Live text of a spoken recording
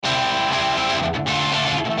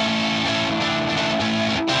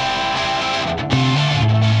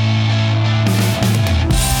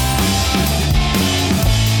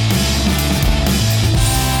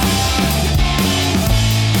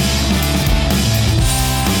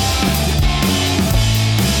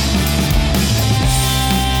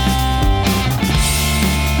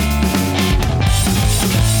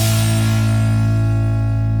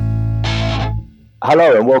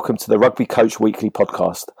Hello and welcome to the Rugby Coach Weekly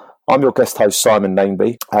podcast. I'm your guest host, Simon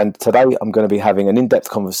Nainby, and today I'm going to be having an in-depth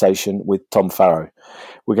conversation with Tom Farrow.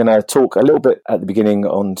 We're going to talk a little bit at the beginning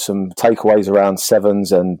on some takeaways around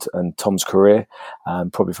sevens and Tom's career,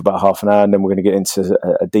 probably for about half an hour, and then we're going to get into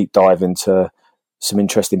a deep dive into some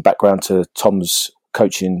interesting background to Tom's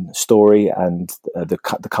coaching story and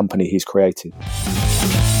the company he's created.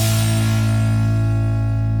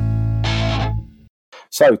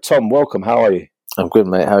 So, Tom, welcome. How are you? I'm good,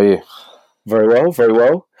 mate. How are you? Very well, very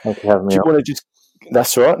well. Thanks for having me on.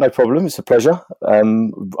 That's all right, no problem. It's a pleasure.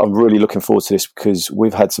 I'm really looking forward to this because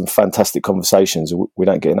we've had some fantastic conversations. We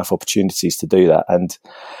don't get enough opportunities to do that. And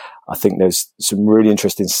I think there's some really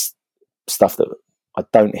interesting stuff that I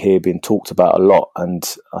don't hear being talked about a lot. And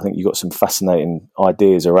I think you've got some fascinating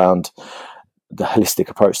ideas around the holistic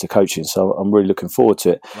approach to coaching. So I'm really looking forward to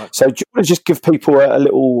it. Right. So do you want to just give people a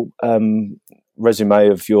little resume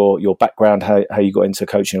of your background, how you got into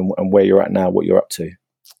coaching and where you're at now, what you're up to?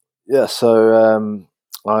 Yeah, so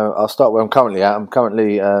I'll start where I'm currently at. I'm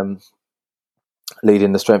currently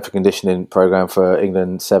leading the strength and conditioning program for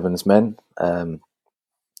England Sevens men.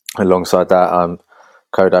 Alongside that, I'm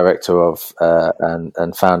co-director of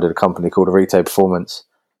and founded a company called Arete Performance,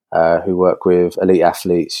 who work with elite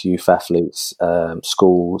athletes, youth athletes,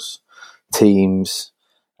 schools, teams,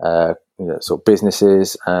 sort of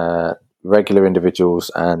businesses, regular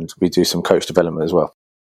individuals, and we do some coach development as well.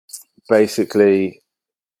 Basically,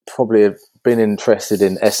 probably have been interested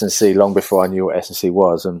in S&C long before I knew what S&C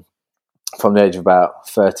was, and from the age of about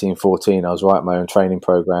 13, 14, I was writing my own training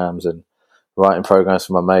programs and writing programs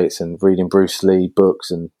for my mates and reading Bruce Lee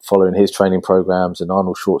books and following his training programs and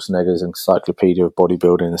Arnold Schwarzenegger's encyclopedia of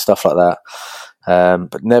bodybuilding and stuff like that,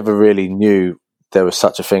 but never really knew there was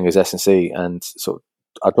such a thing as S&C. And sort of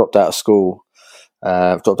I dropped out of school,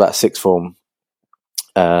 dropped out of sixth form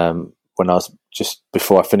when I was just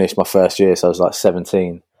before I finished my first year, so I was like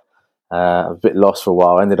 17. I was a bit lost for a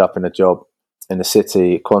while. I ended up in a job in the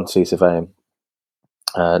city, quantity surveying,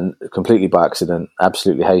 and completely by accident.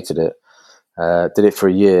 Absolutely hated it. Did it for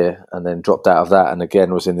a year and then dropped out of that, and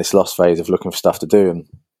again was in this lost phase of looking for stuff to do. And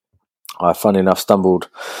I, funny enough, stumbled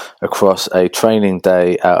across a training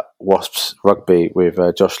day at Wasps Rugby with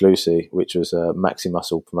Josh Lucy, which was a maxi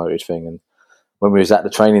muscle promoted thing. And when we was at the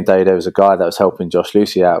training day, there was a guy that was helping Josh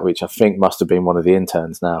Lucy out, which I think must have been one of the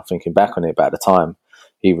interns now, thinking back on it. But at the time,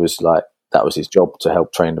 he was like, that was his job to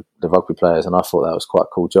help train the rugby players. And I thought that was quite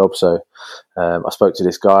a cool job. So I spoke to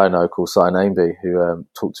this guy I know called Nainby, who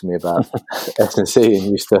talked to me about S&C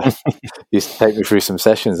and used to take me through some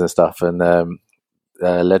sessions and stuff, and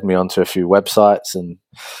led me onto a few websites and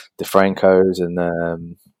DeFranco's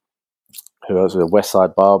and who else was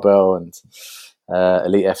Westside Barbell and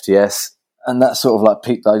Elite FTS. And that sort of like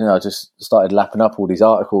peaked, I just started lapping up all these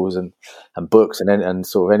articles and books and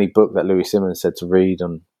sort of any book that Louis Simmons said to read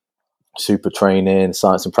on super training,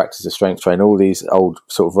 science and practice of strength training, all these old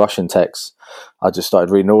sort of Russian texts. I just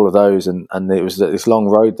started reading all of those, and it was this long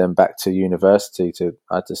road then back to university.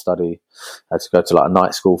 I had to go to like a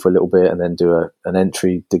night school for a little bit and then do an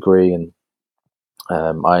entry degree. And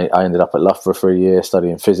I ended up at Loughborough for a year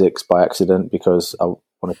studying physics by accident because I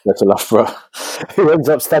wanted to go to Loughborough. Who ends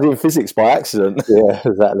up studying physics by accident? Yeah,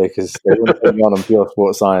 exactly, because they wouldn't put me on pure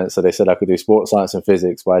sports science, so they said I could do sports science and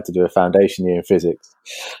physics, but I had to do a foundation year in physics.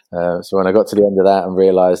 So when I got to the end of that and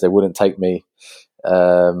realised they wouldn't take me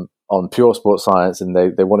on pure sports science and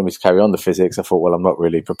they wanted me to carry on the physics, I thought, well, I'm not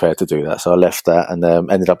really prepared to do that. So I left that and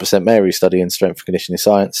ended up at St Mary's studying strength and conditioning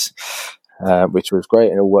science, which was great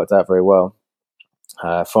and it all worked out very well.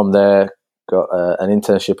 From there, got an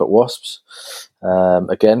internship at Wasps,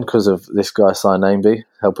 again because of this guy Nainby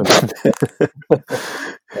helping me.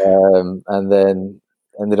 And then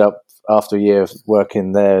ended up after a year of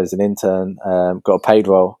working there as an intern, got a paid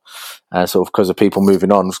role, and sort of because of people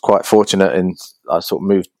moving on, was quite fortunate, and I sort of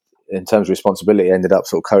moved in terms of responsibility. Ended up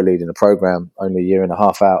sort of co-leading a program only a year and a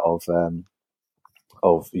half out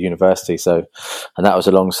of university. So, and that was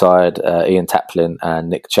alongside Ian Taplin and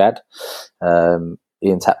Nick Chad.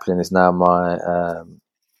 Ian Taplin is now my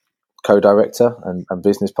co-director and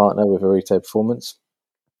business partner with Arete Performance.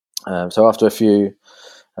 So after a few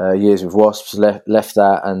years with Wasps, left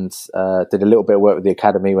that and did a little bit of work with the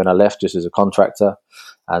academy when I left, just as a contractor.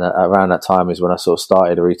 And around that time is when I sort of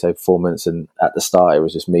started Arete Performance. And at the start, it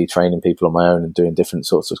was just me training people on my own and doing different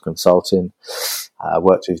sorts of consulting. I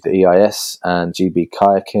worked with the EIS and GB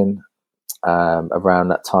Kayaking. Around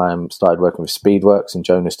that time, started working with Speedworks and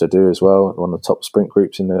Jonas Dadu as well, one of the top sprint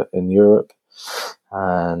groups in Europe.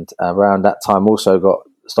 And around that time, also got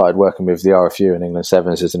started working with the RFU in England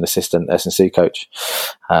Sevens as an assistant S&C coach.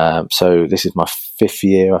 So this is my 5th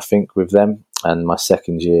year, I think, with them, and my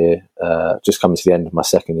 2nd year, just coming to the end of my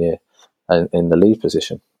 2nd year in the lead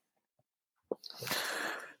position.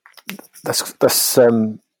 That's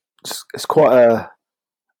it's quite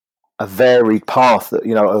a varied path, that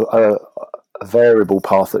a variable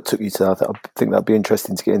path that took you to that. I think that'd be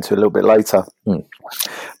interesting to get into a little bit later.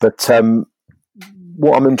 But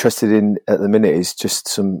what I'm interested in at the minute is just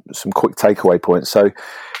some quick takeaway points. So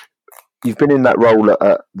you've been in that role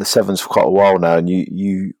at the Sevens for quite a while now, and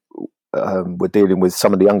you were dealing with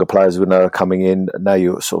some of the younger players who are coming in, and now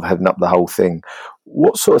you're sort of heading up the whole thing.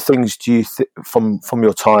 What sort of things do you from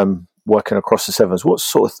your time working across the Sevens, what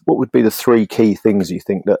would be the 3 key things you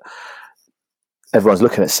think that everyone's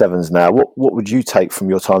looking at Sevens now? What would you take from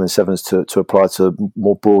your time in Sevens to apply to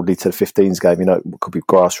more broadly to the 15s game? It could be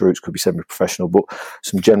grassroots, could be semi-professional, but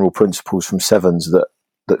some general principles from Sevens that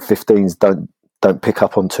 15s don't pick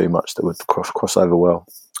up on too much, that would cross over well.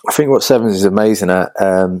 I think what Sevens is amazing at,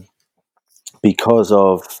 because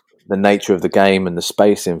of the nature of the game and the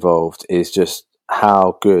space involved, is just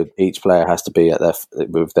how good each player has to be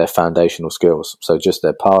with their foundational skills. So just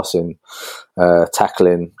their passing,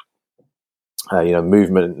 tackling,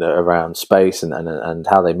 movement around space, and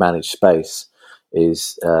how they manage space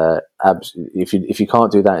is if you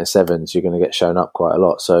can't do that in Sevens, you're going to get shown up quite a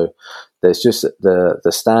lot. So there's just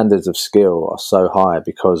the standards of skill are so high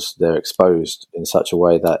because they're exposed in such a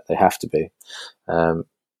way that they have to be.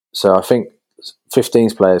 So I think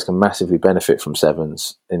 15s players can massively benefit from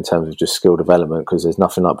Sevens in terms of just skill development, because there's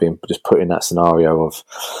nothing like being just put in that scenario of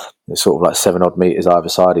sort of like 7 odd meters either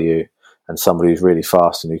side of you and somebody who's really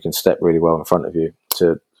fast and who can step really well in front of you,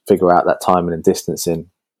 to figure out that timing and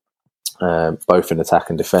distancing, both in attack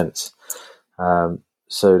and defence.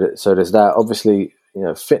 So there's that. Obviously,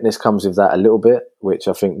 fitness comes with that a little bit, which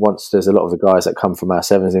I think once there's a lot of the guys that come from our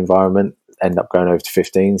Sevens environment end up going over to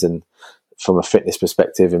 15s, and from a fitness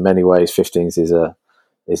perspective, in many ways, 15s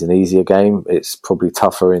is an easier game. It's probably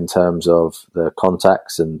tougher in terms of the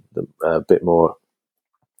contacts and a bit more,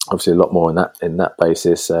 obviously a lot more in that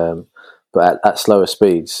basis, but at slower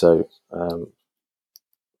speeds. So,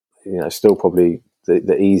 still probably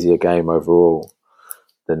the easier game overall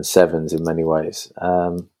than Sevens in many ways.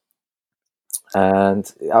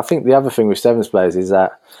 And I think the other thing with Sevens players is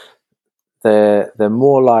that they're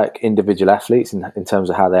more like individual athletes in terms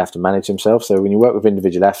of how they have to manage themselves. So when you work with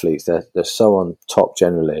individual athletes, they're so on top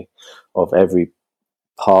generally of every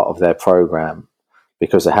part of their program,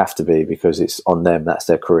 because they have to be, because it's on them. That's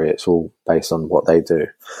their career. It's all based on what they do.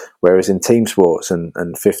 Whereas in team sports and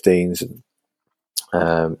 15s,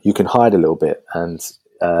 you can hide a little bit and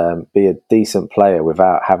be a decent player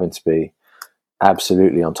without having to be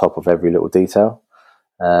absolutely on top of every little detail.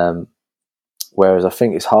 Whereas I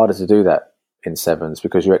think it's harder to do that in Sevens,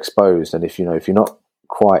 because you're exposed, and if you're not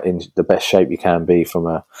quite in the best shape you can be from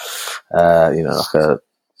a like a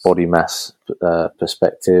body mass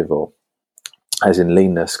perspective, or as in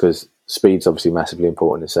leanness, because speed's obviously massively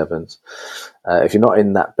important in Sevens. If you're not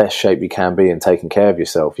in that best shape you can be and taking care of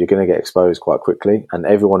yourself, you're going to get exposed quite quickly, and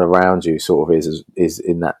everyone around you sort of is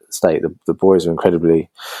in that state. The boys are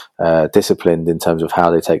incredibly disciplined in terms of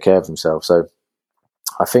how they take care of themselves. So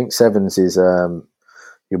I think Sevens is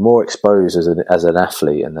you're more exposed as an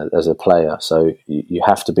athlete and as a player. So you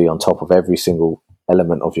have to be on top of every single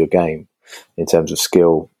element of your game in terms of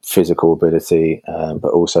skill, physical ability,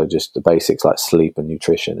 but also just the basics like sleep and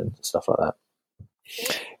nutrition and stuff like that.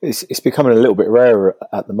 It's becoming a little bit rarer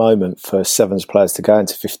at the moment for Sevens players to go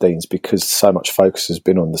into 15s, because so much focus has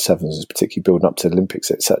been on the Sevens, particularly building up to the Olympics,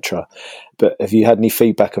 etc. But have you had any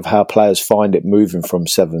feedback of how players find it moving from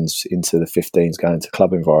Sevens into the 15s, going to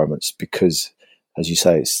club environments? Because, as you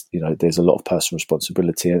say, it's there's a lot of personal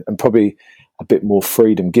responsibility and probably a bit more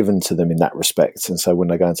freedom given to them in that respect, and so when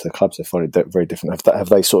they go into the clubs, they find it very different. Have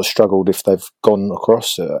they sort of struggled if they've gone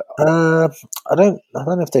across? I don't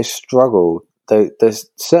know if they struggled. There's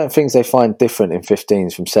certain things they find different in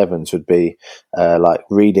 15s from Sevens would be like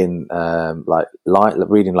reading reading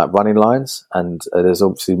like running lines, and there's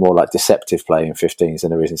obviously more like deceptive play in 15s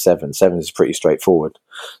than there is in Sevens. Sevens is pretty straightforward.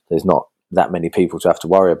 There's not that many people to have to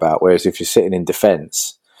worry about, whereas if you're sitting in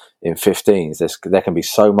defence in 15s, there can be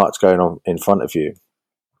so much going on in front of you,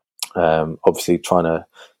 obviously trying to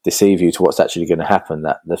deceive you to what's actually going to happen.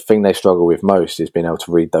 That the thing they struggle with most is being able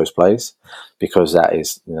to read those plays, because that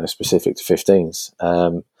is specific to 15s.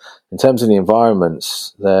 In terms of the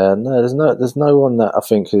environments, there's no one that I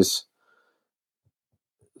think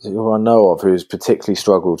who I know of who's particularly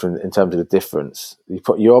struggled in terms of the difference.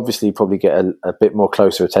 You obviously probably get a bit more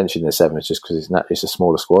closer attention than Sevens, just because it's a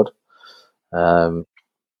smaller squad.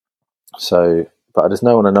 So, but there's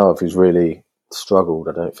no one I know of who's really struggled,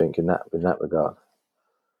 I don't think, in that regard.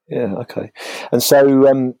 Yeah, okay. And so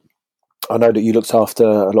I know that you looked after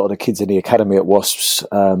a lot of the kids in the academy at Wasps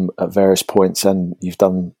at various points, and you've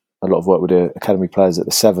done a lot of work with the academy players at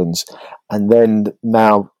the Sevens, and then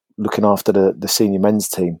now looking after the senior men's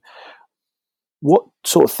team. What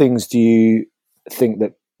sort of things do you think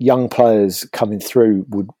that young players coming through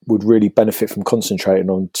would really benefit from concentrating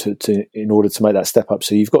on to in order to make that step up?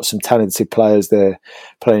 So you've got some talented players there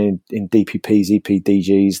playing in DPPs,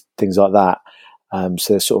 EPDGs, things like that.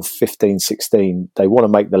 So they're sort of 15, 16. They want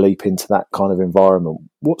to make the leap into that kind of environment.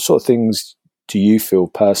 What sort of things do you feel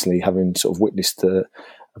personally, having sort of witnessed a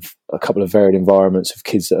couple of varied environments of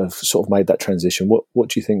kids that have sort of made that transition? What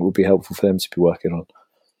do you think would be helpful for them to be working on?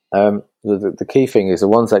 The key thing is the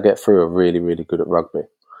ones that get through are really, really good at rugby.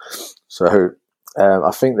 So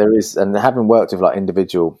I think there is, and having worked with like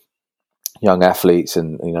individual young athletes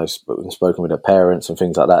and, you know, spoken with their parents and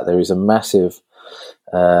things like that, there is a massive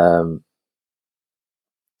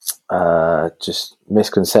just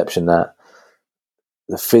misconception that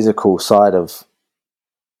the physical side of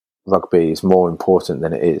rugby is more important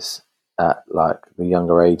than it is at like the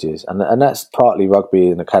younger ages, and that's partly rugby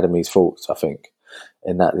and academy's fault, I think,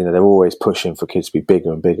 in that, you know, they're always pushing for kids to be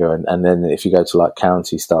bigger and bigger, and then if you go to like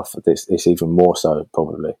county stuff, it's even more so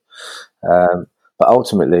probably. But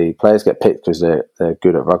ultimately, players get picked because they're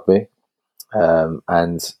good at rugby,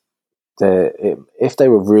 and if they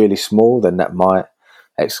were really small, then that might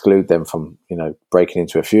exclude them from, you know, breaking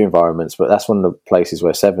into a few environments. But that's one of the places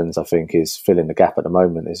where Sevens, I think, is filling the gap at the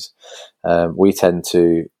moment. Is we tend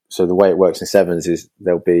to, so the way it works in Sevens is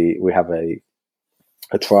we have a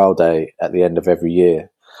trial day at the end of every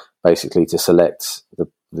year, basically to select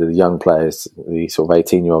the young players, the sort of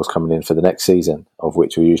 18-year-olds coming in for the next season, of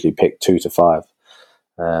which we usually pick 2 to 5,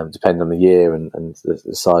 depending on the year and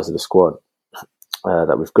the size of the squad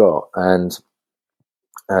that we've got. And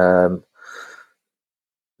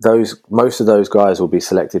most of those guys will be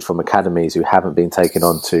selected from academies who haven't been taken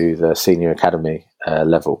on to the senior academy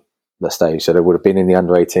level, the stage. So they would have been in the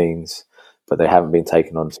under 18s, but they haven't been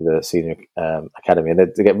taken on to the senior academy, and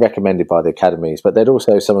they get recommended by the academies. But there'd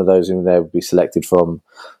also some of those who they would be selected from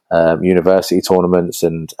university tournaments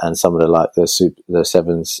and some of the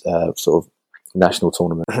Sevens sort of national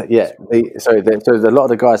tournament. Yeah, so a lot of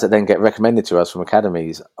the guys that then get recommended to us from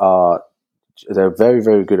academies they're very,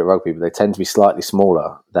 very good at rugby, but they tend to be slightly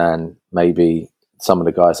smaller than maybe some of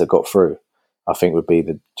the guys that got through, I think would be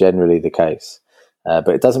generally the case. But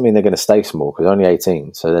it doesn't mean they're going to stay small, because they're only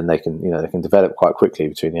 18. So then they can develop quite quickly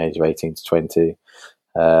between the age of 18 to 20.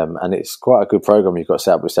 And it's quite a good program you've got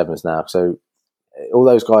set up with Sevens now. So all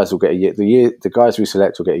those guys will get a year. The guys we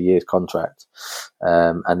select will get a year's contract,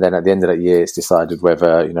 and then at the end of that year, it's decided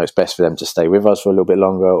whether, you know, it's best for them to stay with us for a little bit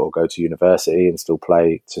longer or go to university and still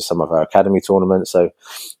play to some of our academy tournaments. So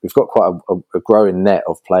we've got quite a growing net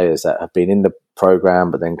of players that have been in the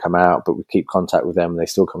program but then come out, but we keep contact with them and they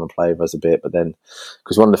still come and play with us a bit. But then,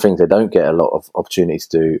 because one of the things they don't get a lot of opportunity to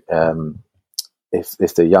do,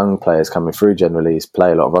 if the young players coming through generally is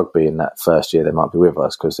play a lot of rugby in that first year they might be with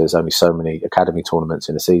us, because there's only so many academy tournaments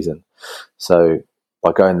in a season. So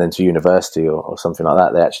by going then to university or something like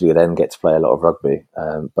that, they actually then get to play a lot of rugby,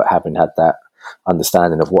 but having had that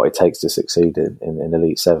understanding of what it takes to succeed in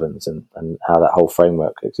Elite Sevens and how that whole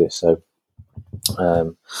framework exists. So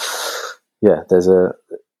there's a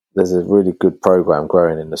really good program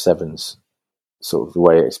growing in the Sevens, sort of the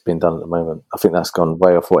way it's been done at the moment. I think that's gone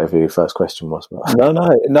way off whatever your first question was. No.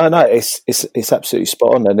 It's absolutely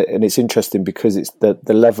spot on, and it's interesting because it's the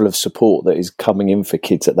level of support that is coming in for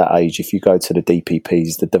kids at that age. If you go to the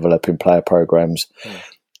DPPs, the developing player programs,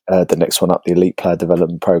 the next one up, the elite player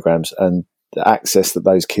development programs, and the access that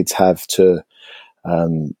those kids have to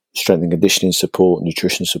strength and conditioning support,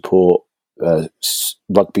 nutrition support,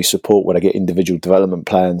 rugby support, where they get individual development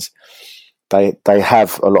plans. They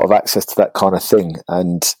have a lot of access to that kind of thing,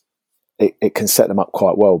 and it can set them up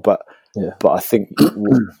quite well. But I think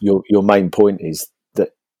your main point is that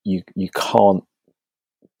you can't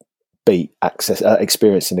beat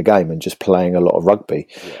experience in the game and just playing a lot of rugby.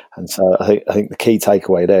 Yeah. And so I think the key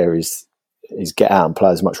takeaway there is get out and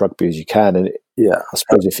play as much rugby as you can. And I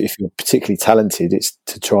suppose if you're particularly talented, it's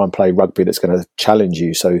to try and play rugby that's going to challenge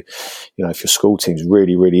you. So, you know, if your school team's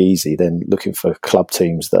really, really easy, then looking for club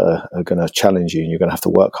teams that are going to challenge you, and you're going to have to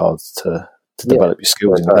work hard to develop your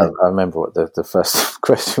skills. I remember what the first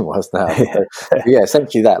question was now.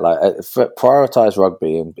 Essentially that, prioritise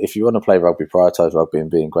rugby, and if you want to play rugby, prioritise rugby and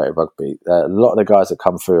being great at rugby. A lot of the guys that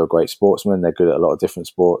come through are great sportsmen. They're good at a lot of different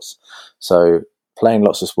sports. So playing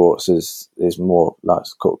lots of sports is more like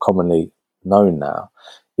commonly known now.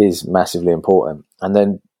 is massively important. And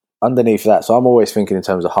then underneath that, so I'm always thinking in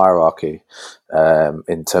terms of hierarchy,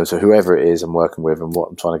 in terms of whoever it is I'm working with and what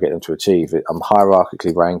I'm trying to get them to achieve. I'm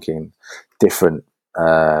hierarchically ranking different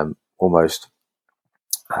almost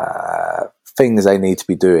things they need to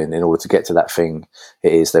be doing in order to get to that thing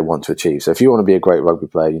it is they want to achieve. So if you want to be a great rugby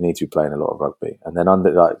player, you need to be playing a lot of rugby. And then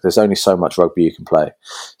there's only so much rugby you can play.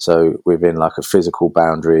 So within like a physical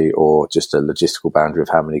boundary or just a logistical boundary of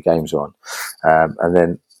how many games you're on. And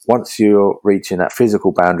then once you're reaching that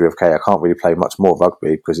physical boundary of, okay, I can't really play much more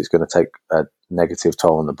rugby because it's going to take a negative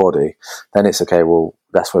toll on the body, then it's okay, well,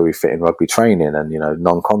 that's where we fit in rugby training and,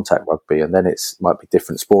 non-contact rugby. And then might be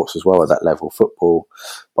different sports as well at that level, football,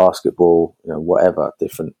 basketball, whatever,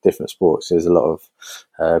 different sports. There's a lot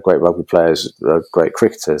of great rugby players, great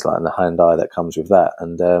cricketers, like in the hand-eye that comes with that.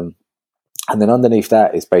 And then underneath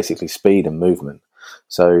that is basically speed and movement.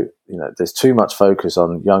 So, there's too much focus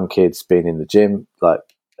on young kids being in the gym. Like,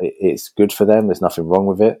 it's good for them. There's nothing wrong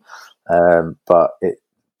with it. But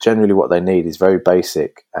generally what they need is very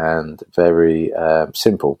basic and very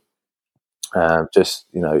simple.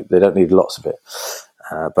 They don't need lots of it.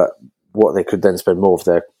 But what they could then spend more of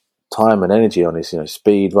their time and energy on is,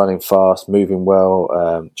 speed, running fast, moving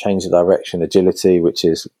well, change of direction, agility, which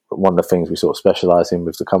is one of the things we sort of specialise in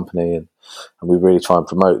with the company. And we really try and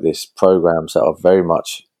promote this programs that are very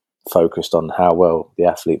much focused on how well the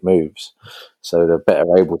athlete moves. So they're better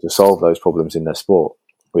able to solve those problems in their sport,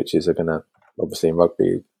 which is going to, obviously in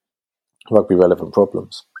rugby relevant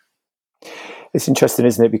problems. It's interesting,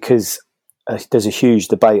 isn't it? Because there's a huge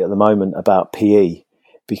debate at the moment about PE,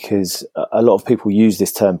 because a lot of people use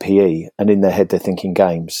this term PE and in their head they're thinking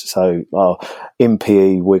games. So in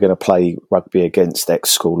PE we're going to play rugby against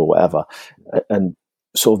X school or whatever, and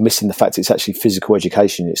sort of missing the fact it's actually physical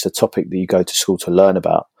education. It's a topic that you go to school to learn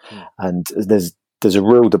about. And there's a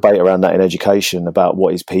real debate around that in education about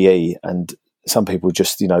what is PE. And some people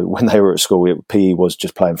just, when they were at school, PE was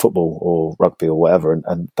just playing football or rugby or whatever.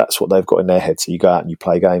 And that's what they've got in their head. So you go out and you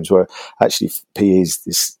play games, where actually PE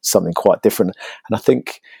is something quite different. And I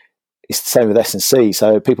think it's the same with S&C.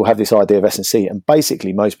 So people have this idea of S&C, and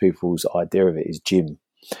basically most people's idea of it is gym.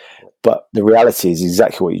 But the reality is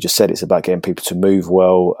exactly what you just said. It's about getting people to move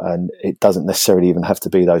well, and it doesn't necessarily even have to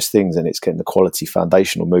be those things, and it's getting the quality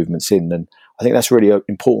foundational movements in. And I think that's really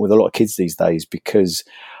important with a lot of kids these days, because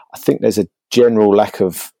I think there's a general lack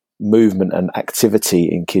of movement and activity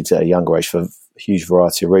in kids at a younger age for a huge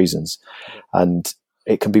variety of reasons. And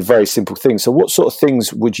it can be very simple things. So what sort of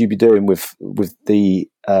things would you be doing with the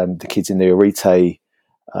kids in the Arete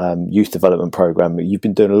youth development program? You've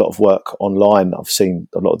been doing a lot of work online. I've seen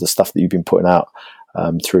a lot of the stuff that you've been putting out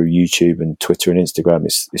through YouTube and Twitter and Instagram.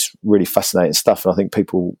 It's really fascinating stuff, and I think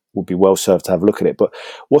people will be well served to have a look at it. But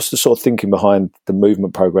what's the sort of thinking behind the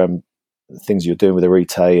movement program, things you're doing with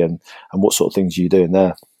Arete, and what sort of things are you doing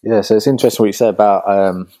there? Yeah, so it's interesting what you said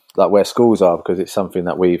about like where schools are, because it's something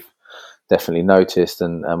that we've definitely noticed,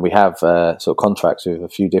 and we have sort of contracts with a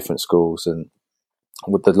few different schools, and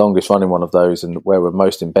with the longest running one of those and where we're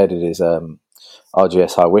most embedded is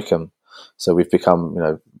RGS High Wycombe. So we've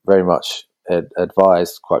become very much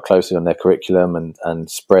advised quite closely on their curriculum and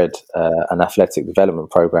spread an athletic development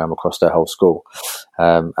program across their whole school.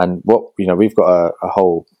 And what we've got a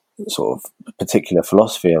whole sort of particular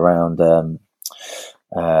philosophy around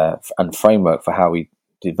and framework for how we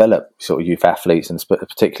develop sort of youth athletes, and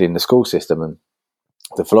particularly in the school system. And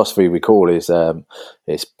the philosophy we call is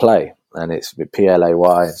play, and it's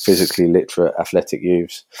PLAY, physically literate athletic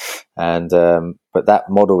youths. And but that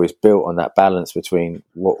model is built on that balance between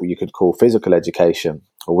what you could call physical education,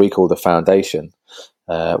 or we call the foundation,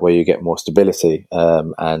 where you get more stability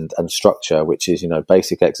and structure, which is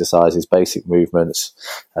basic exercises, basic movements,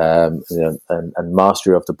 and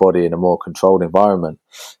mastery of the body in a more controlled environment.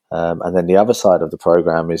 And then the other side of the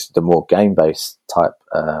program is the more game-based type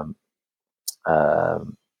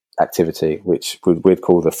activity, which we'd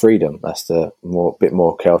call the freedom. That's the bit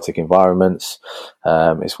more chaotic environments.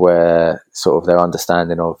 It's where sort of their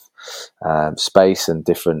understanding of space and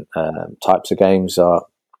different types of games are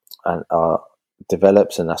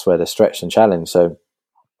develops, and that's where they're stretched and challenged. So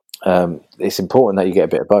it's important that you get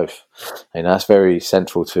a bit of both, and that's very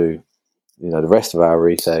central to the rest of our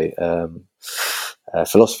Arete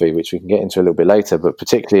philosophy, which we can get into a little bit later. But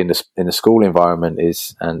particularly in the school environment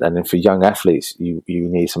and then for young athletes, you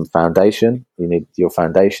need some foundation. Your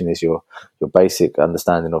foundation is your basic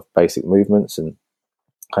understanding of basic movements and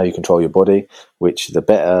how you control your body, which the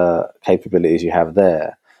better capabilities you have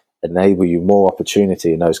there enable you more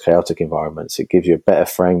opportunity in those chaotic environments. It gives you a better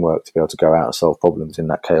framework to be able to go out and solve problems in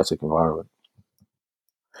that chaotic environment.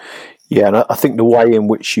 Yeah, and I think the way in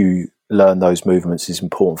which you learn those movements is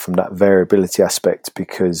important from that variability aspect,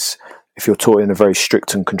 because if you're taught in a very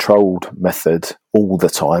strict and controlled method all the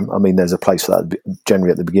time, I mean, there's a place for that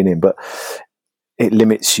generally at the beginning, but it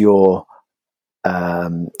limits your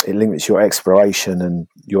exploration and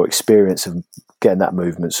your experience of getting that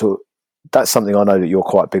movement. So that's something I know that you're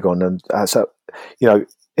quite big on. And so,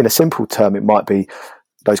 in a simple term, it might be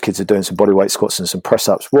those kids are doing some bodyweight squats and some press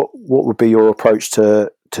ups. What would be your approach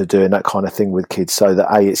to doing that kind of thing with kids, so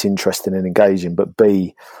that A, it's interesting and engaging, but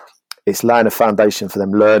B, it's laying a foundation for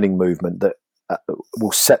them learning movement that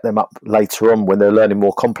will set them up later on when they're learning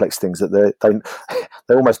more complex things, that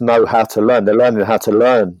they almost know how to learn. They're learning how to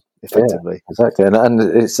learn effectively. Yeah, exactly. And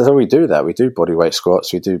it's so we do that. We do bodyweight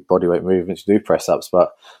squats, we do bodyweight movements, we do press ups,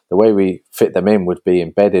 but the way we fit them in would be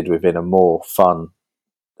embedded within a more fun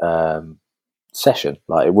session.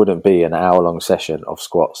 Like, it wouldn't be an hour-long session of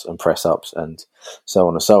squats and press-ups and so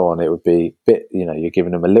on and so on. It would be you're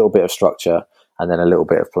giving them a little bit of structure and then a little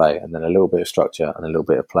bit of play, and then a little bit of structure and a little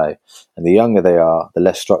bit of play. And the younger they are, the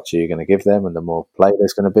less structure you're going to give them and the more play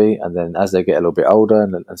there's going to be. And then as they get a little bit older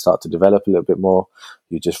and start to develop a little bit more,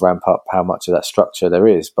 you just ramp up how much of that structure there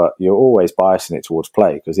is. But you're always biasing it towards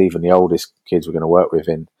play, because even the oldest kids we're going to work with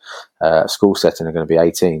in a school setting are going to be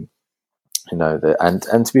 18.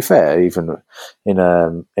 And to be fair, even in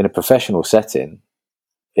a professional setting,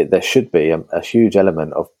 there should be a huge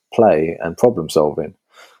element of play and problem solving.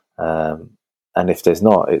 And if there's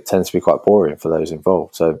not, it tends to be quite boring for those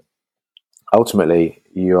involved. So ultimately,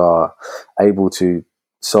 you are able to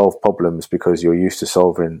solve problems because you're used to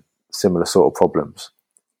solving similar sort of problems.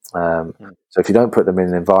 So if you don't put them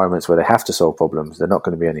in environments where they have to solve problems, they're not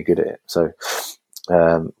going to be any good at it. So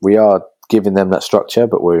we are giving them that structure,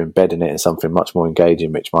 but we're embedding it in something much more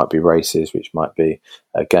engaging, which might be races, which might be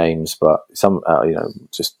games, but some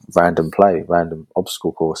just random play, random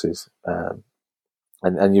obstacle courses.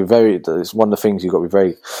 And it's one of the things you've got to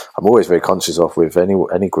be I'm always very conscious of with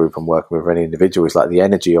any group I'm working with, any individual, is like the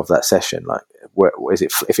energy of that session. Like, where is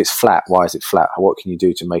it? If it's flat, why is it flat? What can you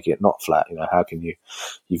do to make it not flat? How can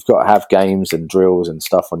you've got to have games and drills and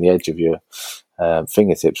stuff on the edge of your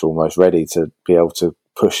fingertips, almost ready to be able to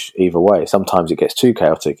push either way. Sometimes it gets too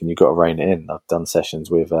chaotic and you've got to rein it in. I've done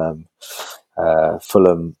sessions with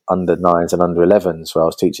Fulham under 9s and under 11s where I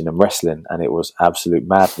was teaching them wrestling, and it was absolute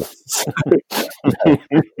madness. It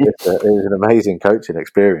was an amazing coaching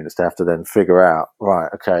experience to have to then figure out, right,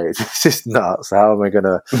 okay, it's just nuts. How am I going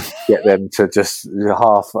to get them to just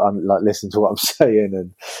half listen to what I'm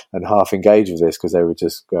saying and half engage with this, because they were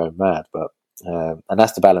just going mad. But and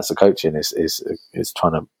that's the balance of coaching is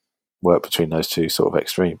trying to work between those two sort of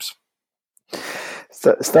extremes.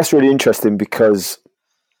 So that's really interesting, because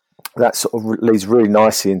that sort of leads really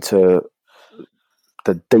nicely into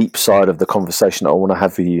the deep side of the conversation that I want to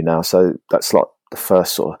have with you now. So that's like the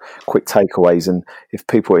first sort of quick takeaways. And if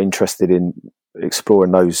people are interested in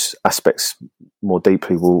exploring those aspects more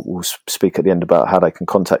deeply, we'll speak at the end about how they can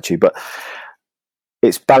contact you. But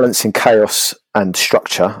it's balancing chaos and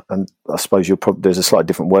structure. And I suppose there's a slightly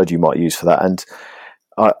different word you might use for that. And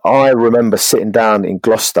I remember sitting down in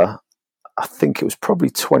Gloucester, I think it was probably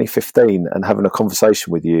 2015, and having a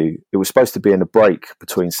conversation with you. It was supposed to be in a break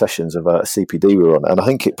between sessions of a CPD we were on, and I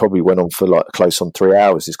think it probably went on for like close on 3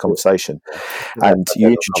 hours, this conversation. And you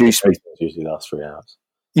introduced me. Usually lasts 3 hours.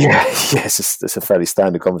 Yeah, yes, it's a fairly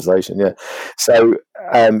standard conversation. Yeah, so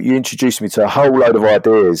you introduced me to a whole load of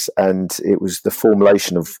ideas, and it was the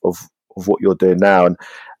formulation of what you're doing now, and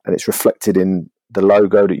it's reflected in the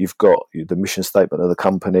logo that you've got, the mission statement of the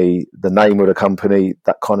company, the name of the company,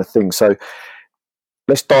 that kind of thing. So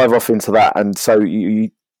let's dive off into that. And so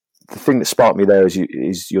the thing that sparked me there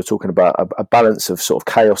is you're talking about a balance of sort of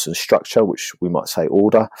chaos and structure, which we might say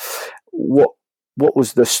order. What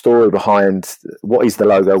was the story behind? What is the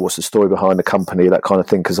logo? What's the story behind the company? That kind of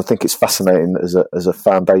thing, because I think it's fascinating as a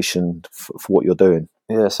foundation for what you're doing.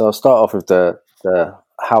 Yeah. So I'll start off with the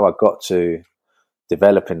how I got to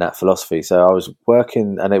developing that philosophy. So I was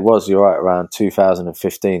working, and you're right, around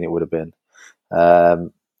 2015 it would have been,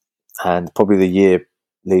 and probably the year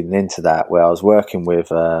leading into that, where I was working with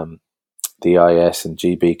DIS and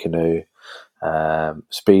GB Canoe,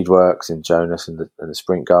 Speedworks in Jonas and the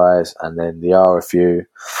Sprint guys, and then the RFU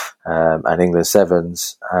and England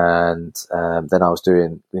Sevens, and then I was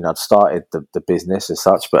doing, I'd started the business as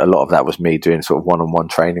such, but a lot of that was me doing sort of one-on-one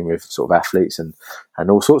training with sort of athletes and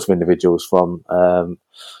all sorts of individuals, from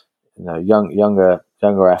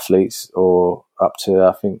younger athletes or up to,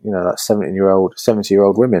 I think, like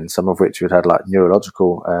 70-year-old women, some of which had like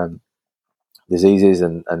neurological diseases,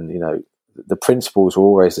 and the principles were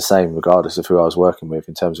always the same regardless of who I was working with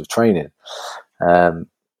in terms of training.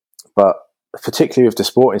 But particularly with the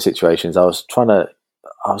sporting situations, I was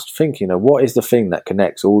thinking, what is the thing that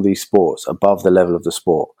connects all these sports above the level of the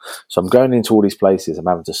sport? So I'm going into all these places, I'm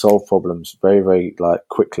having to solve problems very, very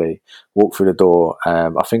quickly, walk through the door.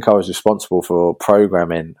 I think I was responsible for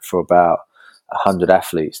programming for about 100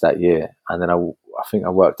 athletes that year. And then I think I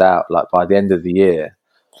worked out by the end of the year,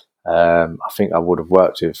 I think I would have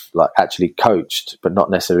worked with actually coached, but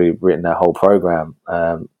not necessarily written their whole program,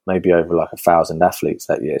 maybe over 1,000 athletes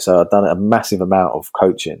that year. So I've done a massive amount of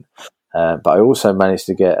coaching, but I also managed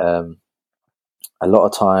to get a lot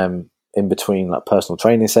of time in between personal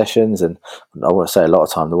training sessions. And I want to say a lot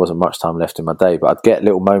of time, there wasn't much time left in my day, but I'd get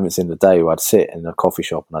little moments in the day where I'd sit in a coffee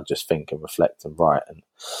shop and I'd just think and reflect and write and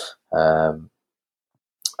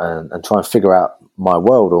try and figure out my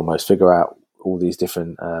world, almost figure out all these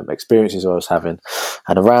different experiences I was having.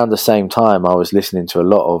 And around the same time, I was listening to a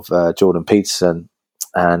lot of Jordan Peterson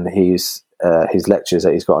and his lectures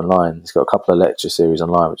that he's got online. He's got a couple of lecture series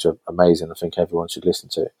online which are amazing. I think everyone should listen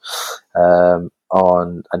to.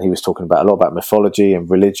 And he was talking a lot about mythology and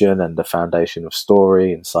religion and the foundation of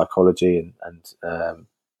story and psychology and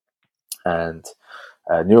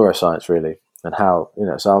neuroscience, really, and how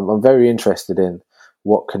So I'm very interested in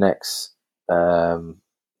what connects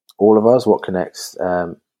all of us, what connects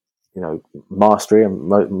mastery.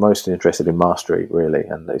 I'm mostly interested in mastery, really,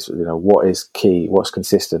 and it's, what is key, what's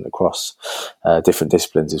consistent across different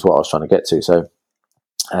disciplines is what I was trying to get to. So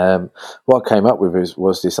what I came up with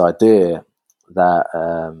was this idea that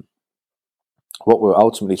what we're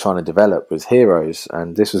ultimately trying to develop was heroes,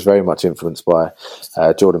 and this was very much influenced by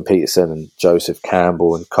Jordan Peterson and Joseph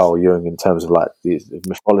Campbell and Carl Jung in terms of the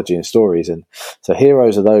mythology and stories. And so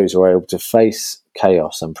heroes are those who are able to face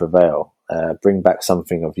chaos and prevail, bring back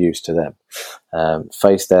something of use to them,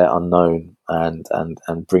 face their unknown and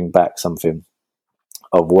bring back something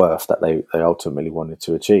of worth that they ultimately wanted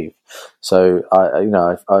to achieve. So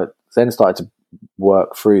I then started to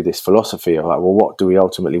work through this philosophy of what do we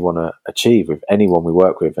ultimately want to achieve with anyone we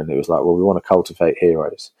work with? And it was we want to cultivate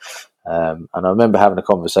heroes. And I remember having a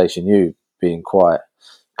conversation, you being quite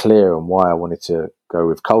clear on why I wanted to go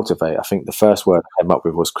with cultivate. I think the first word I came up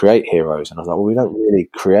with was create heroes. And I was we don't really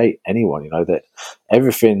create anyone, that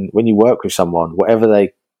everything, when you work with someone, whatever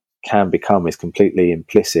they can become is completely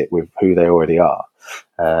implicit with who they already are.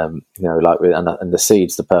 And the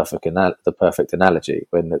seed's the perfect analogy.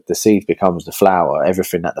 When the seed becomes the flower,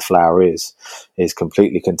 everything that the flower is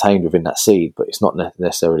completely contained within that seed, but it's not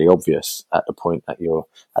necessarily obvious at the point that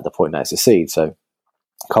it's a seed. So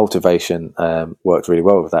cultivation worked really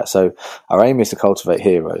well with that. So our aim is to cultivate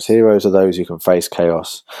heroes. Heroes are those who can face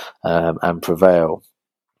chaos and prevail.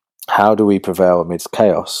 How do we prevail amidst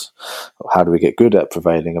chaos? How do we get good at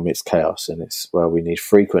prevailing amidst chaos? And we need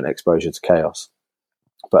frequent exposure to chaos.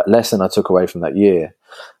 But a lesson I took away from that year,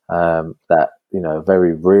 that a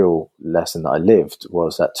very real lesson that I lived,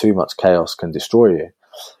 was that too much chaos can destroy you.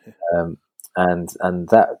 And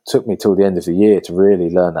that took me till the end of the year to really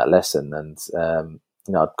learn that lesson. And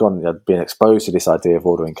I'd been exposed to this idea of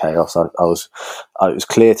order and chaos. It was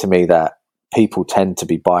clear to me that people tend to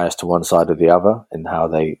be biased to one side or the other in how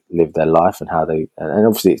they live their life and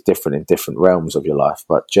obviously it's different in different realms of your life,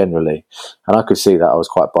 but generally, and I could see that I was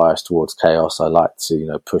quite biased towards chaos. I like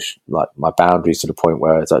to, push my boundaries to the point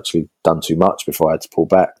where it's actually done too much before I had to pull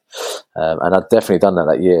back. And I'd definitely done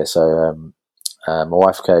that year. So, my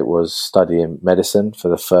wife, Kate, was studying medicine for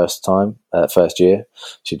the first year.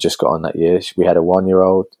 She'd just got on that year. We had a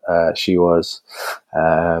 1-year-old. She was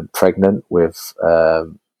pregnant with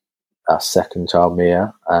our second child,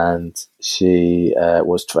 Mia, and she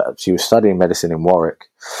was studying medicine in Warwick,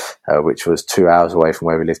 which was 2 hours away from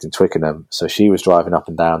where we lived in Twickenham. So she was driving up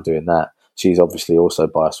and down doing that. She's obviously also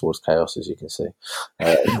biased towards chaos, as you can see.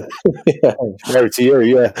 Yeah, married to you,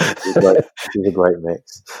 yeah. She's a great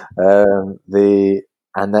mix.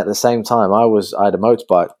 And at the same time, I had a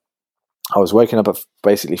motorbike. I was waking up at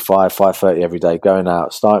basically 5:30 every day, going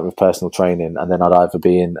out, starting with personal training, and then I'd either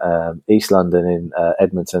be in East London, in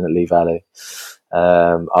Edmonton at Lee Valley.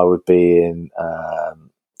 I would be in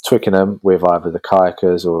Twickenham with either the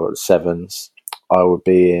kayakers or the sevens. I would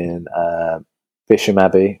be in Bisham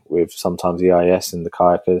Abbey with sometimes EIS and the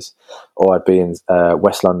kayakers, or I'd be in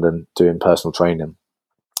West London doing personal training.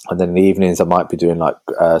 And then in the evenings, I might be doing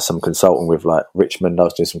some consulting with Richmond. I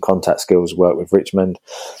was doing some contact skills work with Richmond.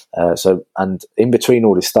 And in between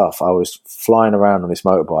all this stuff, I was flying around on this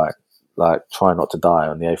motorbike, trying not to die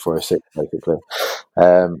on the A406, basically.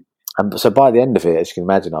 And so by the end of it, as you can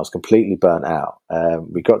imagine, I was completely burnt out.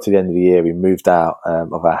 We got to the end of the year, we moved out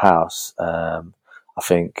of our house. I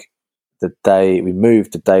think we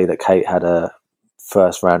moved the day that Kate had a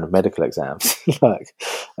first round of medical exams.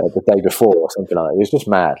 the day before or something like that. It was just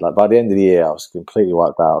mad. Like by the end of the year, I was completely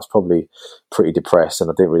wiped out. I was probably pretty depressed, and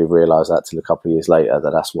I didn't really realise that till a couple of years later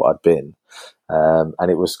that that's what I'd been. And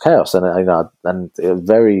it was chaos, and it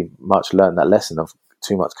very much learned that lesson of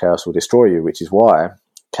too much chaos will destroy you, which is why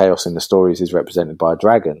chaos in the stories is represented by a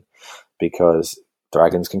dragon, because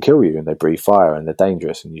dragons can kill you and they breathe fire and they're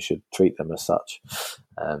dangerous, and you should treat them as such.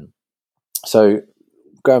 So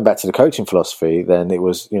going back to the coaching philosophy, then it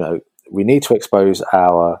was, we need to expose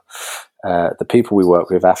the people we work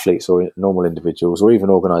with, athletes or normal individuals or even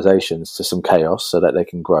organisations, to some chaos so that they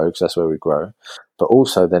can grow, because that's where we grow. But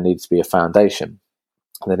also there needs to be a foundation.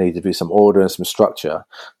 There needs to be some order and some structure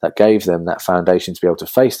that gave them that foundation to be able to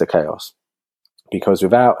face the chaos. Because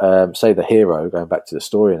without, say, the hero, going back to the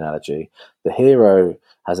story analogy, the hero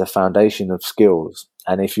has a foundation of skills.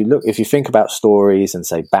 And if you think about stories and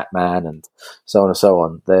say Batman and so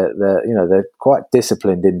on, they're quite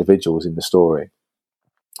disciplined individuals in the story.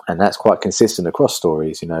 And that's quite consistent across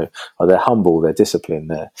stories, they're humble, they're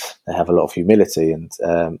disciplined, they have a lot of humility, and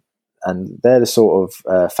they're the sort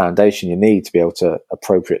of foundation you need to be able to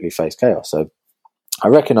appropriately face chaos. So I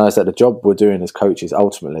recognise that the job we're doing as coaches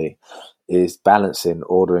ultimately is balancing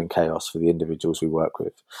order and chaos for the individuals we work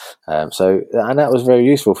with. And that was very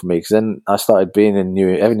useful for me, because then I started being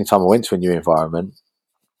every time I went to a new environment,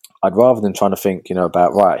 I'd rather than trying to think,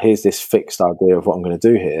 about, right, here's this fixed idea of what I'm going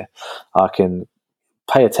to do here, I can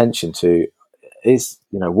pay attention to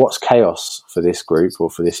what's chaos for this group or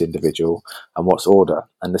for this individual, and what's order.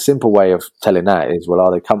 And the simple way of telling that is, well,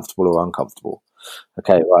 are they comfortable or uncomfortable?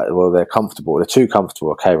 Okay, right, well, they're comfortable. They're too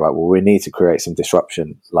comfortable. Okay, right, well, we need to create some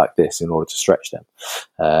disruption like this in order to stretch them.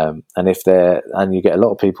 And you get a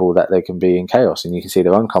lot of people that they can be in chaos, and you can see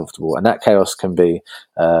they're uncomfortable. And that chaos can be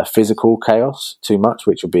physical chaos, too much,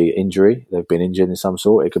 which will be injury. They've been injured in some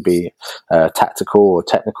sort. It could be tactical or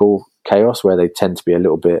technical chaos, where they tend to be a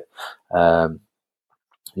little bit, they're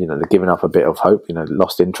giving up a bit of hope,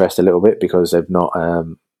 lost interest a little bit because they've not,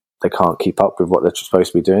 they can't keep up with what they're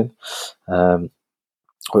supposed to be doing.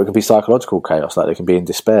 Or it can be psychological chaos, like they can be in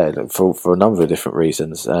despair for a number of different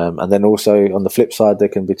reasons. And then also on the flip side, there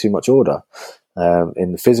can be too much order.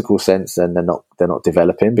 In the physical sense, then they're not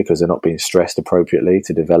developing because they're not being stressed appropriately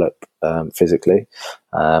to develop physically.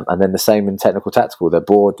 And then the same in technical tactical, they're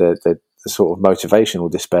bored, the sort of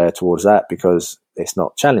motivational despair towards that because it's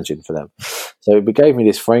not challenging for them. So it gave me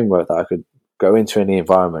this framework that I could go into any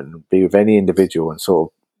environment and be with any individual and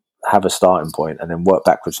sort of have a starting point and then work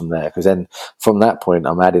backwards from there. Because then from that point,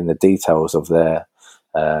 I'm adding the details of their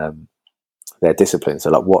discipline.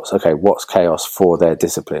 So like, what's chaos for their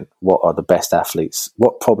discipline? What are the best athletes?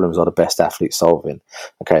 What problems are the best athletes solving?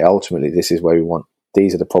 Okay, ultimately, this is where we want.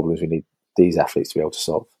 These are the problems we need these athletes to be able to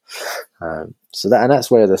solve.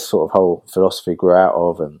 That's where the sort of whole philosophy grew out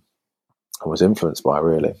of, and I was influenced by,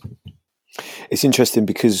 really. It's interesting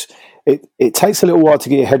because it takes a little while to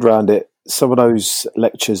get your head around it. Some of those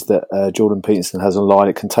lectures that Jordan Peterson has online,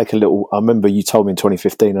 it can take a little. I remember you told me in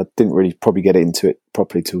 2015. I didn't really probably get into it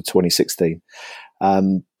properly till 2016.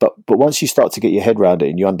 But once you start to get your head around it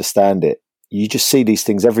and you understand it, you just see these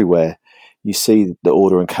things everywhere. You see the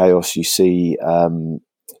order and chaos. You see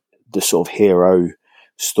the sort of hero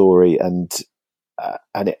story, and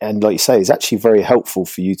like you say, it's actually very helpful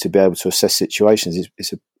for you to be able to assess situations.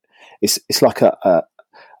 It's like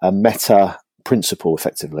a meta principle,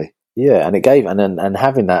 effectively. Yeah, and it gave and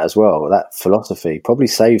having that as well, that philosophy probably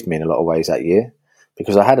saved me in a lot of ways that year,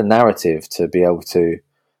 because I had a narrative to be able to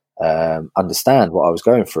understand what I was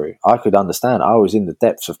going through. I could understand. I was in the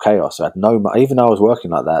depths of chaos. I had even though I was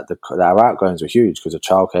working like that, our outgoings were huge because of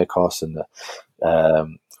childcare costs and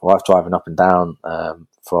the wife driving up and down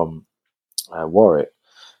from Warwick.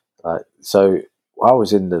 So I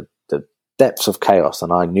was in the depths of chaos,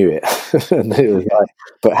 and I knew it. And it was like,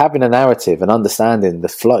 but having a narrative and understanding the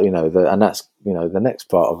flow, and that's the next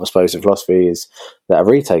part of, I suppose, the philosophy is that a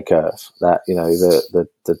retake curve, that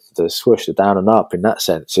the swoosh, the down and up, in that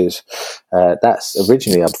sense is that's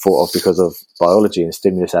originally I thought of because of biology and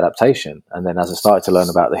stimulus adaptation, and then as I started to learn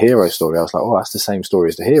about the hero story, I was like, oh, that's the same story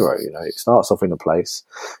as the hero. It starts off in a place,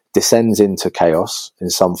 descends into chaos in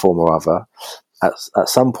some form or other. At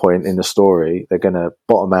some point in the story, they're going to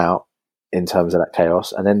bottom out in terms of that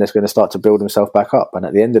chaos, and then they're going to start to build themselves back up. And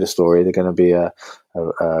at the end of the story, they're going to be a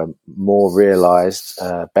more realised,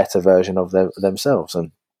 better version of themselves.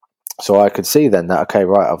 And so I could see then that, okay,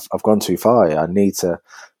 right, I've gone too far. I need to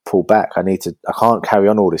pull back. I can't carry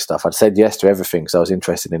on all this stuff. I'd said yes to everything because I was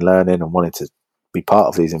interested in learning and wanted to be part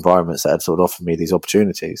of these environments that had sort of offered me these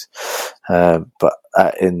opportunities. But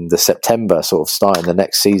in the September, sort of starting the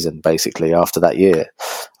next season, basically after that year,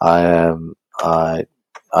 I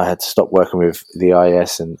I had to stop working with the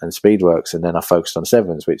IS and Speedworks, and then I focused on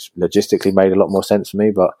sevens, which logistically made a lot more sense for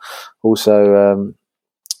me, but also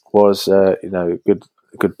was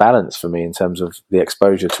good balance for me in terms of the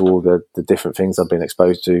exposure to all the different things I've been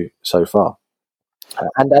exposed to so far.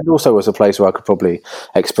 And also was a place where I could probably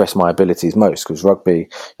express my abilities most, because rugby,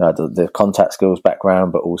 the contact skills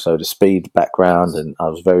background, but also the speed background, and I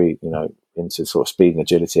was very, into sort of speed and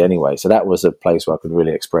agility anyway. So that was a place where I could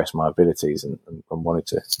really express my abilities and wanted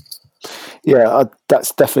to. Yeah,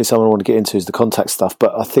 that's definitely something I want to get into, is the contact stuff.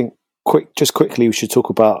 But I think quickly, we should talk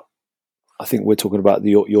about. I think we're talking about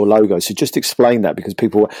your logo. So just explain that, because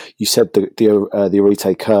you said the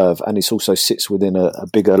Arete curve, and it also sits within a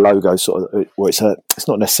bigger logo, sort of, where it's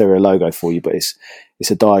not necessarily a logo for you, but it's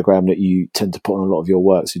a diagram that you tend to put on a lot of your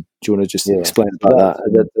work. So do you want to just explain about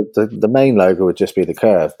that? The main logo would just be the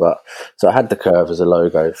curve, so I had the curve as a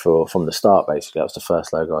logo from the start. Basically, that was the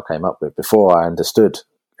first logo I came up with before I understood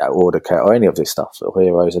order or any of this stuff. Sort of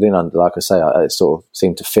heroes, I didn't, like I say, it sort of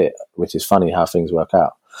seemed to fit, which is funny how things work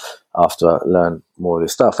out after I learned more of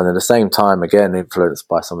this stuff. And at the same time, again, influenced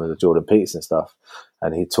by some of the Jordan Peterson stuff,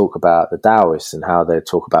 and he'd talk about the Taoists and how they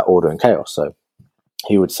talk about order and chaos. So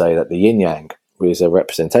he would say that the yin yang is a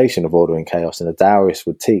representation of order and chaos, and the Taoists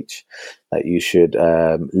would teach that you should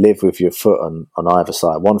live with your foot on either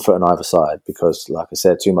side, one foot on either side, because, like I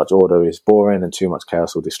said, too much order is boring and too much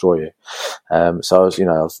chaos will destroy you. So I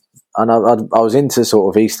was into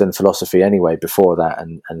sort of Eastern philosophy anyway before that,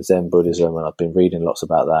 and Zen Buddhism, and I've been reading lots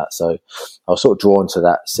about that. So I was sort of drawn to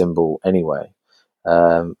that symbol anyway.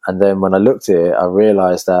 And then when I looked at it, I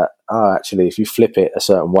realized that, actually, if you flip it a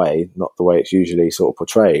certain way, not the way it's usually sort of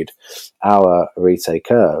portrayed, our Arete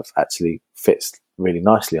curve actually fits really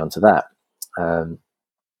nicely onto that. And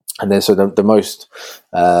then so the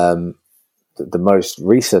most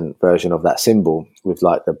recent version of that symbol, with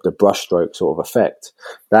like the brushstroke sort of effect,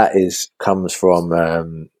 that comes from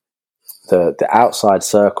the outside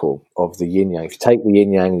circle of the yin yang. If you take the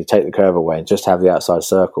yin yang and you take the curve away and just have the outside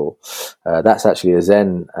circle, that's actually a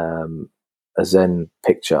Zen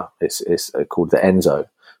picture. It's called the Enzo,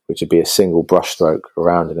 which would be a single brushstroke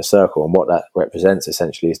around in a circle, and what that represents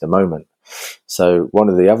essentially is the moment. So one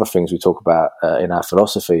of the other things we talk about in our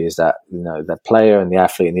philosophy is that the player and the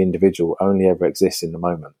athlete and the individual only ever exist in the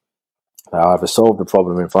moment. They either solve the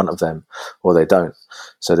problem in front of them or they don't.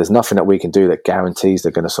 So there's nothing that we can do that guarantees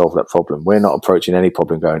they're going to solve that problem. We're not approaching any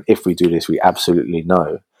problem going, if we do this, we absolutely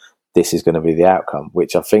know this is going to be the outcome,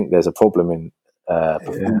 which I think there's a problem in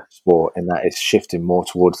performance sport, in that it's shifting more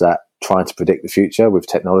towards that, trying to predict the future with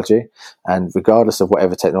technology. And regardless of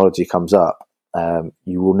whatever technology comes up,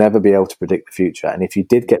 you will never be able to predict the future. And if you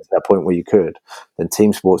did get to that point where you could, then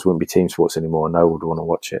team sports wouldn't be team sports anymore, and no one would want to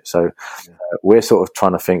watch it. So we're sort of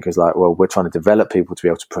trying to think as like, well, we're trying to develop people to be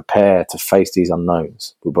able to prepare to face these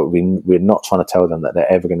unknowns, but we're not trying to tell them that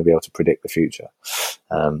they're ever going to be able to predict the future.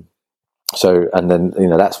 So, and then,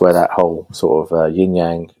 that's where that whole sort of yin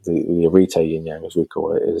yang, the Arete yin yang, as we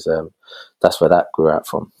call it, is, that's where that grew out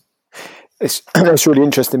from. It's really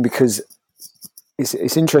interesting, because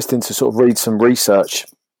it's interesting to sort of read some research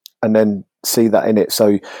and then see that in it.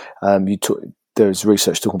 So there's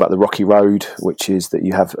research talking about the rocky road, which is that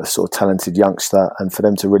you have a sort of talented youngster, and for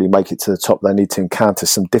them to really make it to the top, they need to encounter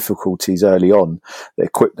some difficulties early on that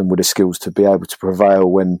equip them with the skills to be able to prevail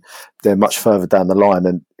when they're much further down the line,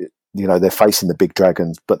 and they're facing the big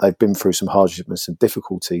dragons, but they've been through some hardship and some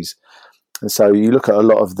difficulties. And so you look at a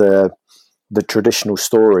lot of the traditional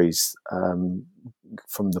stories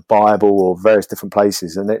from the Bible or various different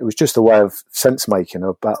places, and it was just a way of sense making,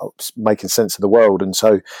 about making sense of the world. And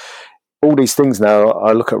so all these things now,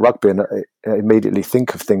 I look at rugby and I immediately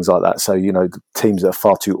think of things like that. So, the teams that are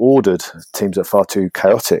far too ordered, teams that are far too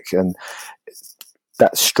chaotic, and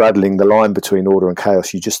that straddling the line between order and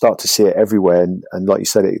chaos, you just start to see it everywhere. And like you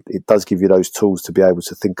said, it does give you those tools to be able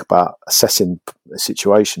to think about assessing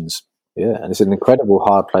situations. Yeah, and it's an incredible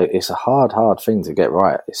hard play. It's a hard thing to get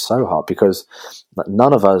right. It's so hard, because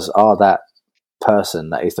none of us are that person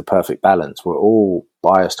that is the perfect balance. We're all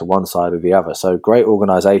biased to one side or the other. So great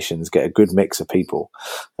organizations get a good mix of people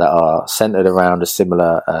that are centered around a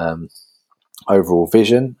similar overall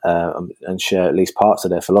vision and share at least parts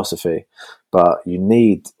of their philosophy. But you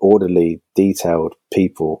need orderly, detailed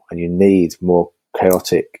people, and you need more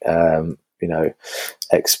chaotic,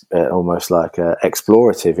 almost like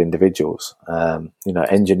explorative individuals,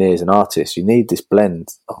 engineers and artists. You need this blend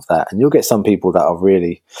of that, and you'll get some people that are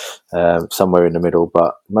really somewhere in the middle,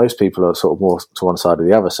 but most people are sort of more to one side or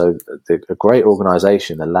the other. So a great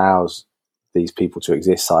organization allows these people to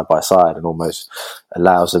exist side by side and almost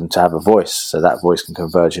allows them to have a voice, so that voice can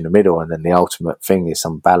converge in the middle, and then the ultimate thing is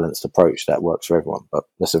some balanced approach that works for everyone. But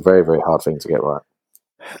that's a very, very hard thing to get right.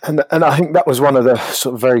 And I think that was one of the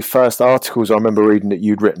sort of very first articles I remember reading that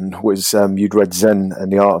you'd written was you'd read Zen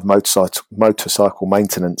and the Art of Motorcycle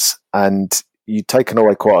Maintenance, and you'd taken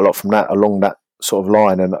away quite a lot from that along that sort of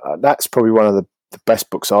line, and that's probably one of the best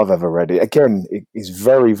books I've ever read. Again, it is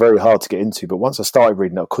very, very hard to get into, but once I started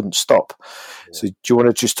reading it, I couldn't stop. Yeah. So do you want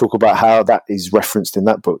to just talk about how that is referenced in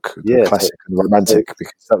that book, the classic and romantic,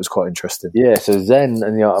 because that was quite interesting. Yeah, so Zen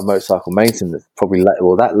and the Art of Motorcycle Maintenance probably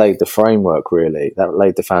that laid the framework, really. That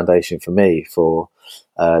laid the foundation for me for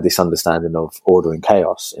this understanding of order and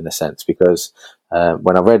chaos, in a sense, because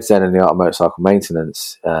when I read Zen and the Art of Motorcycle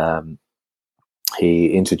Maintenance, he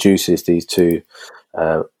introduces these two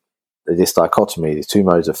this dichotomy, these two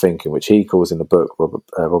modes of thinking, which he calls in the book,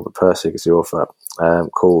 Robert Pirsig is the author,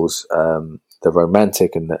 calls the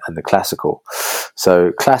romantic and the classical.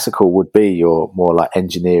 So classical would be your more like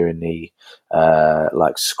engineering-y,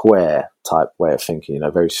 like square type way of thinking,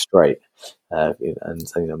 very straight and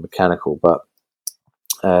mechanical. But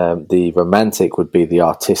the romantic would be the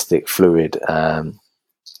artistic, fluid,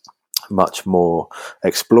 much more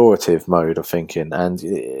explorative mode of thinking. And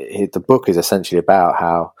the book is essentially about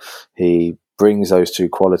how he brings those two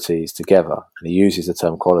qualities together, and he uses the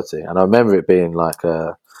term quality. And I remember it being like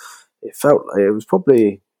it was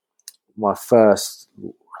probably my first,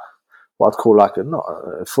 what I'd call like not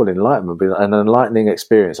a full enlightenment, but an enlightening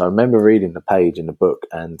experience. I remember reading the page in the book,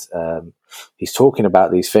 and he's talking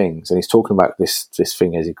about these things, and he's talking about this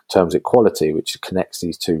thing as he terms it quality, which connects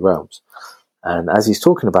these two realms. And as he's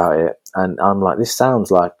talking about it, and I'm like, this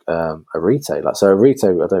sounds like a arete. So arete,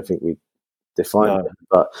 I don't think we defined it,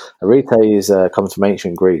 but arete comes from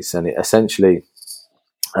ancient Greece, and it essentially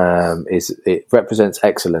it represents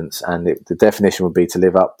excellence, and the definition would be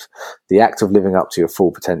the act of living up to your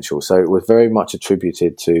full potential. So it was very much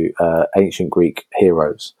attributed to ancient Greek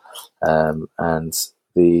heroes, and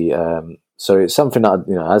so it's something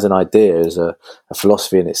that as an idea, as a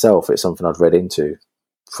philosophy in itself, it's something I'd read into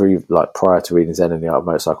prior to reading Zen and the Art of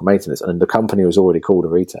Motorcycle Maintenance, and the company was already called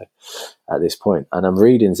Arete at this point. And I'm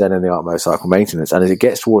reading Zen and the Art of Motorcycle Maintenance, and as it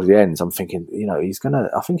gets towards the end, I'm thinking,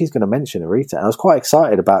 I think he's gonna mention Arete, and I was quite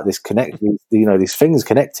excited about this these things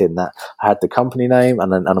connecting. That I had the company name,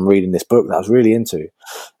 and I'm reading this book that I was really into,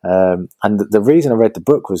 and the reason I read the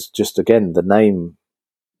book was just, again, the name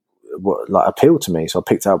appealed to me. So I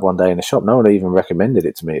picked it up one day in the shop. No one even recommended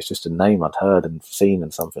it to me. It's just a name I'd heard and seen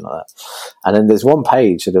and something like that. And then there's one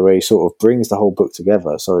page where he sort of brings the whole book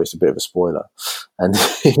together. Sorry, it's a bit of a spoiler. And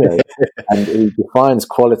and he defines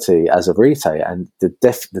quality as arete, and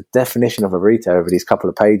the definition of arete over these couple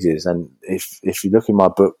of pages. And if you look in my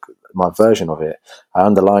book, my version of it, I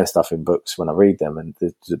underline stuff in books when I read them, and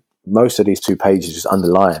most of these 2 pages just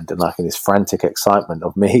underlined, and like in this frantic excitement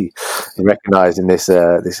of me recognizing this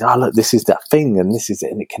look, this is that thing, and this is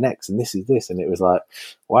it, and it connects, and this is this, and it was like,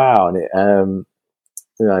 wow. And it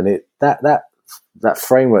and it that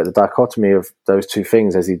framework, the dichotomy of those two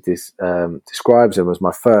things as he describes them, was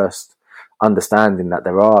my first understanding that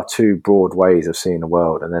there are 2 broad ways of seeing the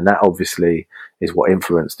world. And then that obviously is what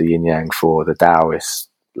influenced the yin yang for the Taoists,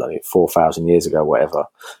 like 4,000 years ago, whatever.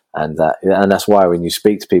 And that's why when you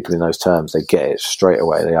speak to people in those terms, they get it straight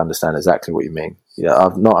away. They understand exactly what you mean.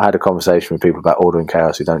 I've not had a conversation with people about order and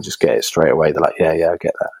chaos who don't just get it straight away. They're like, yeah, I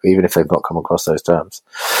get that, even if they've not come across those terms.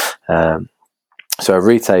 So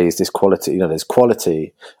arete is this quality. There's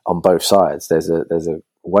quality on both sides. There's a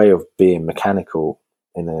way of being mechanical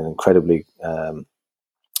in an incredibly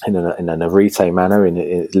in an arete manner,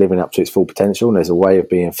 in living up to its full potential. And there's a way of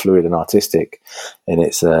being fluid and artistic in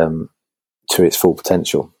its to its full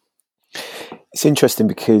potential. It's interesting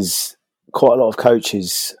because quite a lot of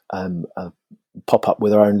coaches pop up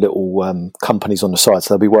with their own little companies on the side.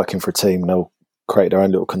 So they'll be working for a team and they'll create their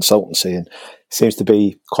own little consultancy. And it seems to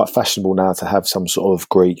be quite fashionable now to have some sort of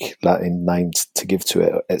Greek, Latin name to give to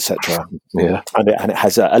it, etc. Yeah, and it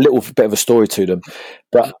has a little bit of a story to them.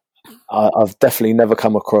 But I've definitely never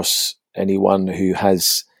come across anyone who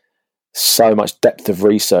has so much depth of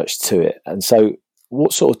research to it. And so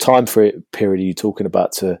what sort of time period are you talking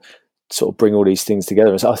about to sort of bring all these things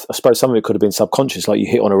together? So I suppose some of it could have been subconscious, like you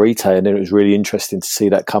hit on arete, and then it was really interesting to see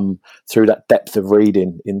that come through, that depth of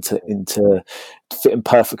reading into fitting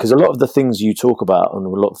perfect. Because a lot of the things you talk about, and a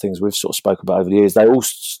lot of things we've sort of spoken about over the years, they all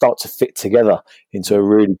start to fit together into a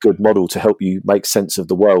really good model to help you make sense of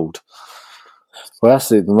the world. Well, that's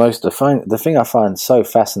the thing I find so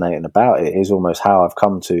fascinating about it is almost how I've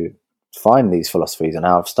come to find these philosophies and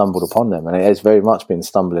how I've stumbled upon them. And it has very much been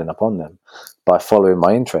stumbling upon them by following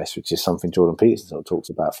my interest, which is something Jordan Peterson sort of talks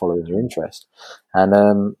about, following your interest.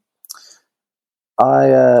 And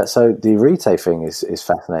so the Rite thing is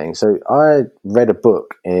fascinating. So I read a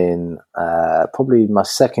book in probably my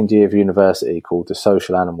second year of university called The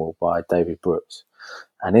Social Animal by David Brooks.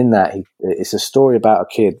 And in that, it's a story about a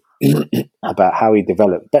kid, about how he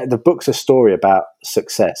developed. But the book's a story about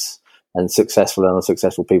success and successful and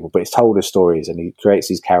unsuccessful people, but it's told as stories, and he creates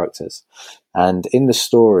these characters. And in the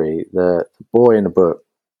story, the boy in the book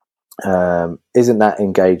isn't that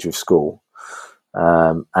engaged with school.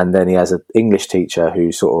 And then he has an English teacher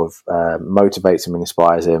who sort of motivates him and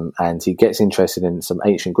inspires him, and he gets interested in some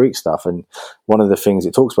ancient Greek stuff. And one of the things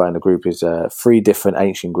it talks about in the group is 3 different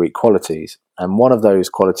ancient Greek qualities, and one of those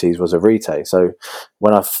qualities was arete. So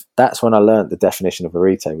that's when I learned the definition of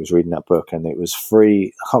arete, was reading that book, and it was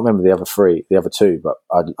 3. I can't remember the other 2, but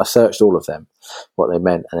I searched all of them, what they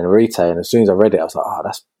meant, and then arete. And as soon as I read it, I was like, oh,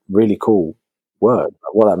 that's really cool word.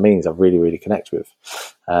 What that means, I really, really connect with.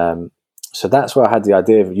 So that's where I had the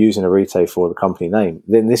idea of using arete for the company name.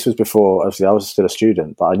 Then this was before, obviously, I was still a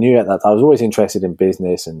student, but I knew that I was always interested in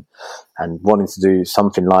business and wanting to do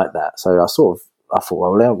something like that. So I thought,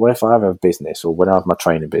 well, what if I have a business, or when I have my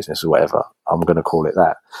training business or whatever, I'm going to call it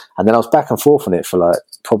that. And then I was back and forth on it for like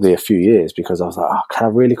probably a few years, because I was like, oh, can I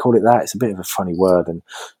really call it that? It's a bit of a funny word. And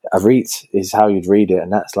arete is how you'd read it,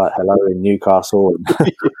 and that's like hello in Newcastle.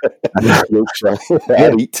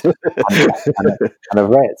 And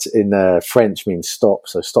arete in French means stop,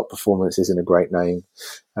 so stop performance isn't a great name.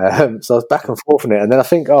 So I was back and forth on it, and then I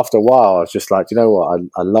think after a while I was just like, you know what,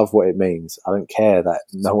 I love what it means. I don't care that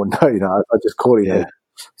no one knows. I just call it. Yeah.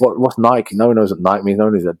 What's Nike? No one knows what Nike means. No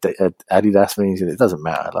one knows what Adidas means, and it doesn't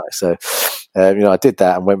matter. Like, so, I did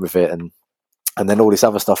that and went with it, and then all this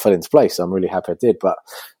other stuff fell into place. So I'm really happy I did. But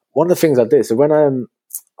one of the things I did, so when I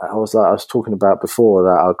was talking about before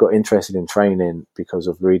that I got interested in training because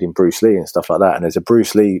of reading Bruce Lee and stuff like that, and there's a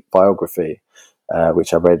Bruce Lee biography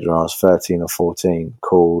which I read when I was 13 or 14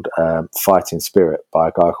 called Fighting Spirit by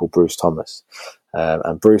a guy called Bruce Thomas.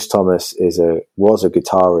 And Bruce Thomas was a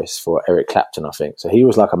guitarist for Eric Clapton, I think. So he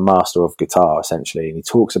was like a master of guitar, essentially. And he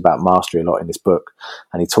talks about mastery a lot in this book.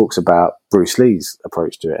 And he talks about Bruce Lee's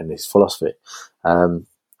approach to it and his philosophy.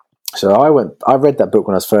 So I read that book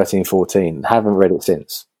when I was 13, 14, haven't read it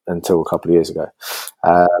since until a couple of years ago.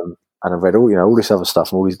 And I've read all this other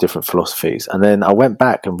stuff and all these different philosophies. And then I went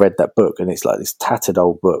back and read that book, and it's like this tattered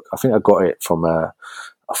old book. I think I got it from I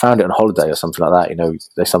found it on holiday or something like that.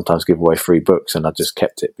 They sometimes give away free books, and I just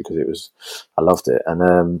kept it because I loved it.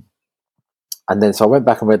 And then so I went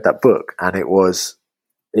back and read that book, and I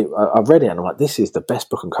read it, and I'm like, this is the best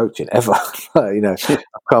book on coaching ever. I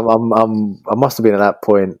must have been at that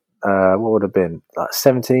point, what would have been like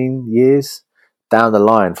 17 years down the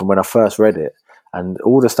line from when I first read it. And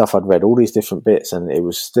all the stuff I'd read, all these different bits, and it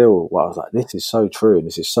was still, I was like, this is so true, and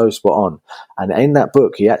this is so spot on. And in that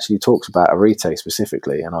book, he actually talks about arete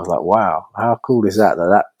specifically, and I was like, wow, how cool is that?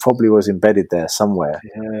 That probably was embedded there somewhere,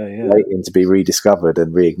 waiting to be rediscovered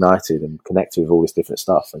and reignited and connected with all this different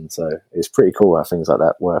stuff. And so it's pretty cool how things like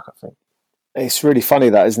that work, I think. It's really funny,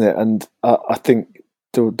 that, isn't it? And I think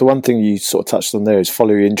the one thing you sort of touched on there is follow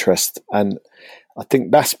your interest. And I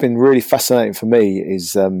think that's been really fascinating for me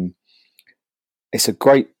is... it's a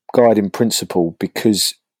great guiding principle,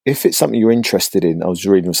 because if it's something you're interested in, I was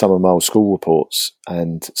reading some of my old school reports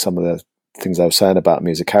and some of the things they were saying about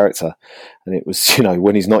me as a character, and it was,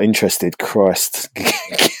 when he's not interested, Christ,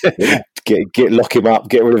 lock him up,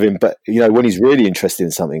 get rid of him. But when he's really interested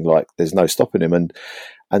in something, like, there's no stopping him.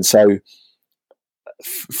 And so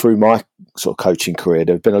through my sort of coaching career,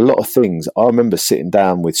 there have been a lot of things. I remember sitting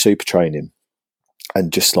down with super training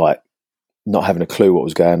and just like not having a clue what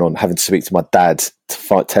was going on, having to speak to my dad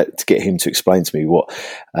to get him to explain to me what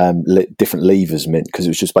different levers meant, because it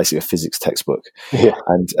was just basically a physics textbook. Yeah.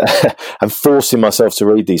 And forcing myself to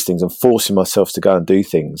read these things and forcing myself to go and do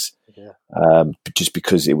things, just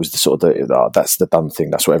because it was the sort of that's the done thing.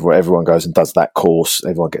 That's what everyone goes and does that course.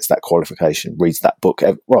 Everyone gets that qualification, reads that book.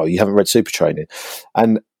 Well, you haven't read super training,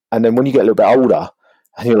 and then when you get a little bit older,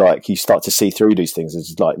 and you're like, you start to see through these things.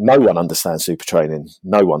 It's like, no one understands super training.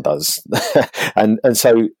 No one does. and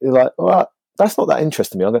so you're like, well, that's not that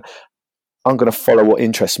interesting to me. I'm going to follow what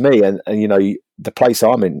interests me. And the place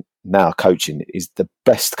I'm in now coaching is the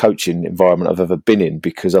best coaching environment I've ever been in,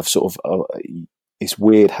 because I've sort of, it's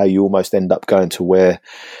weird how you almost end up going to where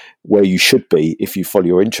you should be if you follow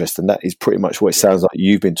your interest. And that is pretty much what it sounds like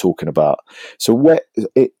you've been talking about. So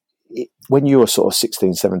when you were sort of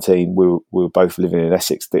 16, 17, we were both living in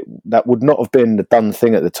Essex. That would not have been the done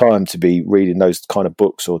thing at the time to be reading those kind of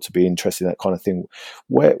books or to be interested in that kind of thing.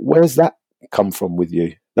 Where's that come from with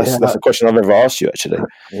you? That's a question I've ever asked you, actually.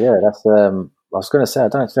 Yeah, that's. I was going to say I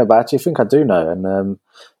don't know, but I actually think I do know. And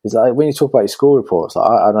it's like when you talk about your school reports,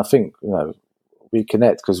 and I think we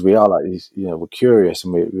connect because we are like these, we're curious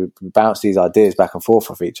and we bounce these ideas back and forth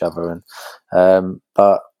with each other.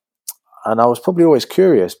 And I was probably always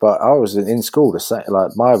curious, but I was in school to say,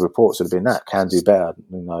 like, my reports would have been that can do better.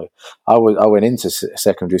 I went into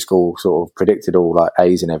secondary school sort of predicted all like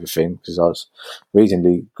A's and everything because I was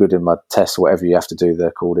reasonably good in my tests, whatever you have to do.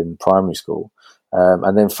 They're called in primary school,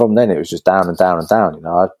 and then from then it was just down and down and down.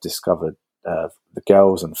 I discovered the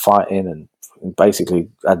girls and fighting and basically,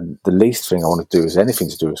 and the least thing I wanted to do was anything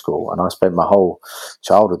to do with school. And I spent my whole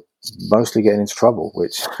childhood mostly getting into trouble,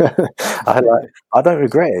 which I don't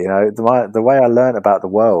regret it. The way I learned about the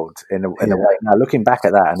world in a way. Now looking back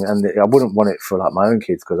at that, and I wouldn't want it for like my own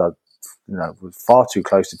kids because I, was far too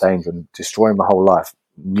close to danger and destroying my whole life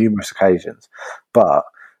numerous occasions. But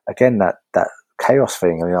again, that chaos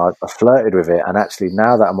thing. I flirted with it, and actually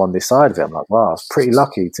now that I'm on this side of it, I'm like, wow, I was pretty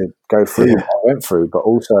lucky to go through what I went through, but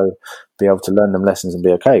also be able to learn them lessons and be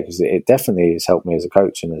okay, because it definitely has helped me as a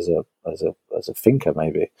coach and as a thinker,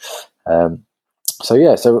 maybe.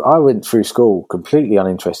 So I went through school completely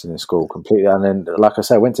uninterested in school, completely, and then, like I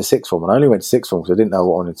say, I went to sixth form, and I only went to sixth form because I didn't know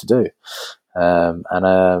what I wanted to do.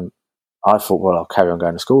 I thought, well, I'll carry on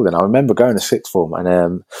going to school then. I remember going to sixth form,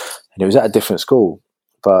 and it was at a different school.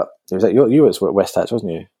 But it was you were at West Hatch,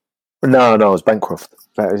 wasn't you? No, I was Bancroft.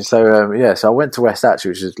 So I went to West Hatch,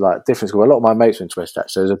 which is like different school. A lot of my mates went to West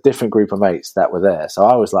Hatch, so there's a different group of mates that were there. So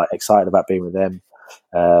I was like excited about being with them,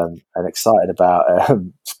 and excited about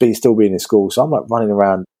still being in school. So I'm like running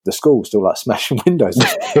around the school, still like smashing windows.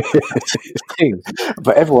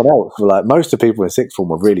 But everyone else were like, most of the people in sixth form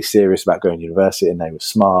were really serious about going to university, and they were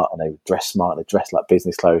smart, and they dressed smart, and they dressed like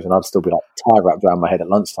business clothes, and I'd still be like tie wrapped around my head at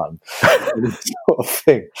lunchtime, sort of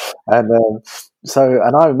thing. And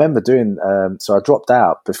I remember doing. So I dropped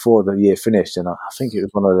out before the year finished, and I think it was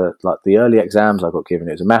one of the early exams I got given.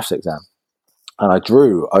 It was a maths exam, and I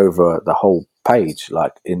drew over the whole page,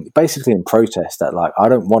 like basically in protest that like I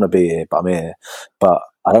don't want to be here, but I'm here, but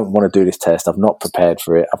I don't want to do this test. I've not prepared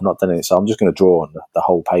for it. I've not done it, so I'm just going to draw on the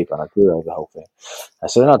whole paper, and I drew over the whole thing.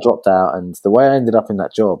 And so then I dropped out, and the way I ended up in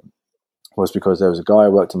that job was because there was a guy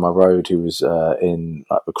who worked on my road who was in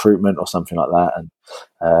like recruitment or something like that, and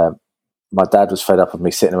my dad was fed up of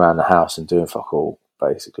me sitting around the house and doing fuck all,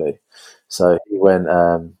 basically. So he went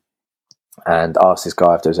and asked this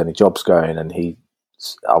guy if there was any jobs going, and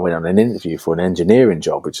I went on an interview for an engineering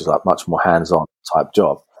job, which is like much more hands-on type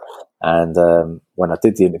job. And when I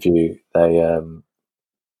did the interview, I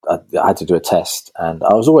had to do a test, and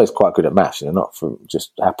I was always quite good at maths, not from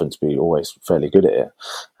just happened to be always fairly good at it.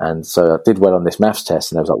 And so I did well on this maths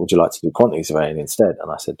test, and they was like, would you like to do quantity surveying instead?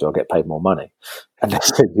 And I said, do I get paid more money? And they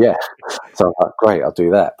said, yeah. So I was like, great, I'll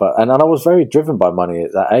do that. And I was very driven by money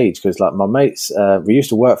at that age, because like my mates, we used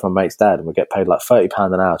to work for my mate's dad, and we get paid like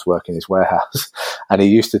 £30 an hour to work in his warehouse. And he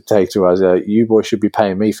used to say to us, you boys should be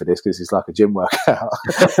paying me for this because it's like a gym workout.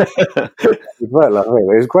 It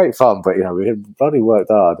was great fun, but we had bloody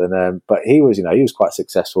worked hard. And but he was, he was quite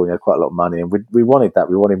successful. He had quite a lot of money, and we wanted that.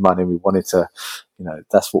 We wanted money. We wanted to,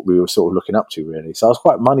 that's what we were sort of looking up to, really. So I was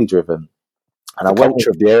quite money driven. And the culture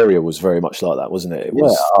of the area was very much like that, wasn't it?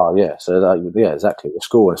 Yeah. So exactly. The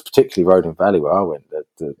school, and it's particularly Roding Valley where I went.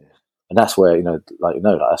 And that's where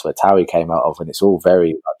that's where Towie came out of, and it's all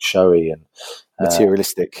very like showy and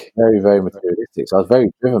materialistic, very, very materialistic. So I was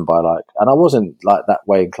very driven by and I wasn't like that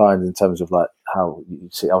way inclined in terms of like how you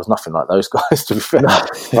see. I was nothing like those guys, to be fair.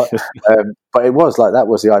 But it was like that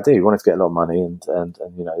was the idea. You wanted to get a lot of money, and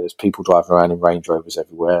there's people driving around in Range Rovers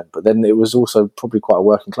everywhere. But then it was also probably quite a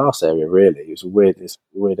working class area. Really, it was a weird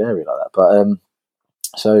area like that. But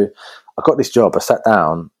so I got this job. I sat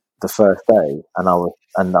down the first day, and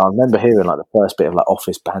I remember hearing like the first bit of like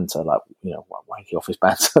office banter, like wanky office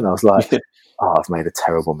banter, and I was like, "Oh, I've made a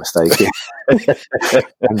terrible mistake." and at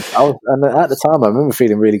the time, I remember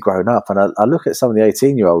feeling really grown up. And I look at some of the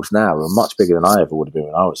 18-year-olds now who are much bigger than I ever would have been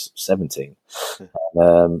when I was 17,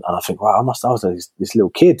 and I think, wow, I was this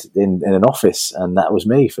little kid in an office, and that was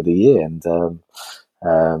me for the year, and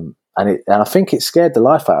I think it scared the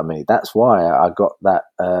life out of me. That's why I got that.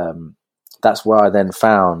 That's where I then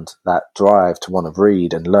found that drive to want to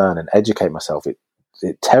read and learn and educate myself.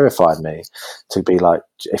 It terrified me to be like,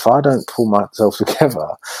 if I don't pull myself together,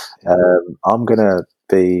 I'm going to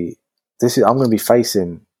be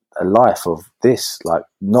facing a life of this, like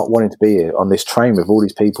not wanting to be here on this train with all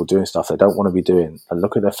these people doing stuff they don't want to be doing, and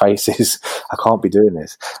look at their faces. I can't be doing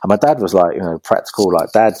this. And my dad was like, practical.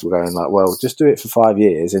 Like dads were going like, well, just do it for 5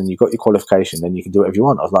 years, and you got your qualification, then you can do whatever you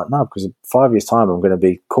want. I was like, no, because in 5 years' time, I'm going to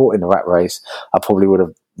be caught in the rat race. I probably would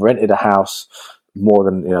have rented a house more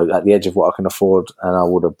than at the edge of what I can afford, and I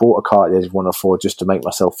would have bought a car at the edge of what I can afford just to make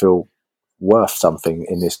myself feel worth something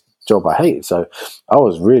in this job I hated. So I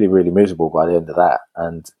was really, really miserable by the end of that,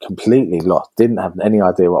 and completely lost. Didn't have any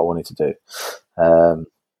idea what I wanted to do.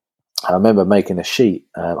 I remember making a sheet.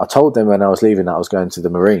 I told them when I was leaving that I was going to the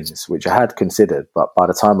Marines, which I had considered, but by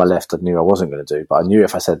the time I left, I knew I wasn't going to do. But I knew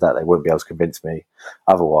if I said that, they wouldn't be able to convince me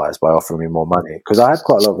otherwise by offering me more money, because I had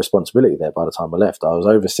quite a lot of responsibility there by the time I left. I was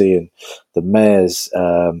overseeing the mayor's, I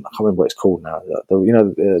can't remember what it's called now,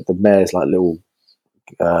 the mayor's like little,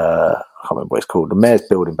 I can't remember what it's called, the mayor's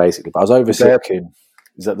building basically. But I was overseeing. Gherkin.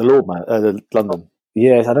 Is that the Lord Man? The London?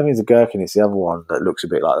 Yes, I don't think it's a Gherkin. It's the other one that looks a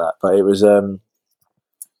bit like that. But it was.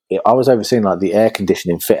 I was overseeing like the air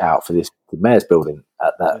conditioning fit out for the mayor's building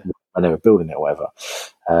at that when they were building it or whatever.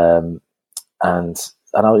 And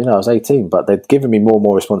I was 18, but they'd given me more and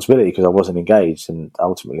more responsibility because I wasn't engaged, and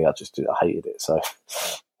ultimately I hated it. So,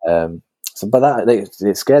 but that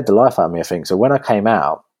it scared the life out of me, I think. So when I came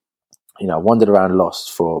out, I wandered around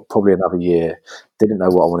lost for probably another year. Didn't know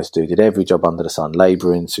what I wanted to do. Did every job under the sun: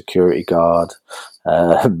 labouring, security guard,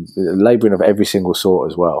 labouring of every single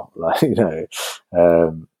sort as well.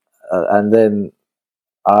 And then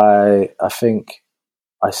I think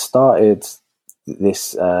I started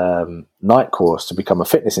this night course to become a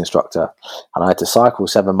fitness instructor, and I had to cycle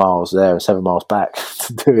 7 miles there and 7 miles back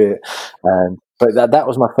to do it. But that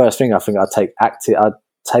was my first thing. I think I'd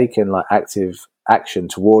taken active action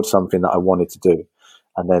towards something that I wanted to do,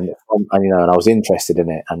 and then and I was interested in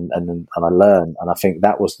it, and I learned, and I think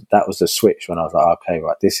that was the switch when I was like, okay,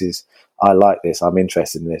 right, I like this, I'm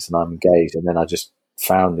interested in this, and I'm engaged, and then I just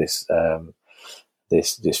found this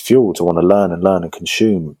this fuel to want to learn and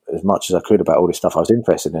consume as much as I could about all this stuff I was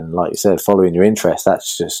interested in. And like you said, following your interest,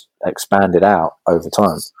 that's just expanded out over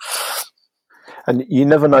time. And you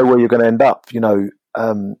never know where you're going to end up.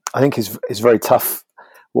 I think it's very tough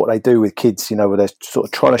what they do with kids, where they're sort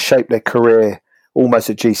of trying to shape their career almost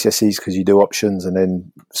at GCSEs, because you do options and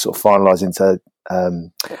then sort of finalise into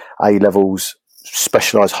A levels,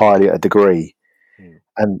 specialise highly at a degree.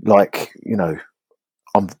 And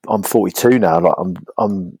I'm 42 now. Like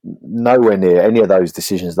I'm nowhere near any of those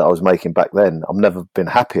decisions that I was making back then. I've never been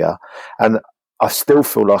happier, and I still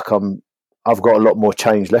feel like I've got a lot more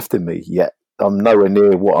change left in me. Yet I'm nowhere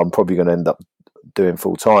near what I'm probably going to end up doing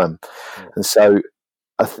full time. And so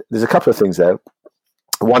there's a couple of things there.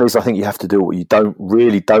 One is I think you have to do what you don't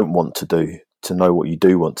want to do to know what you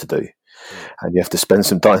do want to do, and you have to spend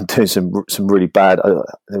some time doing some really bad.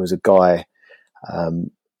 There was a guy.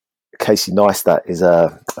 Casey Neistat is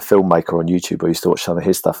a filmmaker on YouTube. I used to watch some of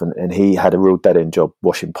his stuff, and he had a real dead-end job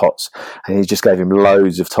washing pots, and he just gave him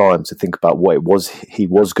loads of time to think about what it was he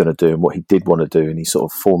was going to do and what he did want to do, and he sort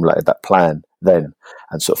of formulated that plan then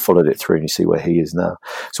and sort of followed it through, and you see where he is now.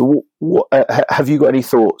 So what have you got any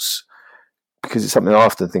thoughts, because it's something I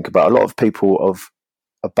often think about. A lot of people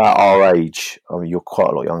about our age, I mean, you're quite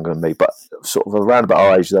a lot younger than me, but sort of around about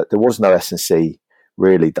our age, that there was no S&C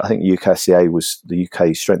really. I think UKSCA was the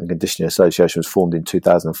UK Strength and Conditioning Association, was formed in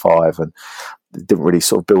 2005, and it didn't really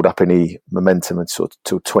sort of build up any momentum until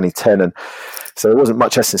 2010, and so there wasn't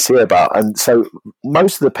much S&C about. And so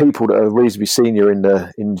most of the people that are reasonably senior in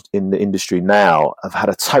the industry now have had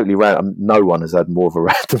a totally random. No one has had more of a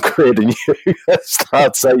random career than you.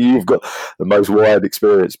 I'd say you've got the most wide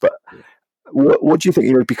experience, but. What do you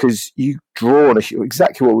think? Because you draw on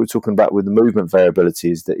exactly what we were talking about with the movement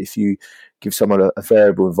variability, is that if you give someone a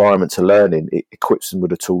variable environment to learn in, it equips them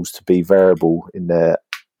with the tools to be variable in their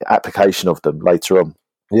application of them later on.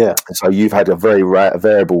 Yeah. And so you've had a very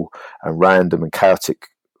variable and random and chaotic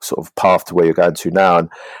sort of path to where you're going to now.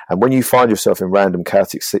 And when you find yourself in random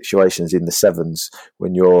chaotic situations in the sevens,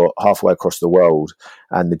 when you're halfway across the world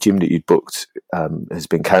and the gym that you'd booked has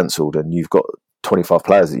been cancelled, and you've got 25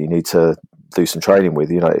 players that you need to do some training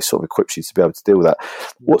with, it sort of equips you to be able to deal with that.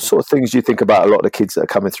 What sort of things do you think about a lot of the kids that are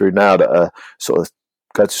coming through now that are sort of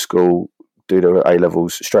go to school, do their A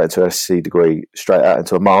levels, straight into an SC degree, straight out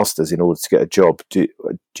into a master's in order to get a job? Do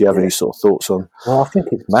you have any sort of thoughts on? Well, I think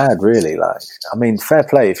it's mad, really. Fair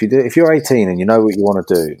play. If you're 18 and you know what you want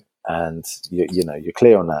to do, and you're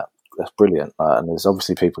clear on that, that's brilliant. And there's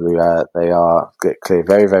obviously people who get clear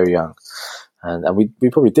very, very young, and we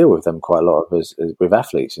probably deal with them quite a lot as with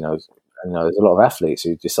athletes. There's a lot of athletes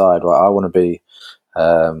who decide, I want to be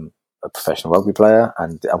a professional rugby player,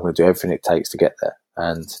 and I'm going to do everything it takes to get there.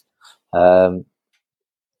 Um,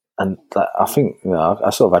 and I think, I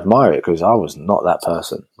sort of admire it because I was not that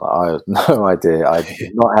person. I had no idea. I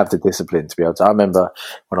did not have the discipline to be able to. I remember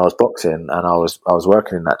when I was boxing and I was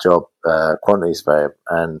working in that job, quantity surveyor,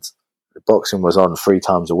 and the boxing was on 3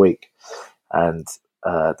 times a week. And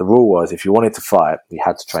the rule was if you wanted to fight, you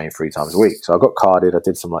had to train 3 times a week. So I got carded. I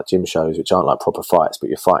did some like gym shows, which aren't like proper fights, but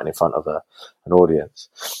you're fighting in front of an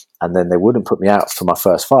audience. And then they wouldn't put me out for my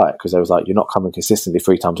first fight because they was like, you're not coming consistently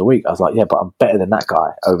 3 times a week. I was like, yeah, but I'm better than that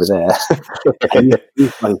guy over there.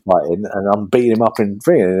 He's fighting and I'm beating him up in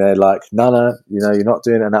ring. And they're like, no, you're not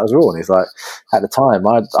doing it. And that was wrong. And it's like, at the time,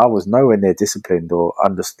 I was nowhere near disciplined or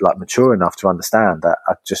mature enough to understand that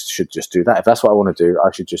I should do that. If that's what I want to do,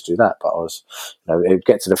 I should just do that. But I was, it'd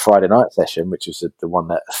get to the Friday night session, which was the one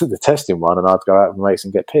that the testing one, and I'd go out with mates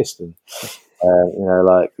and get pissed. And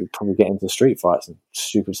we'd probably get into street fights and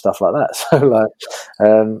stupid stuff like that. So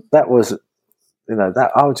that was,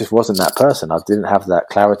 that I just wasn't that person. I didn't have that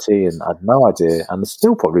clarity and I had no idea. And I'm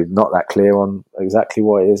still probably not that clear on exactly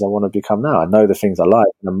what it is I want to become now. I know the things I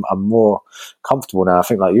like and I'm more comfortable now. I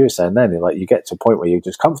think like you were saying then, like you get to a point where you're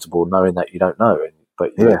just comfortable knowing that you don't know.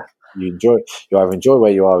 But you either enjoy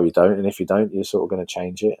where you are or you don't. And if you don't, you're sort of going to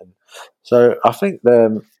change it. And so I think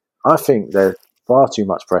there's far too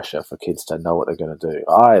much pressure for kids to know what they're going to do.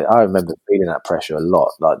 I remember feeling that pressure a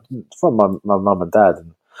lot, like from my mum and dad.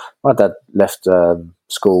 And my dad left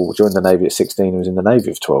school, joined the Navy at 16. He was in the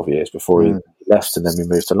Navy for 12 years before he left, and then we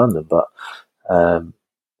moved to London. But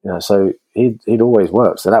so he'd always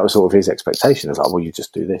worked. So that was sort of his expectation. It was like, well, you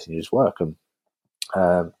just do this and you just work. And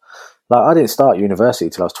I didn't start university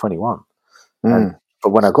till I was 21. But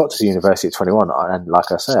when I got to the university at 21, and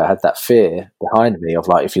like I say, I had that fear behind me of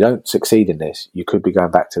like, if you don't succeed in this, you could be going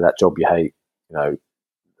back to that job you hate.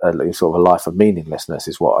 Sort of a life of meaninglessness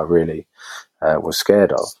is what I really was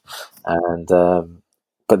scared of. And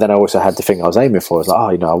but then I also had the thing I was aiming for. I was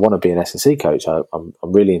like, I want to be an S&C coach. I'm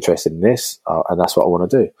really interested in this, and that's what I want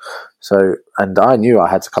to do. So, and I knew I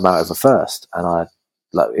had to come out as a first, and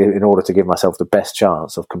in order to give myself the best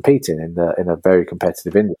chance of competing in a very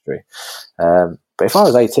competitive industry. But if I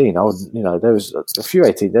was 18, I would, there was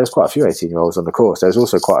quite a few 18-year-olds on the course. There was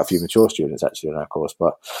also quite a few mature students actually on our course.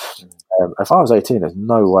 But if I was 18, there's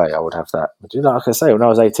no way I would have that. But, like I say, when I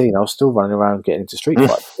was 18, I was still running around getting into street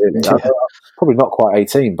fights. Really. I was probably not quite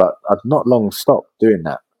 18, but I'd not long stopped doing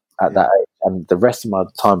that at that age. And the rest of my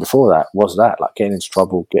time before that was that, like getting into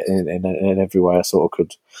trouble, getting in every way I sort of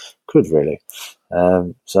could really.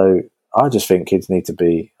 So I just think kids need to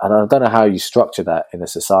be, and I don't know how you structure that in a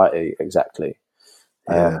society exactly.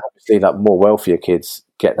 Obviously, like more wealthier kids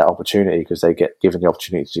get that opportunity because they get given the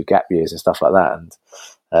opportunity to do gap years and stuff like that.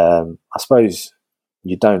 And I suppose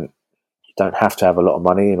you don't have to have a lot of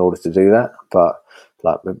money in order to do that. But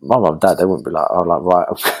like my mum and dad, they wouldn't be like, "Oh, like right,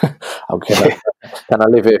 can I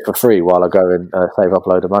live here for free while I go and save up a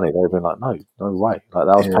load of money?" They'd be like, "No way." Like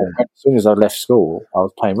I was paying rent. As soon as I left school, I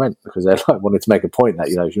was paying rent because they wanted to make a point that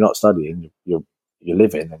if you're not studying, you're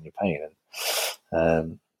living and you're paying.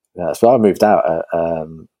 And so I moved out at I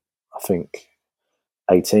think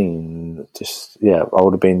 18. I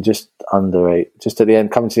would have been just under 8, just at the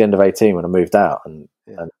end, coming to the end of 18 when I moved out, and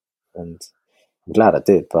I'm glad I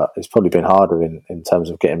did. But it's probably been harder in terms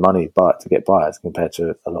of getting money to get by as compared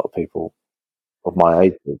to a lot of people of my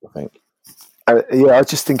age group, I think. I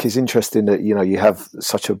just think it's interesting that you have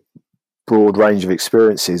such a broad range of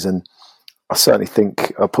experiences, and I certainly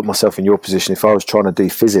think I put myself in your position. If I was trying to do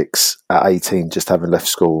physics at 18, just having left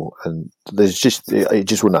school, and it just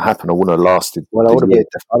wouldn't have happened. I wouldn't have lasted. Well, I would have been.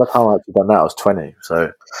 By the time I actually done that, I was 20.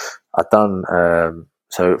 So I'd done.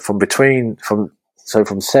 From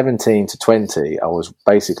 17 to 20, I was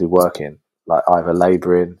basically working, like either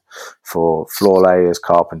labouring for floor layers,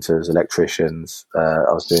 carpenters, electricians.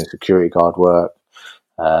 I was doing security guard work.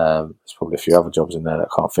 There's probably a few other jobs in there that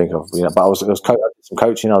I can't think of, but I did some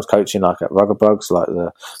coaching. I was coaching like at Rugger Bugs, like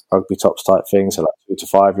the rugby tops type thing, so like 2 to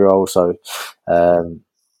 5 year olds. So, and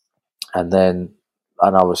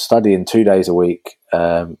I was studying 2 days a week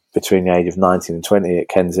between the age of 19 and 20 at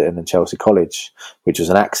Kensington and Chelsea College, which was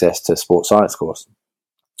an access to sports science course.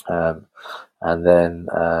 And then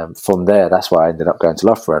from there, that's why I ended up going to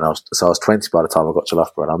Loughborough. And I was 20 by the time I got to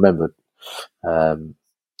Loughborough. And I remember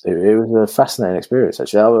it was a fascinating experience,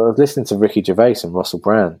 actually. I was listening to Ricky Gervais and Russell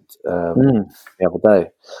Brand the other day.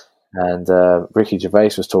 And Ricky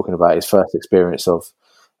Gervais was talking about his first experience of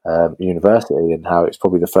university and how it's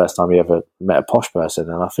probably the first time he ever met a posh person.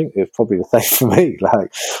 And I think it's probably the same for me.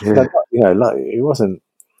 It wasn't.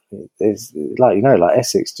 It's like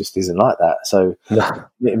Essex just isn't like that. So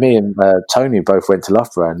me and Tony both went to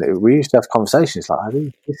Loughborough, and we used to have conversations like,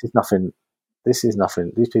 "This is nothing this is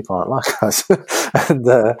nothing. These people aren't like us. And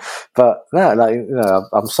but no, like, you know,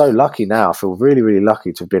 I'm so lucky now. I feel really, really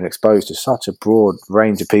lucky to have been exposed to such a broad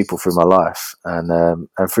range of people through my life, and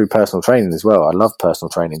through personal training as well. I love personal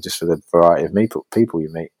training just for the variety of people you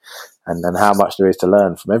meet, and how much there is to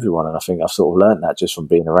learn from everyone. And I think I've sort of learned that just from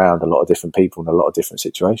being around a lot of different people in a lot of different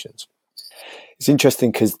situations. It's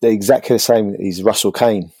interesting because they're exactly the same as Russell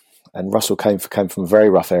Kane. And Russell came from a very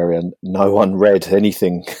rough area, and no one read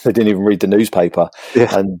anything. They didn't even read the newspaper.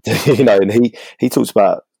 Yeah. And, you know, and he talks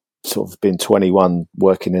about sort of being 21,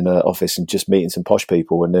 working in an office and just meeting some posh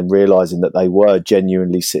people, and then realising that they were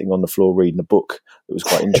genuinely sitting on the floor reading a book that was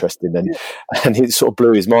quite interesting. And it sort of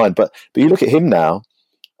blew his mind. But you look at him now,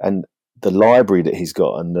 and the library that he's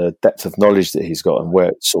got and the depth of knowledge that he's got, and where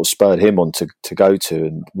it sort of spurred him on to go to,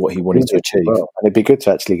 and what he wanted to achieve. Well, and it'd be good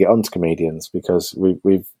to actually get onto comedians, because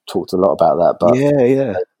we've talked a lot about that. But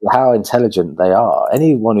yeah, how intelligent they are.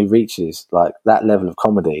 Anyone who reaches like that level of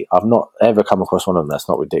comedy, I've not ever come across one of them that's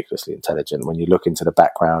not ridiculously intelligent. When you look into the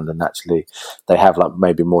background and actually they have like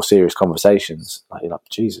maybe more serious conversations, like, you're like,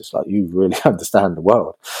 Jesus, like, you really understand the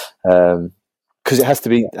world. Because it has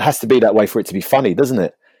to be that way for it to be funny, doesn't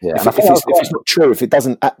it? Yeah, if it's not true, if it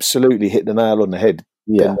doesn't absolutely hit the nail on the head,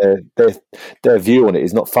 yeah, then their view on it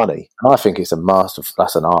is not funny. And I think it's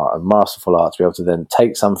that's an art, a masterful art, to be able to then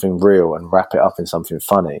take something real and wrap it up in something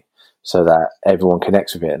funny, so that everyone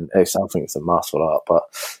connects with it. And I think it's a masterful art.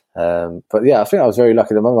 But yeah, I think I was very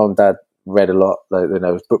lucky that my mum and dad read a lot. There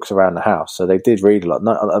was books around the house, so they did read a lot.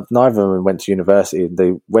 Neither of them went to university.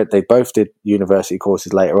 They both did university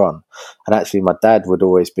courses later on, and actually, my dad would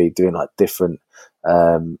always be doing like different.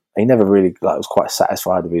 He never really was quite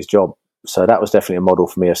satisfied with his job, so that was definitely a model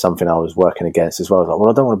for me of something I was working against as well. I was like,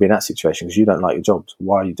 well, I don't want to be in that situation because you don't like your job, so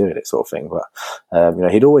why are you doing it, sort of thing.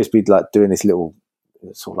 But he'd always be like doing this little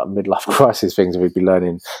sort of like midlife crisis things. We'd be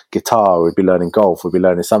learning guitar, we'd be learning golf, we'd be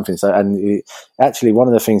learning something. So, and actually, one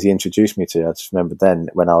of the things he introduced me to, I just remember then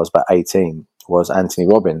when I was about 18, was Anthony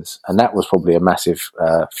Robbins, and that was probably a massive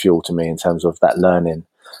fuel to me in terms of that learning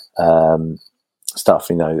stuff,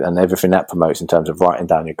 and everything that promotes in terms of writing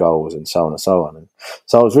down your goals and so on and so on. And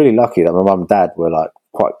so I was really lucky that my mum and dad were like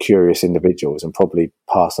quite curious individuals and probably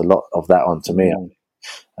passed a lot of that on to me.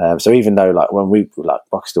 So even though like when we like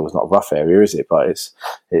Buxton was not a rough area, is it? But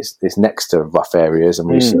it's next to rough areas, and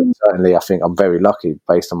we certainly, I think I'm very lucky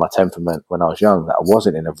based on my temperament when I was young that I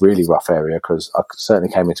wasn't in a really rough area, because I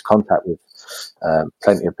certainly came into contact with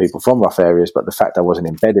plenty of people from rough areas, but the fact I wasn't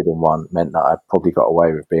embedded in one meant that I probably got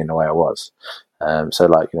away with being the way I was. So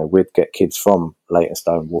we'd get kids from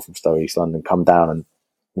Leytonstone, Walthamstow, East London come down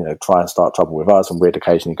and try and start trouble with us, and we'd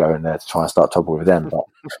occasionally go in there to try and start trouble with them. But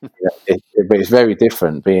it's very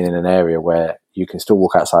different being in an area where you can still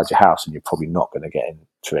walk outside your house and you're probably not going to get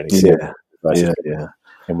into any serious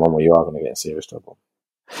in one where you are going to get in serious trouble.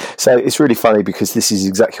 So it's really funny because this is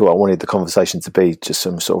exactly what I wanted the conversation to be, just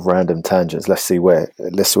some sort of random tangents. Let's see where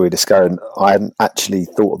this going. I hadn't actually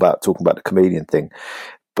thought about talking about the comedian thing,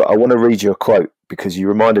 but I want to read you a quote because you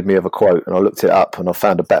reminded me of a quote, and I looked it up and I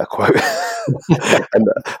found a better quote. And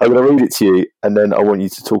I'm going to read it to you, and then I want you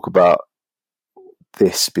to talk about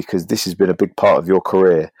this, because this has been a big part of your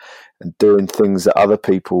career and doing things that other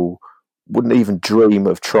people wouldn't even dream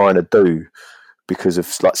of trying to do because of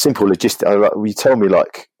like simple logistics. You tell me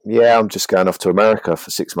like, yeah, I'm just going off to America for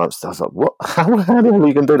 6 months. I was like, what? How the hell are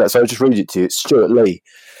you going to do that? So I'll just read it to you. It's Stuart Lee.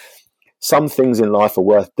 Some things in life are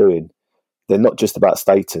worth doing. They're not just about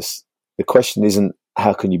status. The question isn't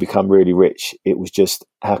how can you become really rich? It was just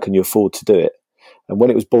how can you afford to do it? And when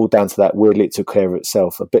it was boiled down to that, weirdly it took care of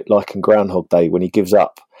itself. A bit like in Groundhog Day, when he gives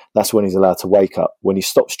up, that's when he's allowed to wake up. When he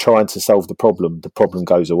stops trying to solve the problem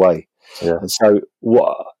goes away. Yeah. And so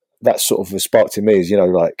what that sort of sparked in me is,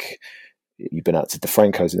 like you've been out to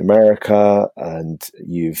DeFranco's in America, and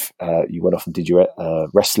you went off and did your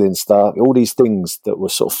wrestling stuff, all these things that were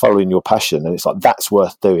sort of following your passion. And it's like, that's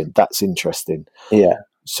worth doing. That's interesting. Yeah.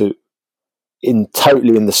 So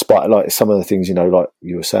totally in the spotlight, some of the things, like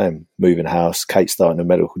you were saying, moving house, Kate starting a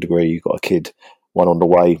medical degree, you've got a kid, one on the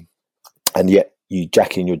way, and yet you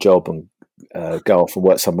jack in your job and go off and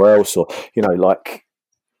work somewhere else, or, like,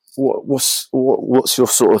 what's your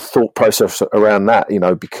sort of thought process around that?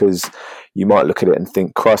 Because you might look at it and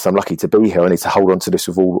think, Christ, I'm lucky to be here. I need to hold on to this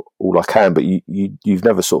with all I can. But you've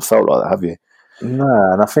never sort of felt like that, have you? No,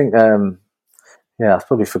 and I think I've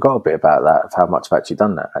probably forgot a bit about that, of how much I've actually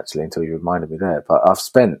done that actually until you reminded me there. But I've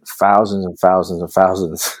spent thousands and thousands and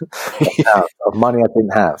thousands of money I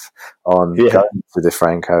didn't have on going to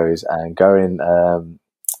DeFranco's and going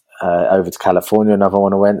over to California. Another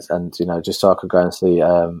one I went, and just so I could go and see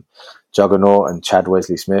Juggernaut and Chad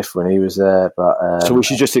Wesley Smith when he was there. But so we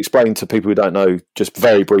should just explain to people who don't know, just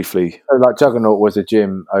very briefly. So like Juggernaut was a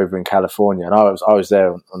gym over in California, and I was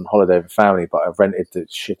there on holiday with family, but I rented the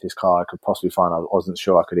shittest car I could possibly find. I wasn't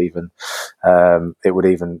sure I could even it would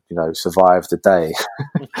even survive the day.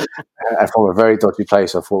 And from a very dodgy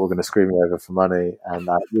place, I thought we were going to screw me over for money. And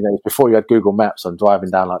before you had Google Maps, I'm driving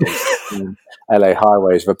down like these LA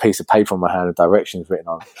highways with a piece of paper in my hand with directions written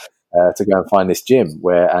on. To go and find this gym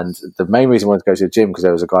and the main reason I wanted to go to the gym because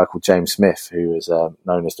there was a guy called James Smith who was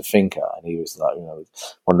known as the Thinker, and he was like one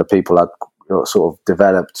of the people I'd sort of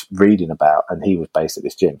developed reading about, and he was based at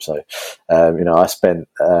this gym. So I spent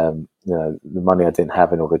the money I didn't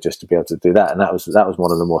have in order just to be able to do that, and that was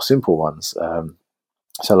one of the more simple ones.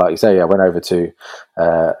 So like you say, I went over to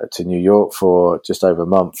New York for just over a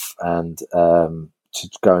month, and to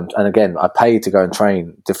go and again, I paid to go and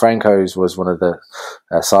train. DeFranco's was one of the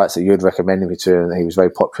sites that you had recommended me to, and he was very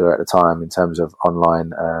popular at the time in terms of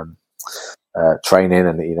online training.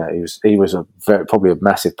 And he was probably a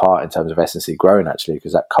massive part in terms of S&C growing, actually,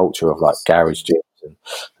 because that culture of like garage gyms and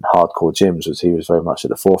hardcore gyms he was very much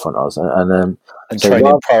at the forefront of. And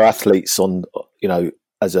training pro athletes on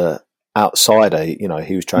as a outsider, he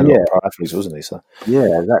was training pro athletes, wasn't he? So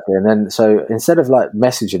yeah, exactly. And then so instead of like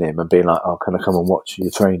messaging him and being like, "Oh, can I come and watch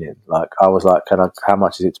your training?" Like I was like, how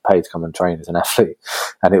much is it to pay to come and train as an athlete?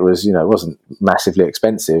 And it was, it wasn't massively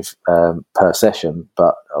expensive per session,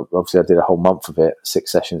 but obviously I did a whole month of it,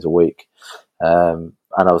 6 sessions a week. And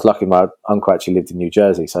I was lucky my uncle actually lived in New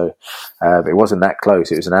Jersey, so it wasn't that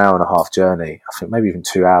close. It was an hour and a half journey, I think maybe even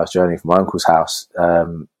 2 hours journey from my uncle's house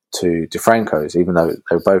to DeFranco's, even though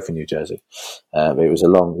they were both in New Jersey. It was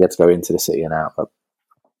you had to go into the city and out. But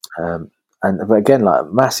again, like a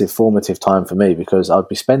massive formative time for me, because I'd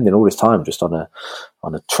be spending all this time just on a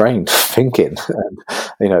train thinking. And,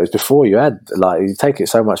 it was before you had, like, you take it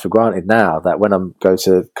so much for granted now that when I go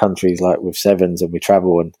to countries like with sevens and we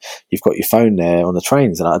travel and you've got your phone there on the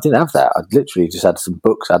trains, and I didn't have that. I literally just had some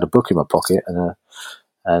books. I had a book in my pocket and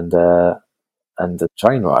a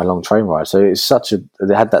train ride, a long train ride. So it's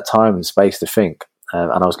they had that time and space to think,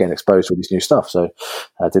 and I was getting exposed to all this new stuff. So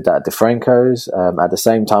I did that at DeFranco's. At the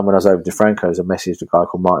same time, when I was over at DeFranco's, I messaged a guy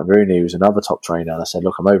called Martin Rooney, who's another top trainer, and I said,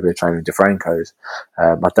 "Look, I'm over here training at DeFranco's.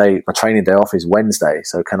 My training day off is Wednesday,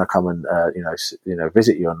 so can I come and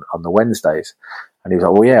visit you on the Wednesdays?" And he was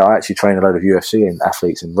like, "Well, yeah, I actually train a load of UFC and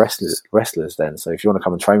athletes and wrestlers then. So if you want to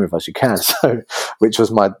come and train with us, you can." So, which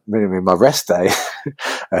was my rest day.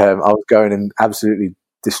 I was going and absolutely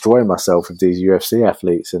destroying myself with these UFC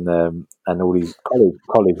athletes and all these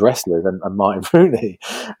college wrestlers and Martin Rooney.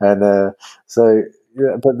 And so,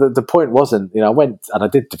 yeah, but the point wasn't, I went and I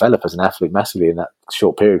did develop as an athlete massively in that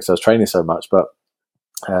short period because I was training so much, but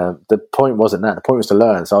the point wasn't that. The point was to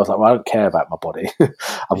learn. So I was like, well, I don't care about my body.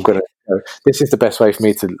 I'm going to, this is the best way for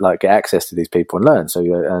me to like get access to these people and learn. So,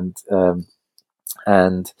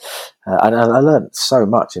 and I learned so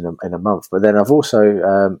much in a month. But then I've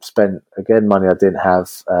also spent again money I didn't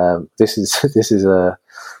have. This is a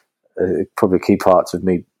probably key parts of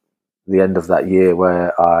me. The end of that year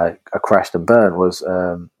where I crashed and burned was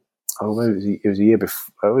it was a year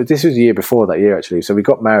before. This was a year before that year actually. So we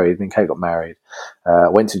got married. Me and Kate got married.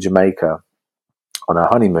 Went to Jamaica on our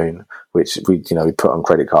honeymoon, which we put on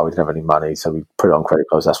credit card. We didn't have any money, so we put it on credit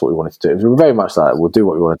cards. That's what we wanted to do. It was very much like, we'll do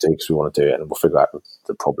what we want to do because we want to do it, and we'll figure out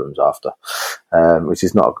the problems after. Which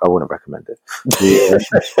is not, I wouldn't recommend it.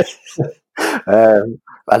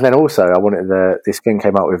 And then also, I wanted this thing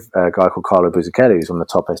came out with a guy called Carlo Buzzachelli, who's one of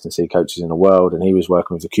the top S&C coaches in the world, and he was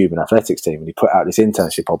working with the Cuban athletics team, and he put out this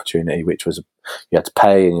internship opportunity, which was you had to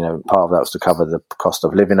pay, and part of that was to cover the cost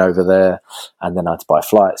of living over there, and then I had to buy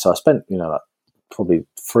flights. So I spent like probably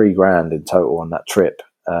 $3,000 in total on that trip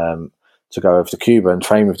to go over to Cuba and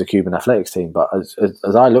train with the Cuban athletics team. But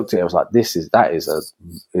as I looked at it, I was like, that is an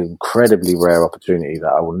incredibly rare opportunity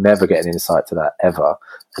that I will never get an insight to that ever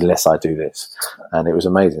unless I do this. And it was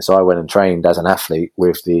amazing. So I went and trained as an athlete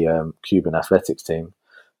with the Cuban athletics team.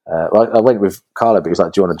 I went with Carlo because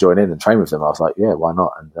like, do you want to join in and train with them? I was like, yeah, why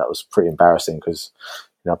not? And that was pretty embarrassing because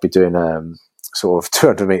I'd be doing sort of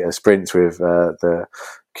 200-meter sprints with the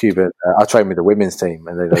Cuban. I trained with the women's team,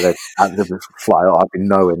 and they'd fly out. I'd be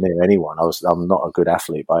nowhere near anyone. I'm not a good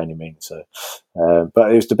athlete by any means. So,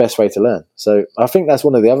 but it was the best way to learn. So I think that's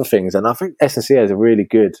one of the other things, and I think S&C has a really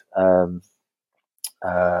good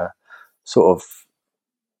sort of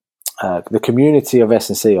the community of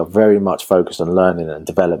S&C are very much focused on learning and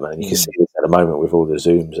development, and you can see this at the moment with all the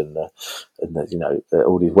Zooms and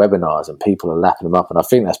all these webinars, and people are lapping them up. And I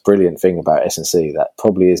think that's a brilliant thing about S&C. That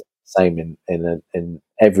probably is same in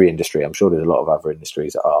every industry. I'm sure there's a lot of other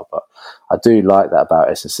industries that are, but I do like that about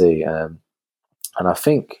S&C. And I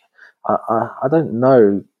think, I don't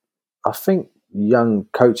know, I think young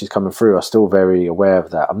coaches coming through are still very aware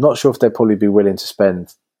of that. I'm not sure if they'd probably be willing to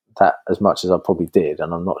spend that as much as I probably did,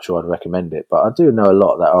 and I'm not sure I'd recommend it, but I do know a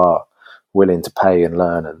lot that are willing to pay and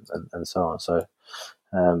learn and so on. So,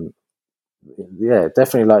 yeah,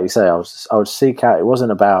 definitely, like you say, I would seek out. It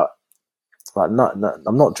wasn't about like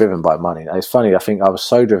I'm not driven by money. It's funny. I think I was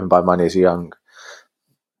so driven by money as a young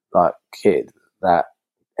kid that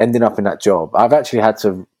ending up in that job, I've actually had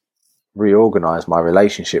to reorganize my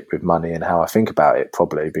relationship with money and how I think about it,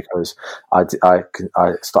 probably because I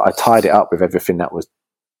tied it up with everything that was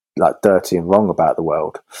like dirty and wrong about the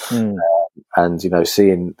world. And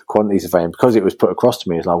seeing quantities of fame, because it was put across to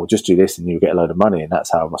me, it's like, well, just do this and you'll get a load of money. And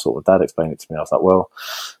that's how my sort of dad explained it to me. I was like, well,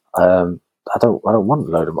 I don't want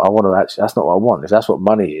a load of money. I want to actually, that's not what I want. If that's what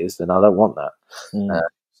money is, then I don't want that.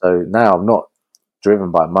 So now I'm not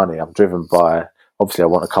driven by money. I'm driven by, obviously I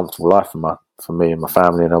want a comfortable life for me and my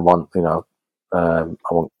family. And I want,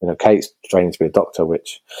 Kate's training to be a doctor,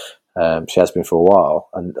 which she has been for a while.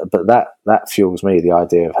 But that fuels me, the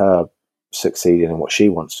idea of her succeeding in what she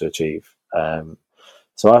wants to achieve.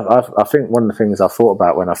 So I think one of the things I thought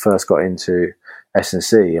about when I first got into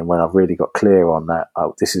S&C and when I really got clear on that,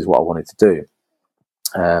 this is what I wanted to do,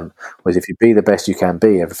 was if you be the best you can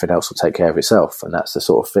be, everything else will take care of itself. And that's the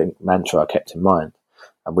sort of mantra I kept in mind,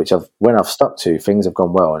 and which when I've stuck to, things have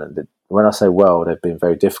gone well. And when I say well, they've been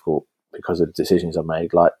very difficult because of the decisions I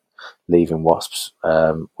made, like leaving Wasps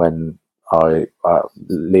when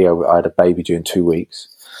Leo, I had a baby during 2 weeks,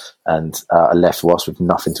 and I left Wasps with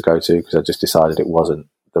nothing to go to because I just decided it wasn't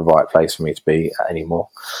the right place for me to be anymore.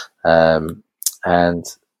 But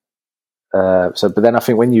then I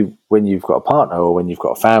think when you've got a partner or when you've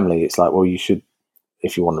got a family, it's like, well, you should,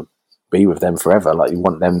 if you want to be with them forever, like you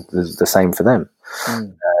want them the same for them.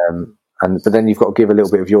 But then you've got to give a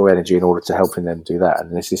little bit of your energy in order to helping them do that.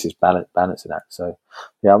 And this is balancing act. So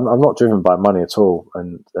yeah, I'm not driven by money at all.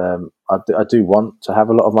 And I do want to have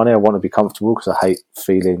a lot of money. I want to be comfortable because I hate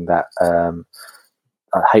feeling that,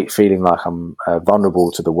 like I'm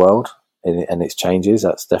vulnerable to the world and its changes.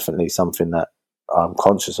 That's definitely something that I'm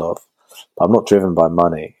conscious of. But I'm not driven by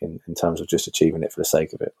money in terms of just achieving it for the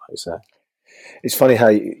sake of it, like you say. It's funny how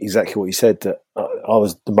exactly what you said, that I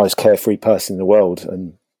was the most carefree person in the world,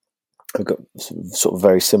 and I've got sort of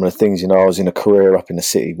very similar things. I was in a career up in the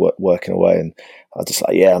city working away, and I was just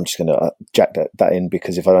like, yeah, I'm just going to jack that in,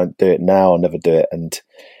 because if I don't do it now, I'll never do it. And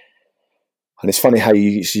it's funny how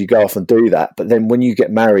you go off and do that, but then when you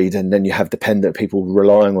get married and then you have dependent people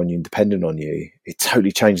relying on you and dependent on you, it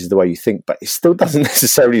totally changes the way you think. But it still doesn't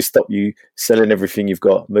necessarily stop you selling everything you've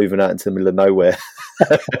got, moving out into the middle of nowhere,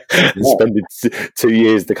 and spending 2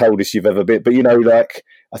 years the coldest you've ever been. But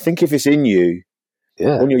I think if it's in you,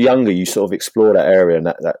 when you're younger, you sort of explore that area and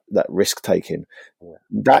that risk taking. Yeah.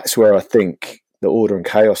 That's where I think the order and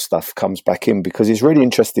chaos stuff comes back in, because it's really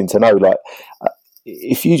interesting to know,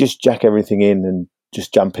 if you just jack everything in and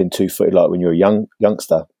just jump in 2-footed, like when you're a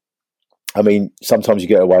youngster, I mean, sometimes you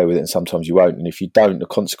get away with it and sometimes you won't. And if you don't, the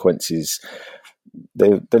consequences,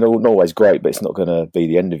 they're not always great, but it's not going to be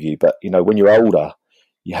the end of you. But, when you're older,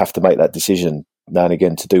 you have to make that decision now and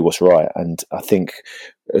again to do what's right. And I think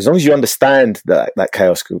as long as you understand that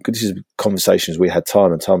chaos, because this is conversations we had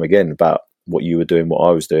time and time again about what you were doing, what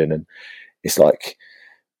I was doing. And it's like,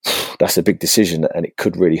 that's a big decision and it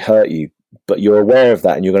could really hurt you. But you're aware of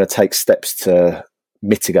that and you're going to take steps to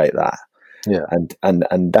mitigate that. Yeah.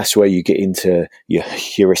 And that's where you get into your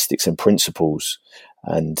heuristics and principles.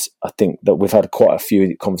 And I think that we've had quite a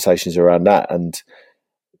few conversations around that. And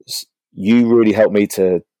you really helped me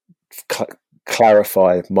to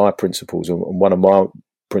clarify my principles. And one of my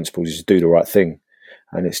principles is to do the right thing.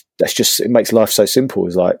 And it makes life so simple.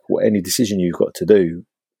 It's like any decision you've got to do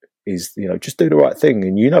is, just do the right thing,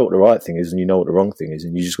 and what the right thing is and what the wrong thing is,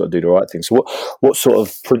 and you just got to do the right thing. So what sort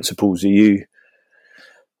of principles are you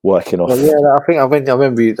working off? Well, yeah, I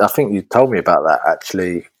remember I think you told me about that,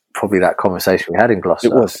 actually, probably that conversation we had in Gloucester.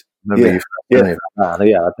 It was. I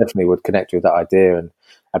definitely would connect with that idea, and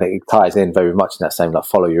it ties in very much in that same,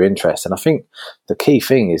 follow your interests. And I think the key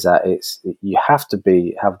thing is that you have to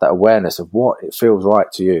have that awareness of what it feels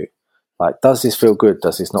right to you. Does this feel good?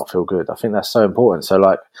 Does this not feel good? I think that's so important. So,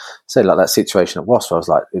 say that situation at Wasp, I was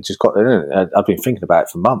like, it just got. I've been thinking about it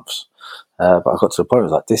for months, but I got to the point. I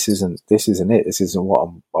was like, this isn't it. This isn't what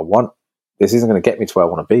I want. This isn't going to get me to where I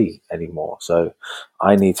want to be anymore. So,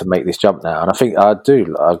 I need to make this jump now. And I think I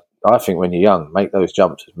do. I think when you're young, make those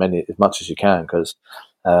jumps as much as you can, because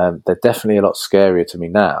they're definitely a lot scarier to me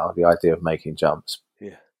now, the idea of making jumps.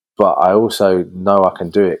 Yeah. but I also know I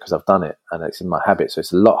can do it because I've done it and it's in my habit. So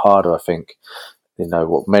it's a lot harder, I think.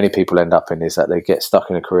 What many people end up in is that they get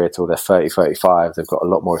stuck in a career till they're 30, 35. They've got a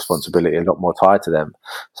lot more responsibility, a lot more tied to them.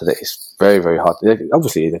 So that it's very, very hard.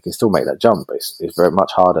 Obviously, they can still make that jump, but it's very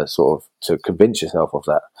much harder sort of to convince yourself of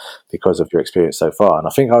that because of your experience so far. And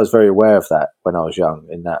I think I was very aware of that when I was young,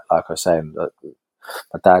 in that, like I was saying,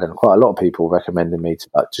 my dad and quite a lot of people recommended me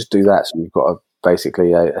to just do that. So you've got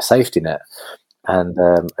basically a safety net. And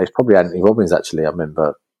it's probably Anthony Robbins, actually, I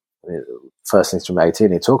remember, first things from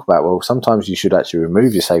 18, he talk about, well, sometimes you should actually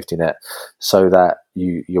remove your safety net so that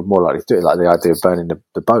you're more likely to do it, like the idea of burning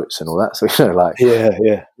the boats and all that. So,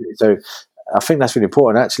 yeah. So I think that's really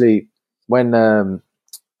important. Actually, when I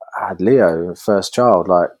had Leo, first child,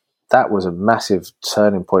 like that was a massive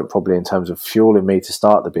turning point probably in terms of fueling me to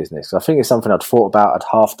start the business. I think it's something I'd thought about, I'd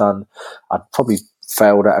half done, I'd probably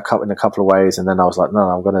failed in a couple of ways, and then I was like, no,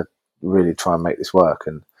 I'm going to really try and make this work,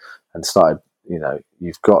 and started,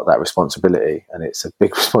 you've got that responsibility, and it's a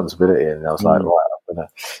big responsibility. And I was like, right, I'm gonna.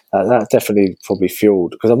 That definitely probably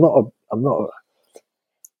fueled, because I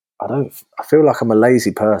feel like I'm a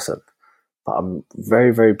lazy person, but I'm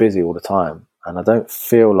very, very busy all the time, and I don't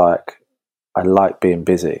feel like I like being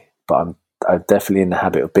busy, but I'm definitely in the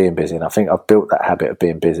habit of being busy, and I think I've built that habit of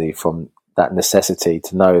being busy from that necessity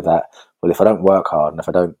to know that, well, if I don't work hard and if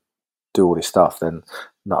I don't do all this stuff, then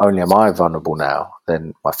not only am I vulnerable now,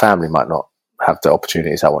 then my family might not have the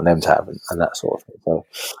opportunities I want them to have, and that sort of thing. So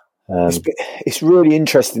it's really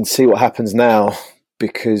interesting to see what happens now,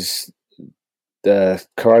 because the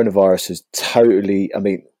coronavirus has totally, I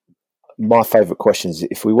mean, my favourite question is,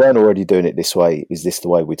 if we weren't already doing it this way, is this the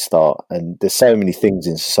way we'd start? And there's so many things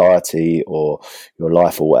in society or your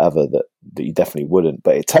life or whatever that you definitely wouldn't.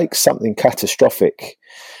 But it takes something catastrophic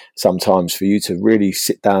sometimes for you to really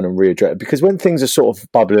sit down and readdress it. Because when things are sort of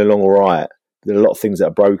bubbling along all right, there are a lot of things that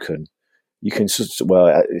are broken. You can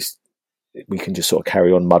we can just sort of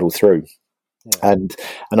carry on, muddle through. Yeah. And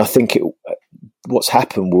I think what's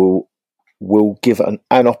happened will give an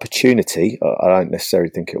opportunity. I don't necessarily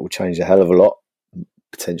think it will change a hell of a lot.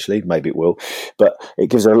 Potentially, maybe it will, but it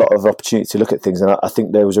gives a lot of opportunity to look at things. And I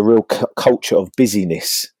think there was a real culture of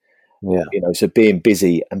busyness. Yeah, so being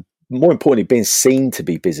busy, and more importantly, being seen to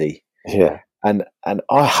be busy. Yeah, and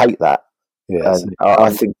I hate that. Yeah, I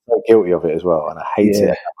think I'm so guilty of it as well, and I hate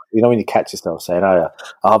it. When you catch yourself saying, "Oh,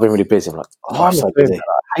 I've been really busy," I'm like, I'm so busy.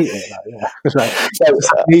 I hate it.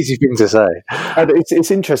 It's an easy thing to say. And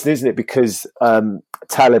it's interesting, isn't it? Because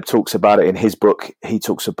Taleb talks about it in his book. He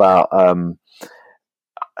talks about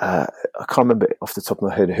I can't remember off the top of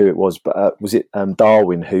my head who it was, but was it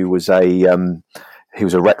Darwin, who was he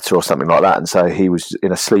was a rector or something like that, and so he was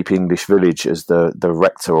in a sleepy English village as the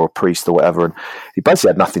rector or priest or whatever, and he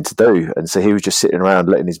basically had nothing to do, and so he was just sitting around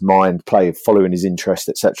letting his mind play, following his interest,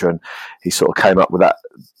 etc. And he sort of came up with that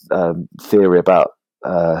theory about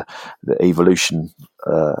the evolution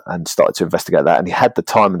and started to investigate that, and he had the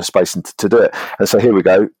time and the space to do it. And so here we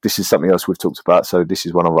go, this is something else we've talked about. So this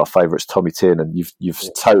is one of our favourites, Tommy Tiernan, and you've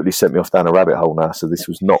totally sent me off down a rabbit hole now. So this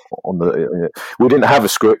was not on we didn't have a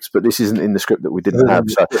script, but this isn't in the script that we didn't have.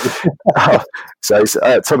 So it's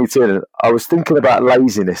Tommy Tiernan. I was thinking about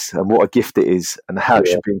laziness and what a gift it is, and how it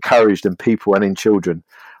should be encouraged in people and in children.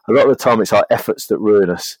 A lot of the time it's our efforts that ruin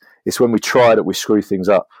us. It's when we try that we screw things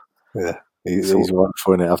up. Yeah, he's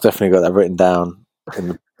wonderful, isn't it? I've definitely got that written down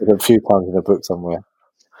a few times in a book somewhere.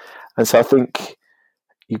 And so I think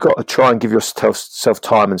you've got to try and give yourself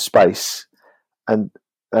time and space. And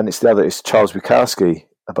it's the other, it's Charles Bukowski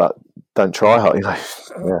about don't try hard.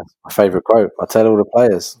 Yeah, my favourite quote. I tell all the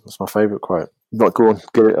players, it's my favourite quote. Like, go on,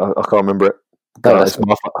 get it. I can't remember it. That's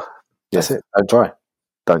it. Don't try.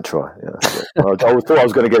 Don't try. Yeah, I thought I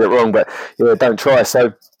was going to get it wrong, but yeah, don't try.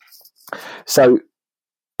 So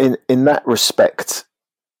in that respect,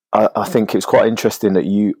 I think it's quite interesting that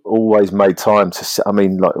you always made time to. I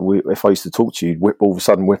mean, like if I used to talk to you, all of a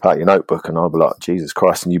sudden whip out your notebook, and I'd be like, Jesus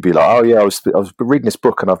Christ, and you'd be like, oh yeah, I was reading this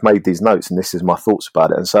book, and I've made these notes, and this is my thoughts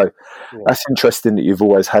about it. And so that's interesting that you've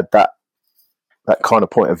always had that kind of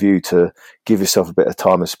point of view to give yourself a bit of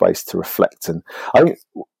time and space to reflect. And I think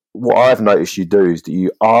what I've noticed you do is that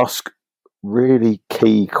you ask really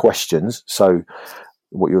key questions. So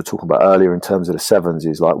what you were talking about earlier in terms of the sevens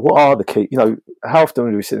is like, what are the key, how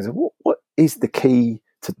often do we sit and say, what is the key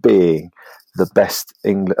to being the best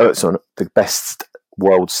the best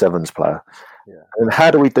world sevens player? Yeah. And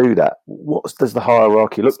how do we do that? What does the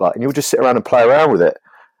hierarchy look like? And you'll just sit around and play around with it.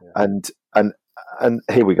 Yeah. And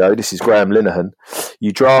here we go. This is Graham Linehan.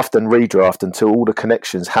 You draft and redraft until all the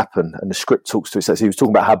connections happen and the script talks to itself. So he was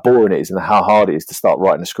talking about how boring it is and how hard it is to start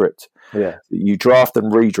writing a script. Yeah. You draft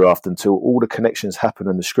and redraft until all the connections happen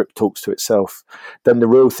and the script talks to itself. Then the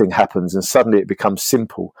real thing happens and suddenly it becomes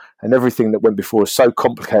simple, and everything that went before is so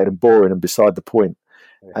complicated and boring and beside the point.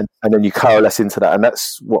 And then you coalesce into that, and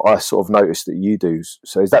that's what I sort of noticed that you do.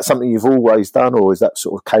 So is that something you've always done, or is that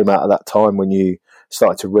sort of came out at that time when you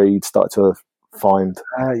started to read, started to find?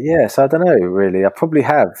 Yes, I don't know, really. I probably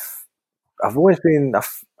have. I've always been.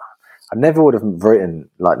 I never would have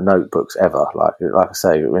written like notebooks ever. Like I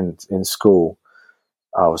say, in school,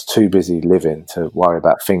 I was too busy living to worry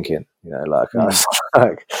about thinking. I was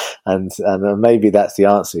like, and maybe that's the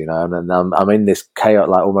answer. And I'm in this chaos,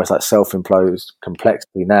 like almost like self-imposed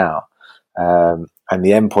complexity now. And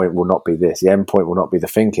the end point will not be this. The end point will not be the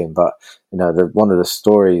thinking. But one of the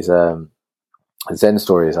stories, Zen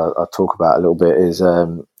stories, I'll talk about a little bit is I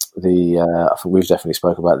think we've definitely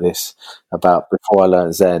spoke about this, about before I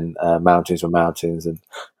learned Zen, mountains were mountains and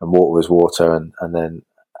water was water, and then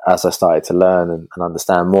as I started to learn and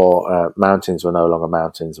understand more, mountains were no longer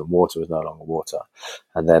mountains and water was no longer water.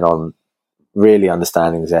 And then on really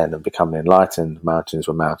understanding Zen and becoming enlightened, mountains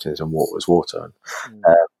were mountains and water was water.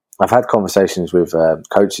 I've had conversations with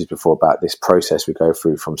coaches before about this process we go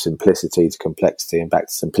through from simplicity to complexity and back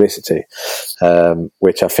to simplicity,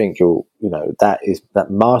 which I think that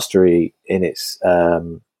mastery in its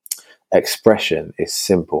expression is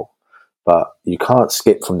simple, but you can't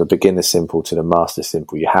skip from the beginner simple to the master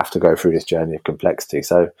simple. You have to go through this journey of complexity.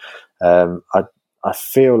 So I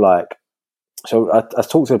feel like, so I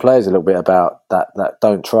talked to the players a little bit about that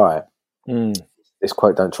don't try. This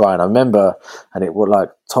quote, don't try. And I remember, and it was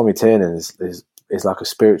like Tommy Tiernan is like a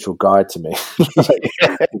spiritual guide to me. As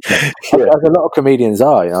a lot of comedians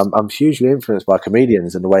are. I'm hugely influenced by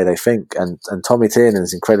comedians and the way they think. And Tommy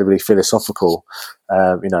Tiernan's incredibly philosophical.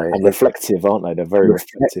 And reflective, aren't they? They're very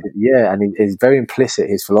reflective. Yeah, and he's very implicit,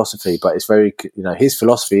 his philosophy, but it's very, his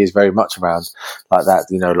philosophy is very much around like that,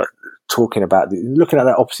 like talking about looking at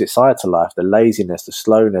that opposite side to life, the laziness, the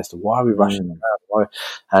slowness, the why are we rushing around,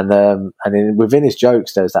 and within his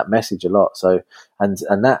jokes there's that message a lot. So and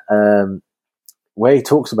that where he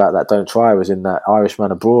talks about that don't try was in that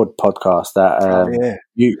Irishman Abroad podcast that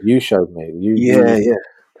you showed me.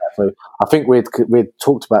 So I think we'd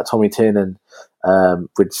talked about Tommy Tiernan,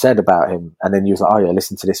 we'd said about him, and then you was like, oh yeah,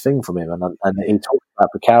 listen to this thing from him, and he talked about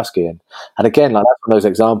Bukowski, and again, like that's one of those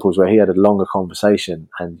examples where he had a longer conversation,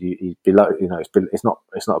 and he'd be like, it's not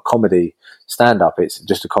a comedy stand up, it's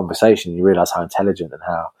just a conversation. You realise how intelligent and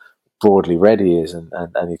how broadly read he is, and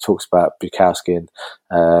he talks about Bukowski,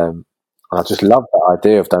 and I just love that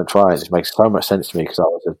idea of don't try. It just makes so much sense to me because I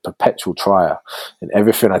was a perpetual trier in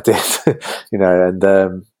everything I did,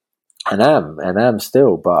 and am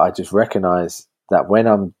still, but I just recognise that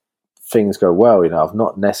when things go well, I've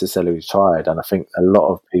not necessarily tried, and I think a lot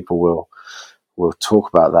of people will talk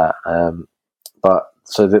about that. But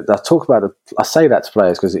so I say that to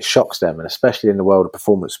players because it shocks them, and especially in the world of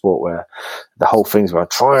performance sport where the whole thing's about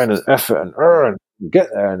trying and effort and earn and get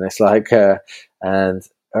there, and it's like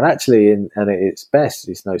and actually, at its best,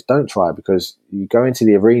 it's don't try, because you go into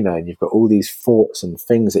the arena and you've got all these thoughts and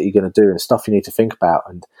things that you're going to do and stuff you need to think about,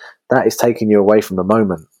 and that is taking you away from the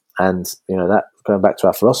moment. And that, going back to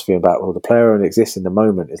our philosophy about the player only exists in the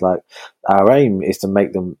moment, is like our aim is to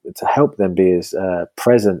help them be as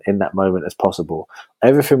present in that moment as possible.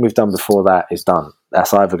 Everything we've done before that is done.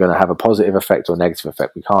 That's either going to have a positive effect or a negative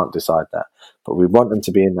effect. We can't decide that, but we want them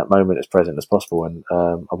to be in that moment as present as possible. And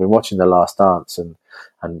I've been watching The Last Dance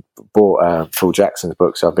and bought Phil Jackson's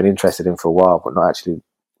book, so I've been interested in for a while, but not actually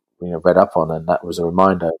read up on, and that was a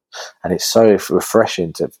reminder. And it's so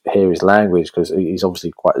refreshing to hear his language, because he's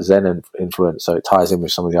obviously quite Zen influenced, so it ties in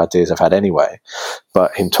with some of the ideas I've had anyway.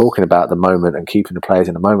 But him talking about the moment and keeping the players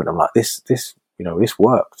in the moment, I'm like, this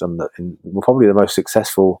worked. We're probably the most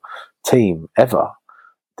successful team ever.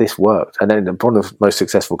 This worked, and then one of the most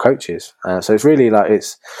successful coaches. So it's really like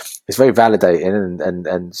it's very validating,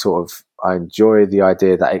 and sort of I enjoy the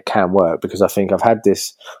idea that it can work, because I think I've had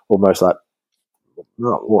this almost like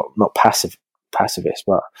not pacifist,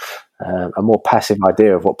 but a more passive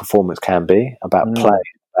idea of what performance can be about play,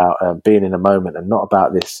 about being in a moment, and not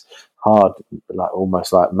about this hard, like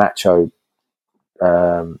almost like macho,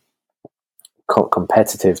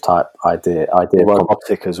 competitive type idea.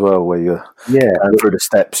 Robotic as well, where you're going through the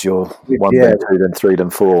steps. You're 1, then 2, then 3, then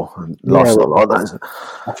 4. And I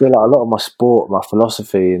feel like a lot of my sport, my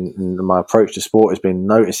philosophy, and my approach to sport has been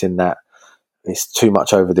noticing that it's too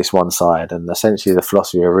much over this one side, and essentially the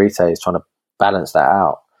philosophy of Rite is trying to balance that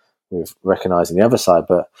out with recognising the other side.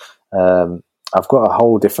 But I've got a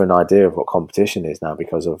whole different idea of what competition is now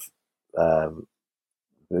because of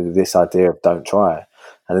this idea of don't try.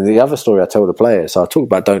 And then the other story I tell the players, so I talk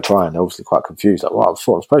about don't try, and they're obviously quite confused. Like, well, I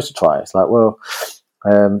thought I'm supposed to try. It's like, well,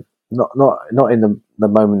 not in the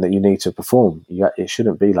moment that you need to perform. It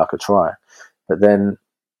shouldn't be like a try. But then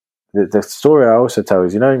the story I also tell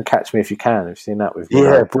is, in Catch Me If You Can. Have you seen that with?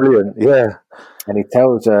 Yeah, brilliant. Yeah. And he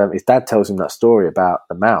tells his dad tells him that story about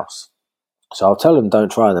the mouse. So I'll tell him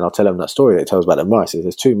don't try, and then I'll tell him that story that he tells about the mice.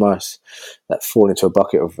 There's 2 mice that fall into a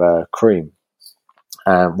bucket of cream,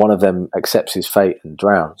 and one of them accepts his fate and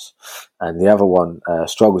drowns, and the other one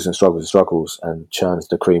struggles and struggles and struggles and churns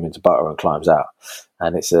the cream into butter and climbs out.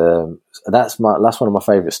 And it's that's one of my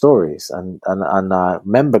favourite stories. And I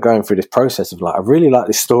remember going through this process of like, I really like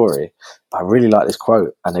this story, but I really like this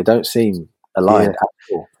quote, and they don't seem aligned at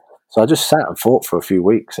all. So I just sat and thought for a few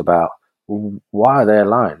weeks about why are they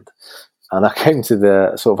aligned. And I came to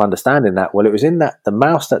the sort of understanding that, well, it was in that the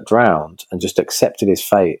mouse that drowned and just accepted his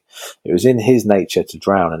fate. It was in his nature to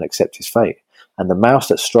drown and accept his fate. And the mouse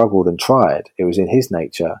that struggled and tried, it was in his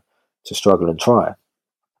nature to struggle and try.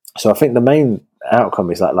 So I think the main outcome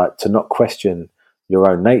is like to not question your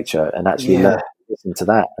own nature and actually learn to listen to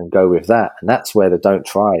that and go with that. And that's where the don't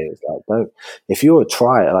try is. Like, if you're a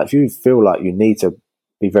trier, like if you feel like you need to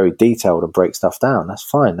be very detailed and break stuff down, that's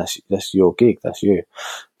fine. That's your gig. That's you.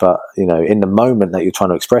 But in the moment that you're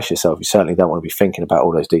trying to express yourself, you certainly don't want to be thinking about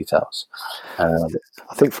all those details. I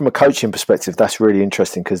think from a coaching perspective, that's really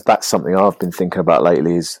interesting, because that's something I've been thinking about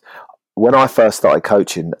lately. Is when I first started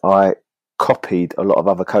coaching, I copied a lot of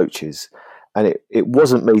other coaches, and it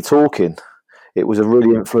wasn't me talking. It was a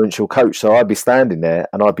really influential coach. So I'd be standing there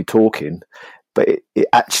and I'd be talking, but it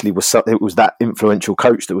actually was it was that influential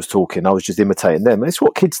coach that was talking. I was just imitating them. And it's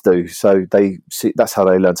what kids do. So that's how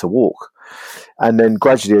they learn to walk. And then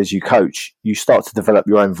gradually, as you coach, you start to develop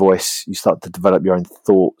your own voice. You start to develop your own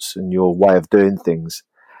thoughts and your way of doing things.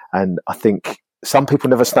 And I think some people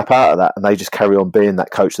never snap out of that, and they just carry on being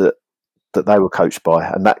that coach that they were coached by.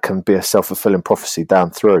 And that can be a self-fulfilling prophecy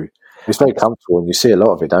down through. It's very comfortable, and you see a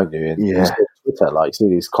lot of it, don't you? You see Twitter, like you see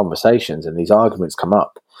these conversations and these arguments come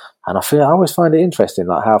up. And I always find it interesting,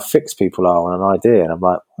 like how fixed people are on an idea. And I'm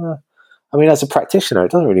like, I mean, as a practitioner,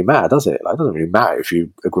 it doesn't really matter, does it? Like, it doesn't really matter if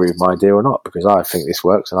you agree with my idea or not, because I think this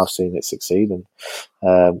works and I've seen it succeed. And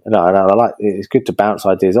and I like it's good to bounce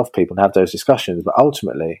ideas off people and have those discussions. But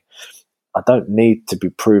ultimately, I don't need to be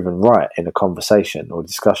proven right in a conversation or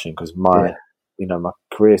discussion, because my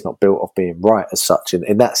career is not built off being right as such.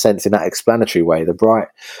 In that sense, in that explanatory way, the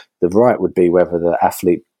right would be whether the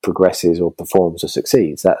athlete progresses or performs or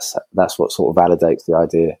succeeds. That's what sort of validates the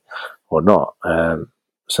idea or not. And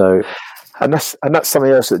that's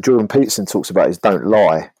something else that Jordan Peterson talks about, is don't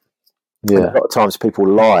lie. Yeah. And a lot of times people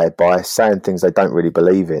lie by saying things they don't really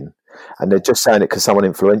believe in, and they're just saying it because someone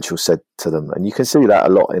influential said to them. And you can see that a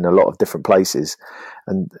lot in a lot of different places.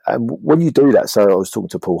 And when you do that, so I was talking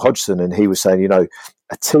to Paul Hodgson, and he was saying, a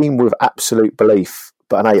team with absolute belief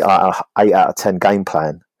but an 8 out of 10 game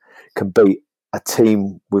plan can beat a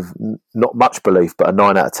team with not much belief but a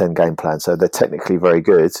 9 out of 10 game plan. So they're technically very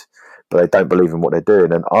good, but they don't believe in what they're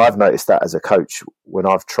doing. And I've noticed that as a coach, when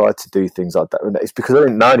I've tried to do things like that, it's because I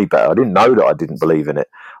didn't know any better. I didn't know that I didn't believe in it.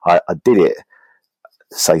 I did it,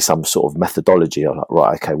 say some sort of methodology. I'm like,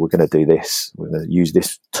 right, okay, we're going to do this. We're going to use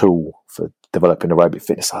this tool for developing aerobic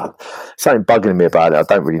fitness. Something bugging me about it. I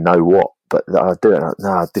don't really know what, but I do it.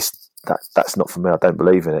 No, that's not for me. I don't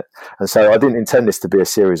believe in it. And so I didn't intend this to be a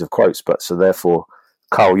series of quotes, but so therefore,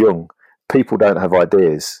 Carl Jung, people don't have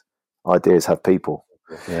ideas. Ideas have people.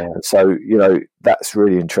 Yeah. And so, that's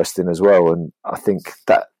really interesting as well. And I think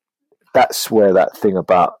that's where that thing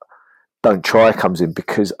about don't try comes in,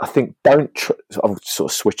 because I think I'm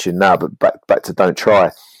sort of switching now, but back to don't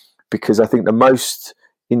try, because I think the most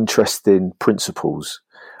interesting principles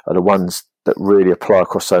are the ones that really apply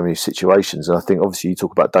across so many situations. And I think obviously you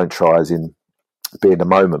talk about don't try as in be in the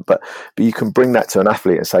moment, but you can bring that to an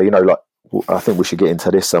athlete and say, I think we should get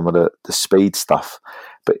into some of the speed stuff.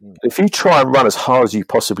 But if you try and run as hard as you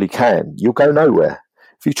possibly can, you'll go nowhere.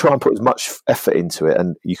 If you try and put as much effort into it,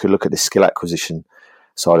 and you could look at the skill acquisition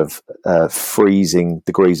side of freezing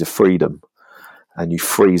degrees of freedom, and you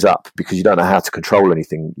freeze up because you don't know how to control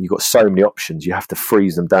anything. You've got so many options. You have to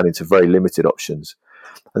freeze them down into very limited options.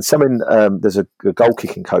 And there's a goal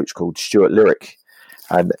kicking coach called Stuart Lyric,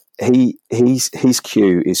 and his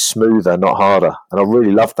cue is smoother, not harder. And I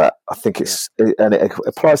really love that. I think and it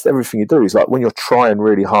applies to everything you do. It's like when you're trying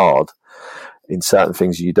really hard in certain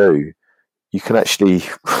things you do, you can actually,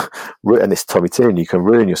 and it's Tommy T, you can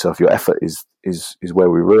ruin yourself. Your effort is where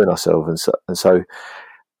we ruin ourselves. And so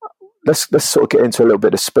let's sort of get into a little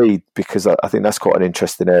bit of speed, because I think that's quite an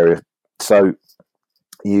interesting area. So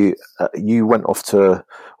you went off to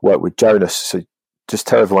work with Jonas. So just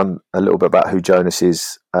tell everyone a little bit about who Jonas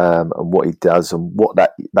is, and what he does, and what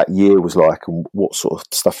that year was like, and what sort of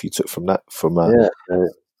stuff you took from that?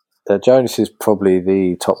 Jonas is probably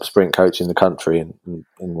the top sprint coach in the country, and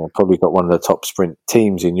probably got one of the top sprint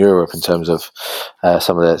teams in Europe in terms of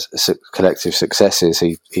some of their collective successes.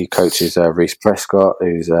 He coaches Reece Prescott,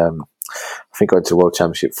 who's I think got to World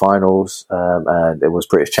Championship finals, and it was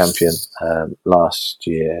British champion last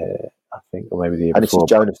year, I think, or maybe the year before.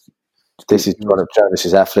 This is one of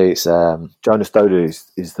Jonas's athletes. Jonas Dodo is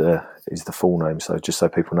the full name, so just so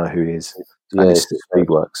people know who he is. Yeah, and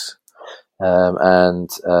Speedworks. And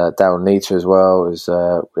Darryl Neater as well is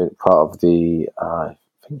part of the. I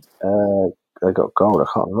think they got gold.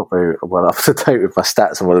 I'm not very well up to date with my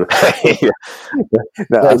stats on what.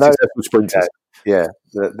 Successful sprinters. Yeah,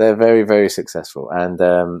 they're very, very successful. And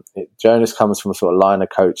Jonas comes from a sort of line of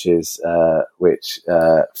coaches, which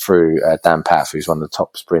through Dan Paff, who's one of the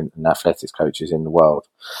top sprint and athletics coaches in the world.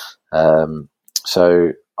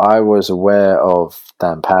 So I was aware of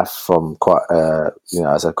Dan Paff from quite,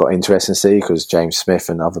 as I got into S&C, because James Smith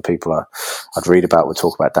and other people I'd read about would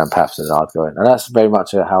talk about Dan Paff, and I'd go in. And that's very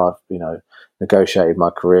much how I've, negotiated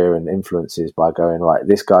my career and influences, by going, right,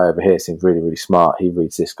 this guy over here seems really, really smart. He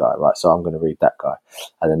reads this guy, right? So I'm going to read that guy.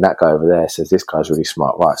 And then that guy over there says, this guy's really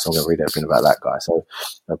smart, right? So I'm going to read everything about that guy. So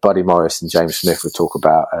Buddy Morris and James Smith would talk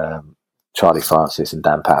about Charlie Francis and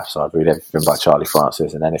Dan Paff. So I'd read everything by Charlie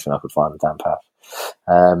Francis and anything I could find with Dan Paff.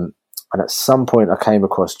 And at some point I came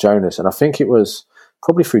across Jonas, and I think it was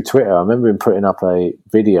probably through Twitter. I remember him putting up a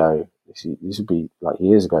video, this would be like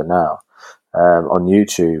years ago now, on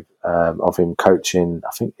YouTube, of him coaching,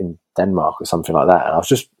 I think in Denmark or something like that. And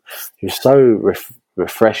it was so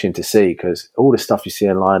refreshing to see, because all the stuff you see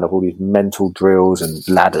online of all these mental drills and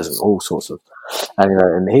ladders and all sorts of,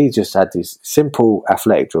 and he just had these simple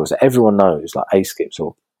athletic drills that everyone knows, like A-skips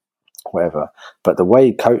or whatever, but the way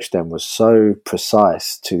he coached them was so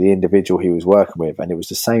precise to the individual he was working with, and it was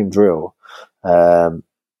the same drill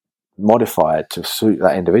modified to suit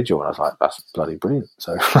that individual. And I was like, that's bloody brilliant.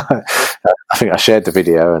 So I think I shared the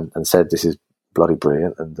video and said, this is bloody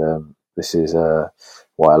brilliant, and this is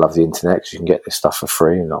why I love the internet, because you can get this stuff for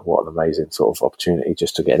free, and what an amazing sort of opportunity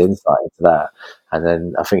just to get insight into that. And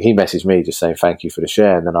then I think he messaged me just saying thank you for the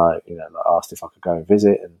share, and then I asked if I could go and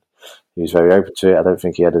visit, and he was very open to it. I don't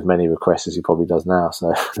think he had as many requests as he probably does now,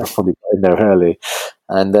 so I probably got in there early.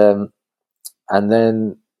 And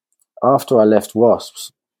then after I left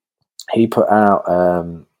Wasps, he put out,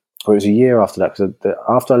 it was a year after that, because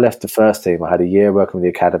after I left the first team, I had a year working with the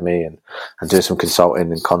academy and doing some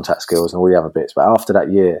consulting and contact skills and all the other bits. But after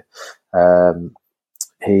that year,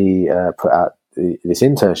 he put out this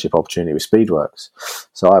internship opportunity with Speedworks.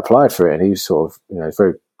 So I applied for it, and he was sort of,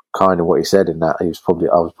 very kind in what he said, in that I was probably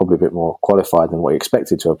a bit more qualified than what he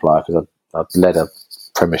expected to apply, because I'd led a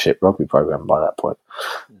Premiership rugby program by that point.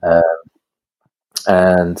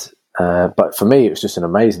 But for me, it was just an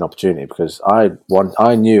amazing opportunity, because I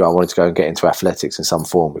knew I wanted to go and get into athletics in some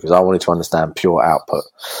form, because I wanted to understand pure output.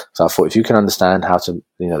 So I thought, if you can understand how to,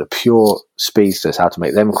 the pure speedsters, how to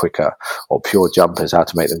make them quicker, or pure jumpers, how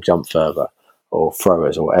to make them jump further, or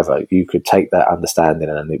throwers or whatever, you could take that understanding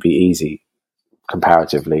and it'd be easy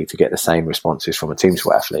comparatively to get the same responses from a team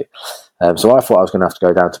sport athlete. So I thought I was going to have to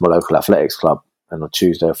go down to my local athletics club on a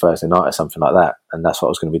Tuesday or Thursday night or something like that, and that's what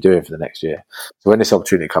I was going to be doing for the next year. So when this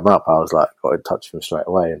opportunity came up, I was like, got in touch with him straight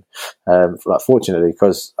away, and fortunately,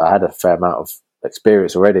 because I had a fair amount of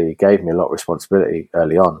experience already, he gave me a lot of responsibility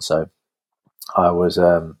early on. So I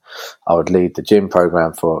would lead the gym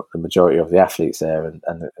program for the majority of the athletes there, and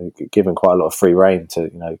given quite a lot of free rein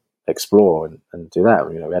to explore and do that.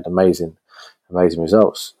 We had amazing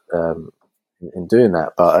results in doing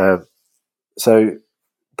that.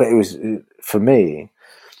 But it was, for me,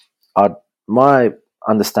 my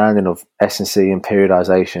understanding of S&C and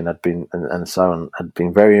periodization had been, and so on, had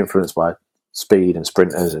been very influenced by speed and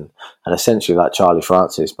sprinters, and essentially, like Charlie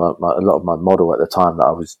Francis, a lot of my model at the time that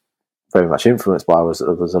I was very much influenced by was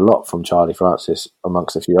a lot from Charlie Francis,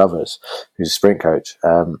 amongst a few others, who's a sprint coach.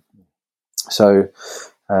 I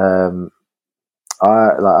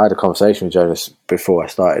had a conversation with Jonas before I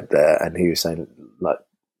started there, and he was saying,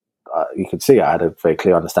 you could see I had a very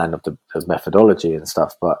clear understanding of the methodology and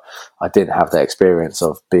stuff, but I didn't have the experience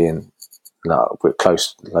of being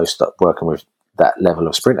close working with that level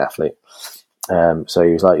of sprint athlete. So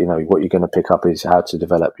he was like, what you're going to pick up is how to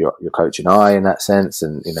develop your coaching eye in that sense,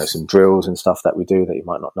 and some drills and stuff that we do that you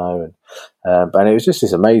might not know. And it was just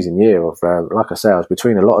this amazing year of, like I say, I was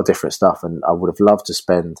between a lot of different stuff, and I would have loved to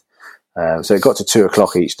spend. So it got to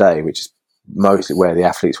 2:00 each day, which is mostly where the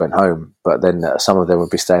athletes went home, but then some of them would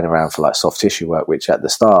be staying around for like soft tissue work, which at the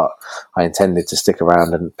start I intended to stick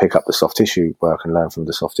around and pick up the soft tissue work and learn from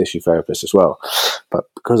the soft tissue therapist as well. But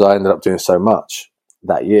because I ended up doing so much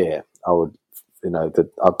that year, I would,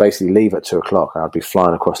 I'd basically leave at 2:00 and I'd be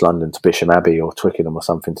flying across London to Bisham Abbey or Twickenham or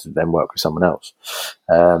something to then work with someone else.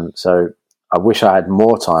 So I wish I had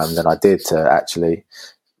more time than I did to actually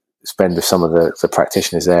spend with some of the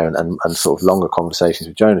practitioners there and sort of longer conversations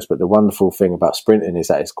with Jonas. But the wonderful thing about sprinting is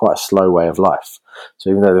that it's quite a slow way of life.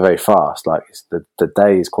 So even though they're very fast, like the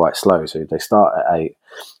day is quite slow. So they start at 8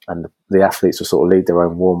 and the athletes will sort of lead their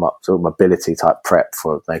own warm-up, sort of mobility type prep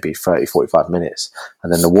for maybe 30, 45 minutes.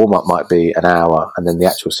 And then the warm-up might be an hour and then the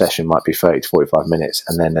actual session might be 30 to 45 minutes.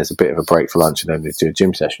 And then there's a bit of a break for lunch and then we do a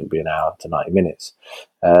gym session, would be an hour to 90 minutes.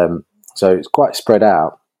 So it's quite spread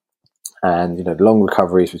out. And the long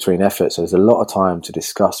recoveries between efforts. So there's a lot of time to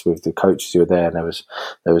discuss with the coaches who were there. And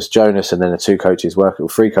there was Jonas, and then the three coaches working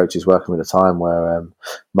at the time. Where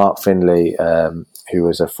Mark Finley, who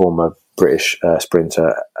was a former British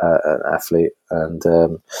sprinter athlete, and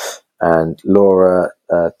Laura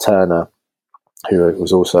Turner, who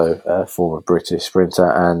was also a former British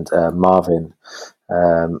sprinter, and Marvin,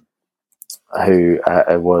 who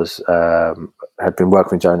had been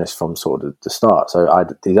working with Jonas from sort of the start. So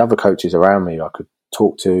these other coaches around me I could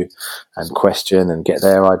talk to and question and get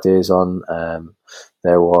their ideas on.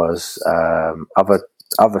 There was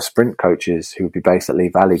other sprint coaches who would be based at Lee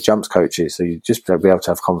Valley, jumps coaches. So you just be able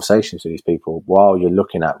to have conversations with these people while you're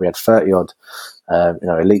looking at. We had 30 odd,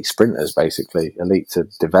 elite sprinters, basically elite to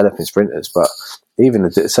developing sprinters. But even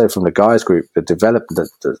from the guys group,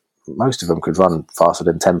 most of them could run faster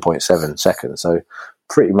than 10.7 seconds. So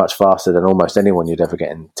pretty much faster than almost anyone you'd ever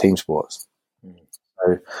get in team sports.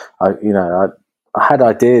 So I had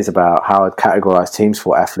ideas about how I'd categorize team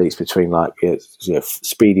sport athletes between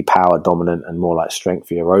speedy power dominant and more like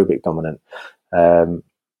strengthy aerobic dominant. And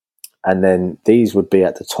then these would be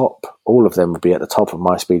at the top. All of them would be at the top of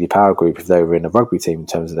my speedy power group if they were in a rugby team in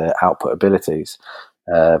terms of their output abilities.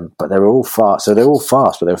 But they were all fast. So they're all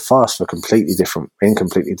fast, but they're fast in completely different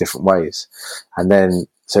ways. And then,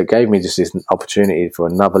 so it gave me just this opportunity for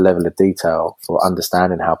another level of detail for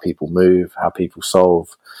understanding how people move, how people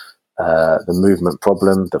solve the movement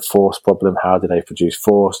problem, the force problem. How do they produce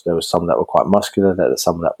force? There was some that were quite muscular. There were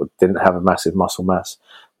some that didn't have a massive muscle mass.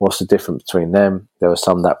 What's the difference between them? There were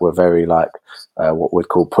some that were very what we'd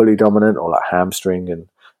call pulley dominant or like hamstring and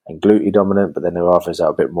glute dominant, but then there were others that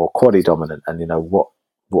were a bit more quaddy dominant. And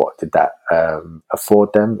what did that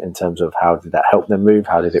afford them in terms of how did that help them move?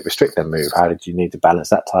 How did it restrict them move? How did you need to balance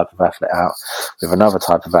that type of athlete out with another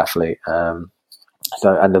type of athlete? The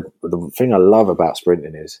thing I love about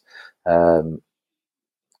sprinting is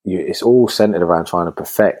it's all centered around trying to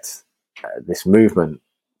perfect this movement,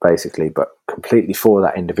 basically, but completely for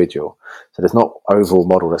that individual. So there's not overall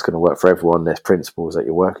model that's going to work for everyone. There's principles that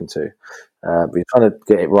you're working to, but you're trying to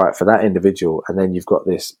get it right for that individual, and then you've got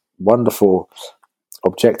this wonderful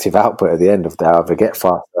objective output at the end of they either get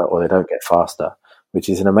faster or they don't get faster, which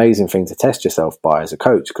is an amazing thing to test yourself by as a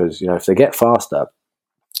coach, because if they get faster,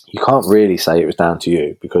 you can't really say it was down to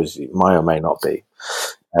you, because it may or may not be.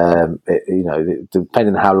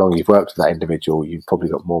 Depending on how long you've worked with that individual, you've probably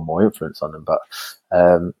got more and more influence on them. But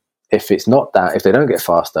if it's not that, if they don't get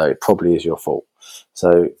faster, it probably is your fault.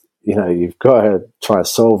 So you've got to try and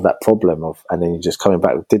solve that problem and then you're just coming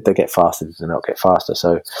back. Did they get faster? Did they not get faster?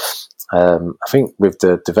 So I think with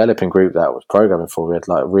the developing group that I was programming for, we had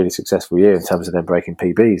a really successful year in terms of them breaking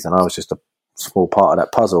PBs, and I was just a small part of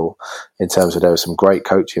that puzzle in terms of there was some great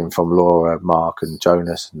coaching from Laura, Mark and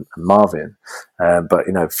Jonas and Marvin. But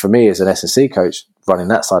for me as an S&C coach running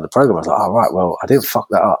that side of the program, I was like, oh, right, well, I didn't fuck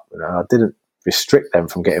that up. I didn't restrict them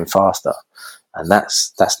from getting faster. And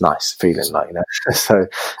that's nice feeling So,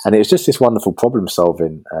 and it was just this wonderful problem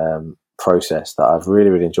solving process that I've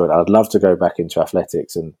really, really enjoyed. I'd love to go back into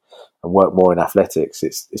athletics and work more in athletics.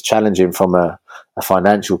 It's challenging from a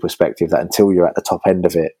financial perspective that until you're at the top end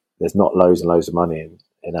of it, there's not loads and loads of money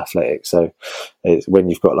in athletics. So it's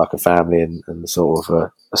when you've got a family and sort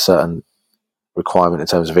of a certain requirement in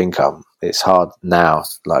terms of income, it's hard now,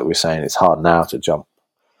 like we're saying, it's hard now to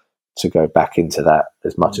go back into that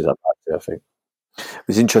as much as I'd like to, I think.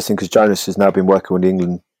 It's interesting because Jonas has now been working with the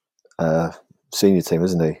England senior team,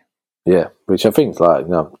 hasn't he? Yeah, which I think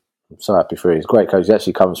I'm so happy for him. He's a great coach. He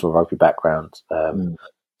actually comes from a rugby background.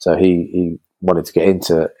 So he wanted to get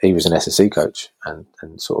into, he was an S&C coach and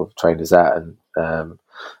sort of trained as that, and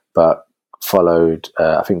but followed,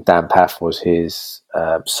 I think Dan Paff was his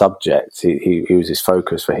subject. He was his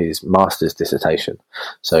focus for his master's dissertation.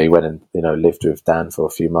 So he went and lived with Dan for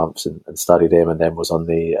a few months and studied him, and then was on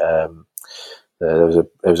the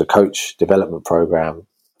there was a coach development program,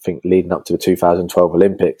 I think, leading up to the 2012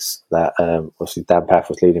 Olympics that obviously Dan Paff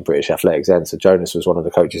was leading British athletics then, so Jonas was one of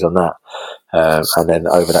the coaches on that, and then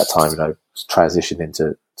over that time, transitioned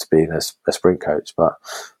into being a sprint coach. But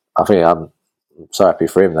I think I'm so happy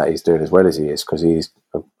for him that he's doing as well as he is, because he's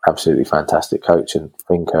an absolutely fantastic coach and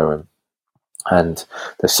thinker, and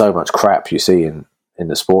there's so much crap you see in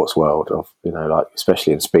the sports world of, like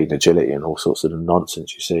especially in speed and agility and all sorts of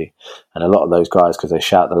nonsense you see. And a lot of those guys, because they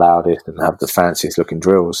shout the loudest and have the fanciest looking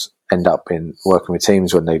drills, end up in working with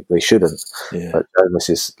teams when they shouldn't. Yeah. But Jonas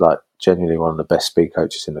is like genuinely one of the best speed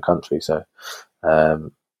coaches in the country. So,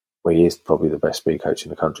 he is probably the best speed coach in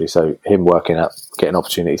the country. So him getting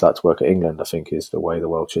opportunities like to work at England, I think is the way the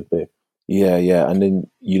world should be. Yeah, yeah. And then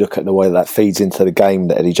you look at the way that feeds into the game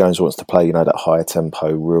that Eddie Jones wants to play, that higher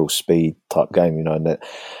tempo, real speed type game, and that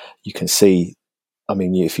you can see. I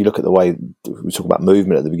mean, if you look at the way we talk about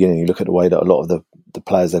movement at the beginning, you look at the way that a lot of the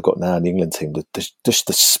players they've got now in the England team, just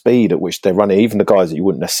the speed at which they're running, even the guys that you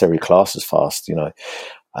wouldn't necessarily class as fast,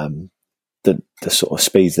 the sort of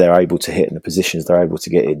speeds they're able to hit and the positions they're able to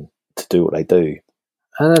get in to do what they do.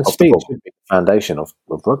 And then speed should be the foundation of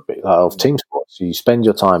rugby, of team sports. You spend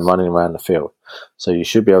your time running around the field, so you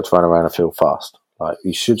should be able to run around the field fast. Like,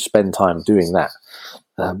 you should spend time doing that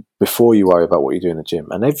before you worry about what you do in the gym.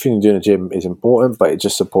 And everything you do in the gym is important, but it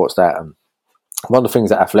just supports that. And one of the things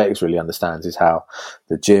that athletics really understands is how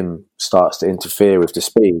the gym starts to interfere with the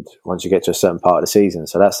speed once you get to a certain part of the season.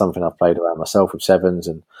 So that's something I've played around myself with sevens,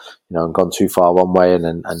 and and gone too far one way and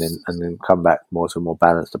then come back more to a more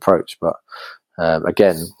balanced approach. But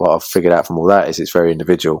again, what I've figured out from all that is it's very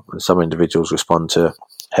individual, and some individuals respond to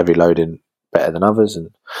heavy loading better than others, and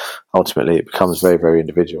ultimately it becomes very, very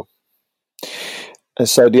individual. And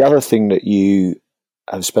so the other thing that you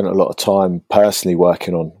have spent a lot of time personally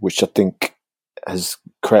working on, which I think has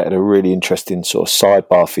created a really interesting sort of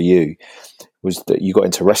sidebar for you, was that you got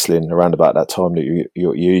into wrestling around about that time that you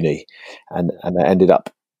were at uni, and that ended up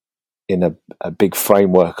in a big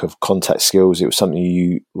framework of contact skills. It was something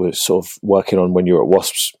you were sort of working on when you were at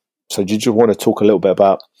Wasps. So did you want to talk a little bit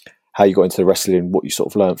about how you got into the wrestling, what you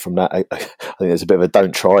sort of learned from that? I think there's a bit of a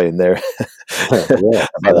don't try in there yeah,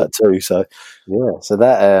 about that too. So yeah, so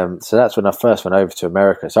that's when I first went over to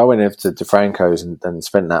America. So I went over to DeFranco's and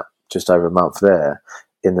spent that just over a month there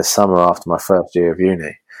in the summer after my first year of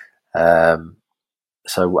uni.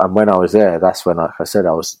 And when I was there, that's when, like I said,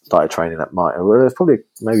 I started training at Mike. Well, there was probably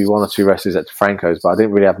maybe one or two wrestlers at DeFranco's, but I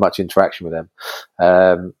didn't really have much interaction with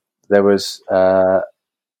them. There was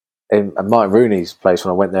in Martin Rooney's place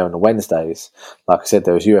when I went there on the Wednesdays. Like I said,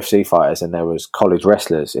 there was UFC fighters and there was college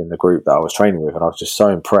wrestlers in the group that I was training with, and I was just so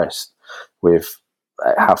impressed with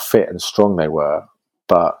how fit and strong they were.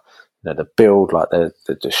 But the build, like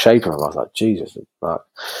the shape of them, I was like, Jesus, like,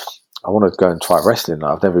 I want to go and try wrestling.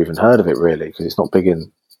 I've never even heard of it really, because it's not big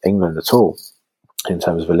in England at all in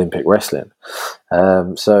terms of Olympic wrestling.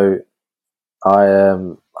 So I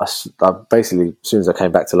basically, as soon as I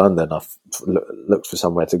came back to London, I looked for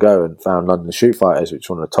somewhere to go and found London Shoot Fighters, which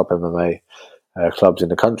was one of the top MMA clubs in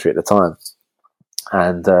the country at the time.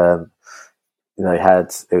 And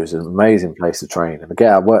it was an amazing place to train. And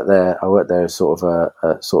again, I worked there as sort of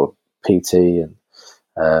a sort of PT and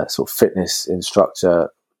sort of fitness instructor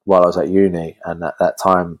while I was at uni. And at that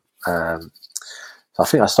time, so I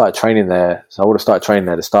think I started training there. So I would have started training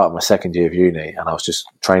there at the start of my second year of uni, and I was just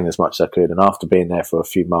training as much as I could. And after being there for a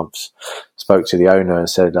few months, spoke to the owner and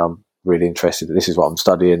said, I'm really interested. This is what I'm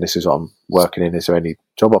studying. This is what I'm working in. Is there any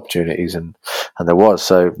job opportunities? And there was.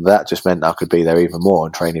 So that just meant I could be there even more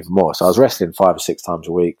and train even more. So I was wrestling 5 or 6 times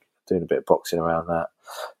a week, doing a bit of boxing around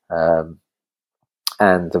that.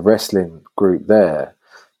 And the wrestling group there,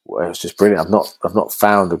 it was just brilliant. I've not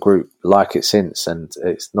found a group like it since, and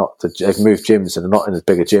it's not. They've moved gyms and they're not in as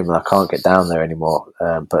big a gym, and I can't get down there anymore.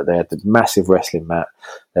 But they had the massive wrestling mat.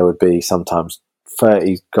 There would be sometimes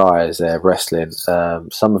 30 guys there wrestling.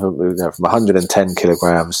 Some of them from 110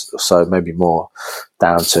 kilograms or so, maybe more,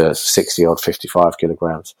 down to 60 odd, 55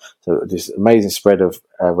 kilograms. So this amazing spread of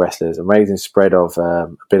wrestlers, amazing spread of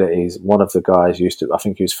abilities. One of the guys I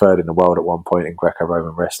think he was third in the world at one point in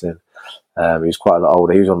Greco-Roman wrestling. He was quite a lot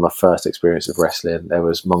older. He was one of my first experience of wrestling. There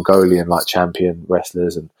was Mongolian champion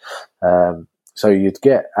wrestlers, and so you'd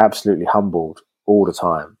get absolutely humbled all the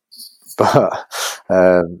time. But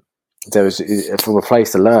there was, from a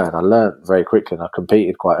place to learn, I learned very quickly, and I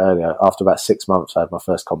competed quite early. After about 6 months, I had my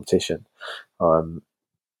first competition,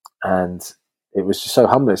 and it was just so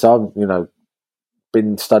humbling. So I've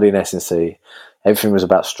been studying S&C. Everything was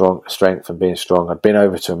about strength and being strong. I'd been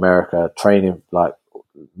over to America training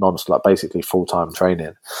basically full-time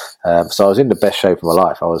training. So I was in the best shape of my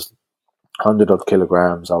life. I was 100 odd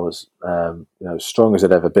kilograms. I was, strong as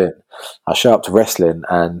I'd ever been. I show up to wrestling,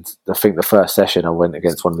 and I think the first session I went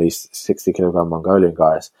against one of these 60 kilogram Mongolian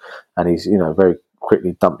guys, and he's, very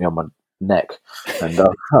quickly dumped me on my neck. And I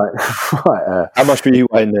was like, right, how much were you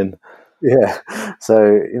weighing then? yeah. So,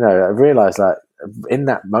 I realised that in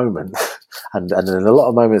that moment, and in a lot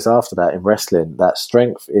of moments after that in wrestling, that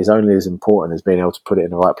strength is only as important as being able to put it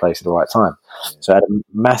in the right place at the right time. So it had a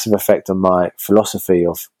massive effect on my philosophy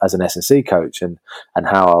of as an S&C coach, and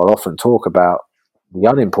how I'll often talk about the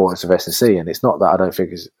unimportance of S&C. And it's not that I don't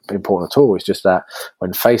think it's important at all. It's just that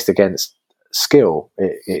when faced against skill,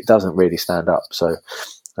 it doesn't really stand up. So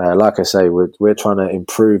like I say, we're trying to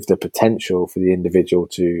improve the potential for the individual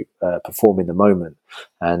to perform in the moment,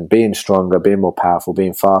 and being stronger, being more powerful,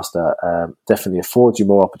 being faster definitely affords you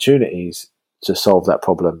more opportunities to solve that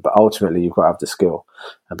problem. But ultimately, you've got to have the skill,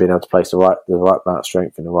 and being able to place the right amount of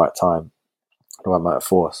strength in the right time, the right amount of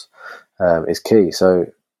force is key. So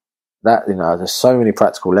that, there's so many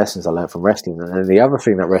practical lessons I learned from wrestling. And then the other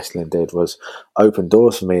thing that wrestling did was open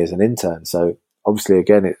doors for me as an intern. So obviously,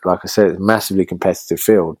 again, like I said, it's a massively competitive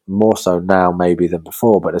field, more so now maybe than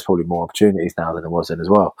before, but there's probably more opportunities now than there was then as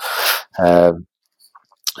well.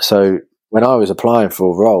 So when I was applying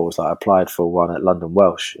for roles, I applied for one at London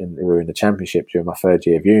Welsh. We were in the championship during my third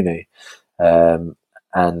year of uni. And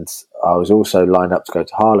I was also lined up to go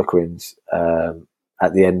to Harlequins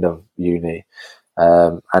at the end of uni.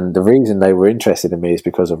 And the reason they were interested in me is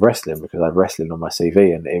because of wrestling, because I had wrestling on my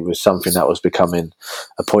CV, and it was something that was becoming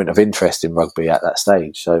a point of interest in rugby at that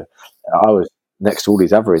stage. So I was next to all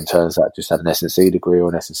these other interns that just had an S&C degree or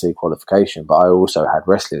an S&C qualification, but I also had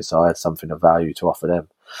wrestling, so I had something of value to offer them.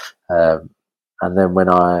 And then when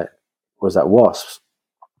I was at Wasps,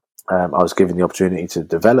 I was given the opportunity to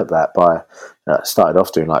develop that by started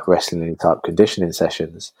off doing like wrestling type conditioning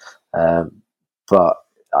sessions, but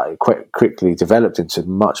I quickly developed into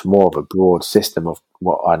much more of a broad system of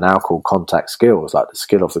what I now call contact skills, like the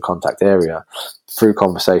skill of the contact area, through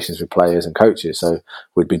conversations with players and coaches. So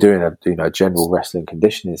we'd be doing a general wrestling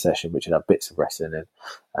conditioning session, which would have bits of wrestling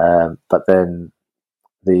in, but then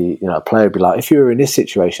a player would be like, if you were in this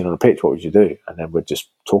situation on a pitch, what would you do? And then we'd just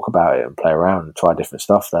talk about it and play around and try different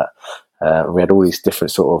stuff. That we had all these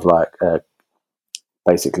different sort of like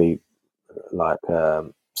basically like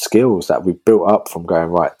skills that we built up from going,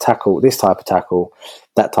 right, tackle this type of tackle,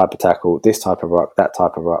 that type of tackle, this type of ruck, that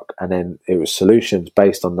type of ruck, and then it was solutions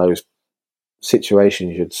based on those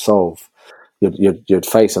situations you'd solve, you'd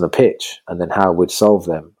face on a pitch, and then how we'd solve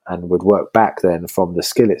them, and would work back then from the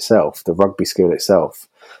skill itself, the rugby skill itself,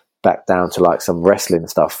 back down to like some wrestling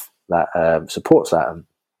stuff that supports that. And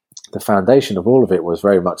the foundation of all of it was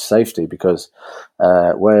very much safety, because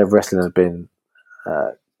where wrestling has been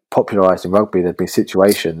popularised in rugby, there'd been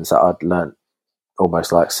situations that I'd learnt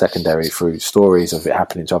almost like secondary through stories of it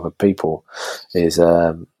happening to other people, is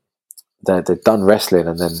they'd done wrestling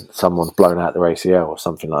and then someone's blown out their ACL or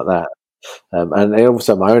something like that. And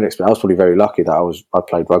also my own experience, I was probably very lucky that I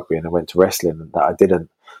played rugby and I went to wrestling, and that I didn't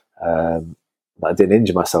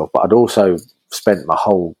injure myself. But I'd also spent my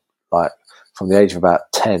whole, like from the age of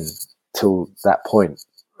about 10 till that point,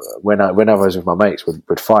 when I was with my mates,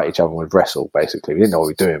 we'd fight each other and we'd wrestle. Basically, we didn't know what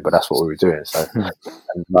we were doing, but that's what we were doing. So,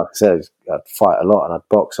 and like I said, I'd fight a lot and I'd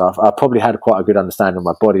box. I probably had quite a good understanding of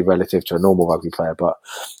my body relative to a normal rugby player. But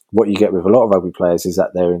what you get with a lot of rugby players is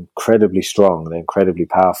that they're incredibly strong, they're incredibly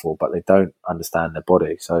powerful, but they don't understand their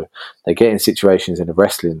body. So they get in situations in a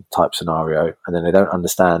wrestling type scenario, and then they don't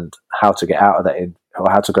understand how to get out of that or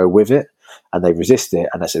how to go with it. And they resist it,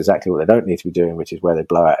 and that's exactly what they don't need to be doing, which is where they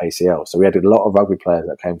blow out ACL. So we had a lot of rugby players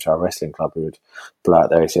that came to our wrestling club who would blow out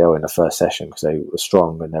their ACL in the first session because they were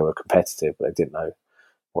strong and they were competitive, but they didn't know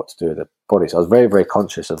what to do with their body. So I was very, very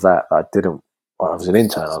conscious of that. I was an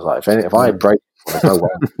intern. I was like, if I break, there's no way.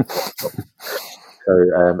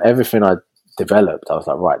 So everything I developed, I was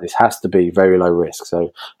like, right, this has to be very low risk.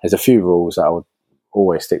 So there's a few rules that I would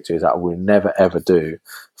always stick to, is that I will never ever do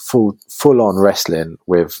full on wrestling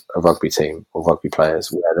with a rugby team or rugby players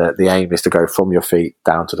where the aim is to go from your feet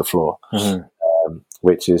down to the floor.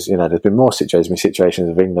 Which is, there's been more situations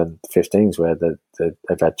of England 15s where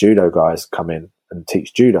they've had judo guys come in and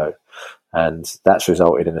teach judo, and that's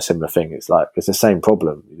resulted in a similar thing. It's the same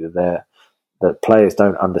problem. The players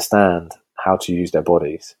don't understand how to use their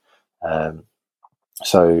bodies.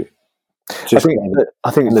 So I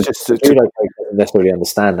think it's just judo players don't necessarily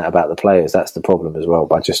understand that about the players. That's the problem as well,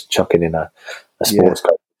 by just chucking in a sports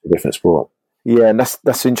coach to a different sport. Yeah, and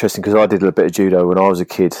that's interesting, because I did a bit of judo when I was a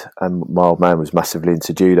kid, and my old man was massively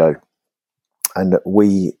into judo, and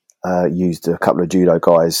we used a couple of judo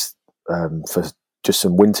guys for just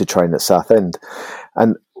some winter training at Southend,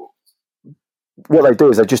 and what they do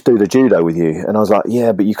is they just do the judo with you. And I was like,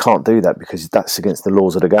 yeah, but you can't do that because that's against the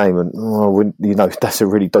laws of the game. And, that's a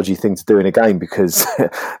really dodgy thing to do in a game because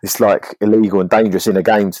it's like illegal and dangerous in a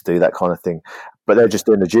game to do that kind of thing. But they're just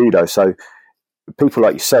doing the judo. So people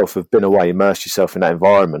like yourself have been away, immersed yourself in that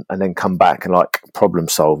environment and then come back and like problem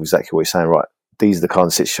solve exactly what you're saying, right? These are the kind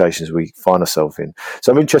of situations we find ourselves in.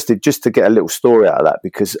 So I'm interested just to get a little story out of that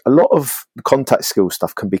because a lot of the contact skill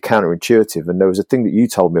stuff can be counterintuitive. And there was a thing that you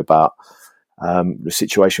told me about, the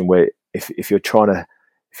situation where if you're trying to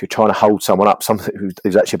hold someone up, something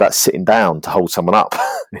who's actually about sitting down to hold someone up,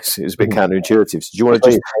 it's a bit counterintuitive. So do you want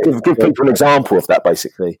to just give people an example of that,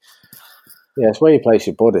 basically? Yeah, it's where you place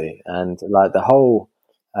your body, and like the whole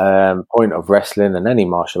point of wrestling and any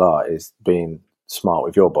martial art is being smart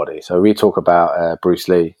with your body. So we talk about Bruce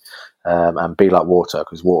Lee and be like water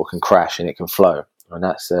because water can crash and it can flow. And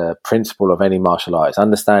that's a principle of any martial art. It's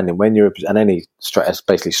understanding when you're, and any it's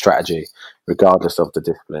basically strategy, regardless of the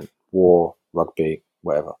discipline, war, rugby,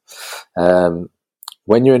 whatever.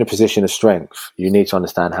 When you're in a position of strength, you need to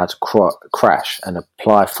understand how to crash and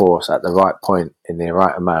apply force at the right point in the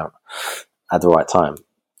right amount at the right time.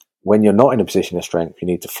 When you're not in a position of strength, you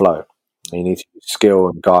need to flow. You need to use skill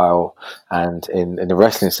and guile, and in the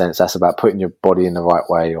wrestling sense, that's about putting your body in the right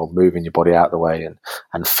way or moving your body out of the way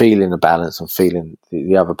and feeling the balance and feeling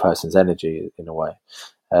the other person's energy in a way.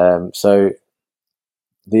 So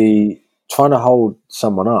the trying to hold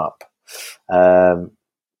someone up,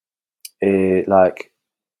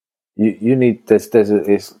 you need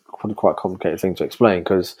it's probably quite a complicated thing to explain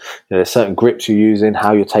because there's certain grips you're using,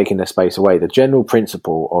 how you're taking their space away. The general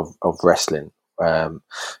principle of wrestling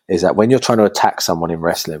is that when you're trying to attack someone in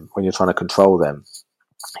wrestling, when you're trying to control them,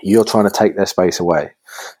 you're trying to take their space away.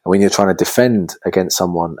 And when you're trying to defend against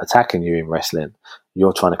someone attacking you in wrestling,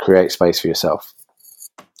 you're trying to create space for yourself.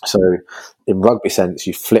 So in rugby sense,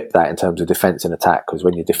 you flip that in terms of defense and attack, because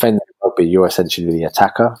when you defend in rugby, you're essentially the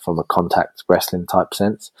attacker from a contact wrestling type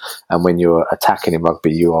sense. And when you're attacking in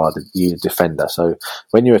rugby, you are the defender. So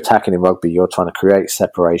when you're attacking in rugby, you're trying to create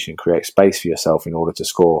separation, create space for yourself in order to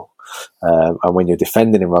score. And when you're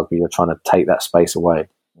defending in rugby, you're trying to take that space away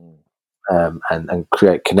and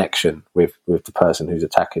create connection with the person who's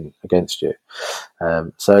attacking against you.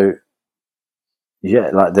 So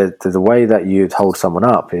yeah, like the way that you'd hold someone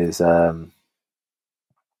up is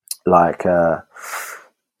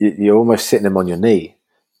you're almost sitting them on your knee,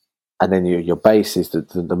 and then your base is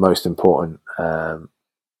the most important.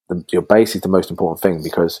 Your base is the most important thing,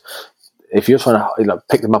 because if you're trying to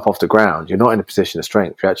pick them up off the ground, you're not in a position of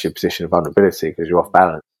strength. You're actually in a position of vulnerability because you're off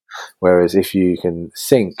balance. Whereas if you can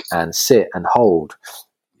sink and sit and hold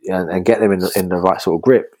and get them in the right sort of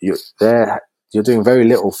grip, you're doing very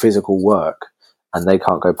little physical work, and they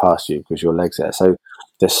can't go past you because your legs there. So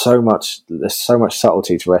there's so much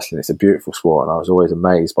subtlety to wrestling. It's a beautiful sport, and I was always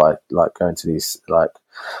amazed by going to these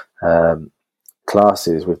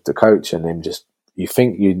classes with the coach, and him just, you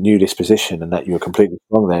think you knew this position and that you were completely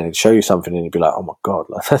strong there, and he'd show you something and you'd be like, oh my god,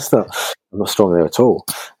 I'm not strong there at all.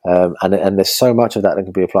 And there's so much of that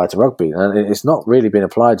can be applied to rugby, and it's not really been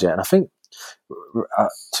applied yet. And I think,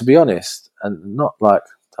 to be honest, and not I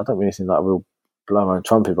don't mean anything like a real blow my own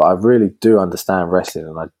trumpet, but I really do understand wrestling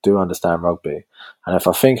and I do understand rugby. And if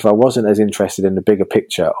I wasn't as interested in the bigger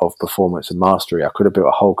picture of performance and mastery, I could have built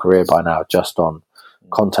a whole career by now just on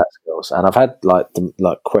contact skills. And I've had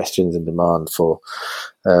questions and demand for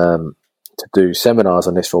to do seminars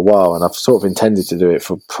on this for a while, and I've sort of intended to do it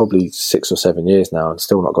for probably 6 or 7 years now, and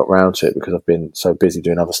still not got round to it because I've been so busy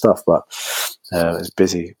doing other stuff. But it's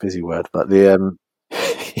busy word. But and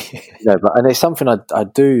it's something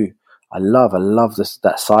I love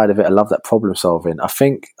that side of it. I love that problem solving. I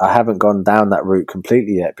think I haven't gone down that route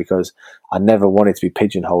completely yet because I never wanted to be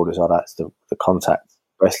pigeonholed as that's the contact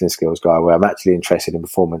wrestling skills guy, where I'm actually interested in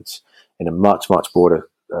performance in a much, much broader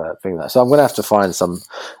thing. So I'm going to have to find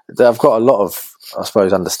I've got a lot of, I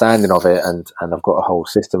suppose, understanding of it, and I've got a whole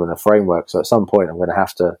system and a framework. So at some point I'm going to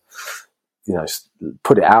have to,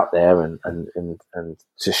 put it out there and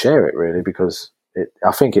to share it, really, because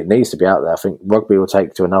I think it needs to be out there. I think rugby will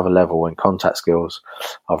take to another level when contact skills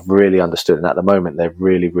I've really understood, and at the moment they're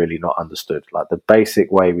really, really not understood. Like the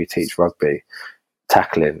basic way we teach rugby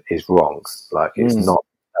tackling is wrong. It's not.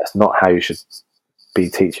 That's not how you should be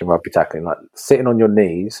teaching rugby tackling. Like sitting on your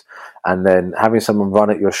knees and then having someone run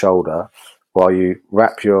at your shoulder while you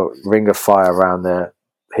wrap your ring of fire around their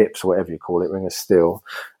hips, or whatever you call it, ring of steel,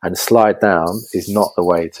 and slide down is not the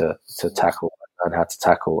way to tackle, learn how to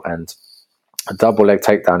tackle. And a double leg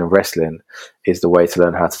takedown in wrestling is the way to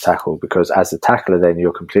learn how to tackle, because as a tackler then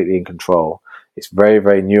you're completely in control. It's very,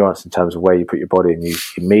 very nuanced in terms of where you put your body, and you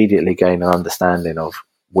immediately gain an understanding of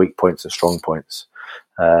weak points and strong points.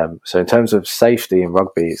 So in terms of safety in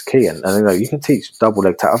rugby, it's key. And you can teach double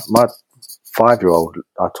leg tackle. My 5-year-old,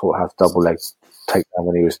 I taught how to double leg take down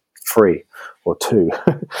when he was 3 or 2.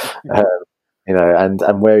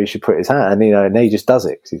 And where he should put his hand, and he just does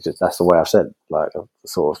it because that's the way I've said, like I've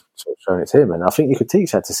sort of shown it to him. And I think you could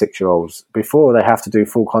teach that to 6-year-olds before they have to do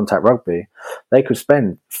full contact rugby. They could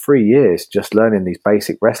spend 3 years just learning these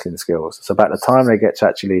basic wrestling skills. So about the time they get to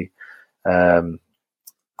actually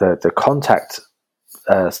the contact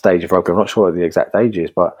stage of rugby, I'm not sure what the exact age is,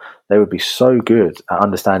 but they would be so good at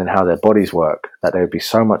understanding how their bodies work that they would be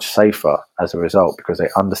so much safer as a result because they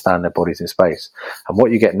understand their bodies in space. And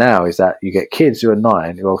what you get now is that you get kids who are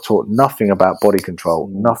 9 who are taught nothing about body control,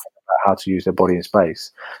 nothing about how to use their body in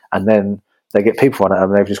space, and then they get people on it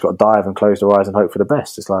and they've just got to dive and close their eyes and hope for the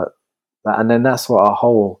best. It's like that, and then that's what our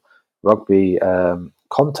whole rugby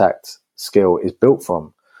contact skill is built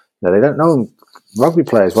from. They don't know. Rugby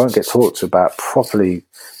players won't get taught about properly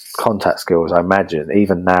contact skills, I imagine,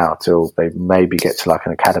 even now, till they maybe get to like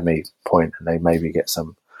an academy point and they maybe get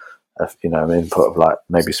some, input of like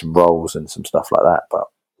maybe some roles and some stuff like that. But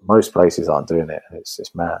most places aren't doing it, and it's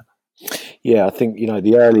mad. Yeah, I think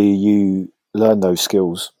the earlier you learn those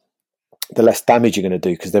skills, the less damage you're going to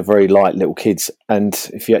do because they're very light little kids. And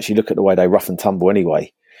if you actually look at the way they rough and tumble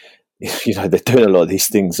anyway, they're doing a lot of these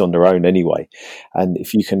things on their own anyway. And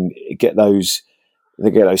if you can get those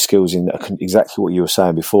skills in exactly what you were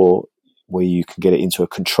saying before, where you can get it into a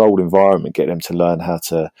controlled environment, get them to learn how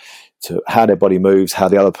how their body moves, how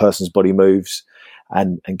the other person's body moves,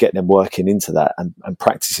 and get them working into that and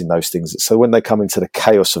practicing those things. So when they come into the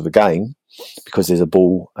chaos of the game, because there's a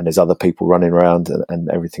ball and there's other people running around and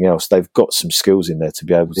everything else, they've got some skills in there to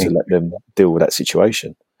be able to let them deal with that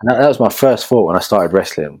situation. And that was my first thought when I started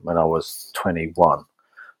wrestling when I was 21.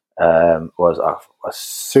 As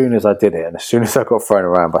soon as I did it, and as soon as I got thrown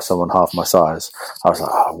around by someone half my size, I was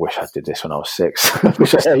like, I wish I did this when I was 6. I'd be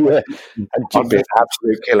an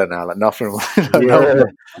absolute killer now, like nothing.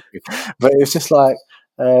 But it's just like,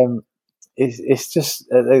 it's just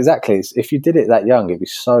exactly. If you did it that young, it'd be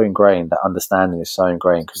so ingrained. That understanding is so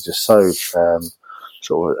ingrained because you're so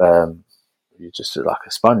you're just like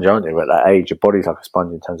a sponge, aren't you? At that age, your body's like a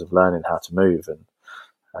sponge in terms of learning how to move. And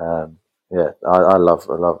I've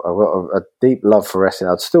got a deep love for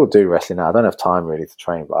wrestling. I'd still do wrestling now. I don't have time really to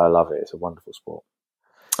train, but I love it. It's a wonderful sport.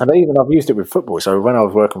 And I've used it with football. So when I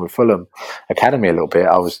was working with Fulham Academy a little bit,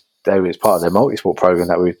 they was part of their multi-sport program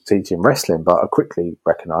that we were teaching wrestling, but I quickly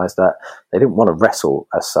recognised that they didn't want to wrestle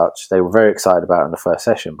as such. They were very excited about it in the first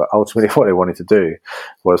session, but ultimately what they wanted to do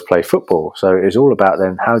was play football. So it was all about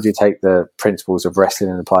then how do you take the principles of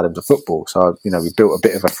wrestling and apply them to football? So, we built a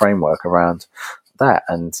bit of a framework around that.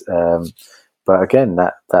 And, but again,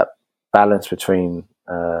 that balance between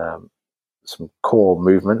some core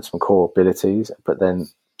movements, some core abilities, but then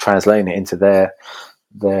translating it into their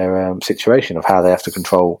situation of how they have to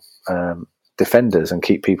control defenders and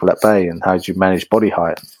keep people at bay, and how do you manage body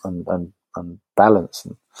height and balance.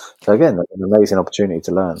 And so again, an amazing opportunity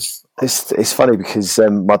to learn. It's funny because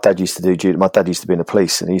my dad used to do judo. My dad used to be in the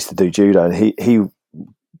police and he used to do judo, and he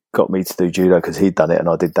got me to do judo because he'd done it, and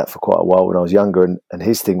I did that for quite a while when I was younger. And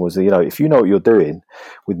his thing was, if you know what you're doing,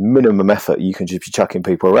 with minimum effort, you can just be chucking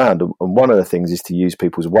people around. And one of the things is to use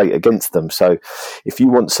people's weight against them. So if you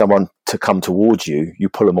want someone to come towards you, you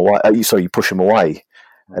pull them away. You push them away.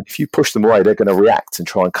 And if you push them away, they're going to react and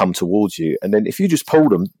try and come towards you. And then if you just pull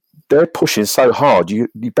them, they're pushing so hard, you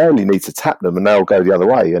barely need to tap them and they'll go the other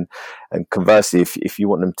way. And conversely, if you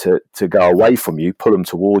want them to go away from you, pull them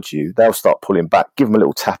towards you, they'll start pulling back, give them a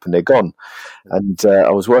little tap and they're gone. And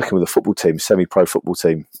I was working with a football team, semi-pro football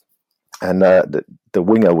team, and the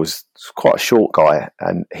winger was quite a short guy,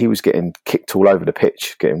 and he was getting kicked all over the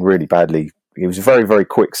pitch, getting really badly. He was very, very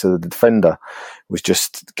quick, so the defender was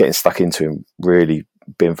just getting stuck into him, really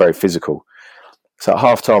being very physical. So at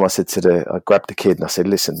half time, I grabbed the kid and I said,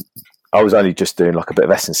 listen, I was only just doing like a bit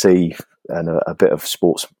of S&C and a bit of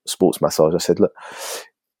sports massage. I said, look,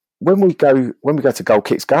 when we go to goal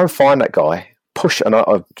kicks, go and find that guy, push. And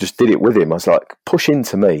I just did it with him. I was like, push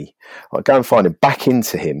into me. I'll go and find him, back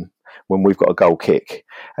into him when we've got a goal kick.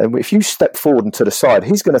 And if you step forward and to the side,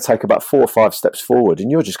 he's going to take about 4 or 5 steps forward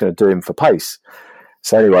and you're just going to do him for pace.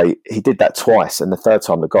 So anyway, he did that twice. And the third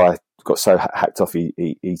time, the guy got so hacked off, he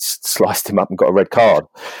sliced him up and got a red card.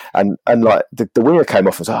 And like the winger came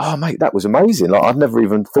off and was like, oh mate, that was amazing. Like I've never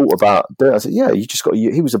even thought about doing it. I said, yeah, you just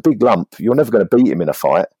he was a big lump. You're never going to beat him in a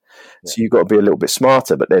fight. Yeah. So you've got to be a little bit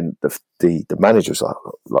smarter. But then the manager was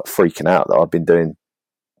like freaking out that I've been doing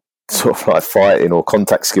sort of like fighting or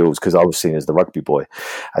contact skills because I was seen as the rugby boy,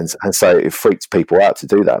 and so it freaks people out to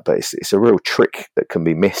do that. But it's a real trick that can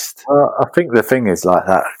be missed. I think the thing is like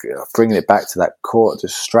that, bringing it back to that core, to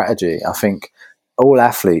strategy. I think all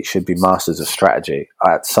athletes should be masters of strategy.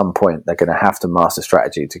 At some point, they're going to have to master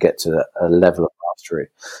strategy to get to a level of mastery,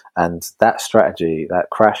 and that strategy, that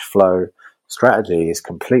crash flow strategy, is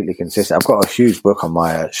completely consistent. I've got a huge book on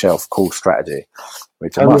my shelf called Strategy,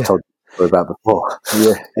 which I might have told you about before.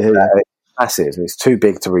 Yeah. It's massive. It's too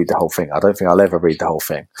big to read the whole thing. I don't think I'll ever read the whole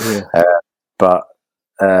thing. Yeah. But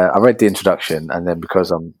I read the introduction, and then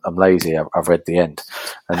because I'm lazy, I've read the end,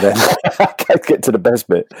 and then get to the best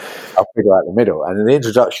bit. I'll figure out the middle. And in the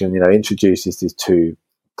introduction, introduces these two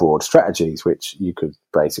broad strategies, which you could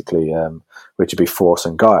basically, which would be force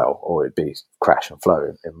and guile, or it'd be crash and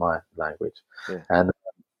flow in my language. Yeah.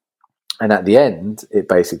 And at the end, it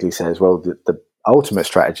basically says, well, the ultimate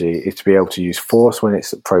strategy is to be able to use force when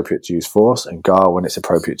it's appropriate to use force, and guile when it's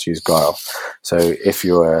appropriate to use guile. So if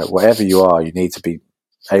you're whatever you are, you need to be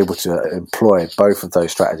able to employ both of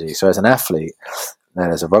those strategies. So as an athlete,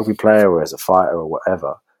 and as a rugby player or as a fighter or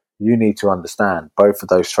whatever, you need to understand both of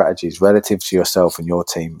those strategies relative to yourself and your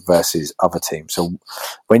team versus other teams. So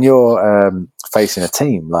when you're facing a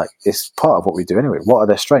team, like, it's part of what we do anyway. What are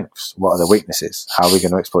their strengths? What are their weaknesses? How are we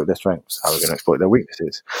going to exploit their strengths? How are we going to exploit their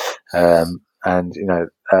weaknesses? How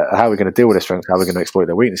are we going to deal with their strengths? How are we going to exploit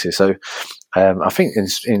their weaknesses? So I think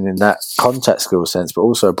in that contact skill sense, but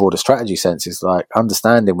also a broader strategy sense, is like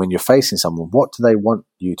understanding when you're facing someone, what do they want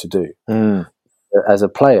you to do? As a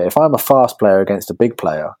player, if I'm a fast player against a big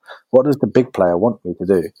player, what does the big player want me to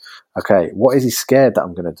do? Okay, what is he scared that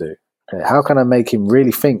I'm going to do? Okay, how can I make him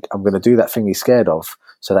really think I'm going to do that thing he's scared of,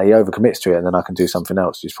 so that he overcommits to it, and then I can do something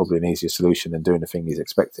else, which is probably an easier solution than doing the thing he's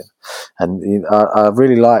expecting. And I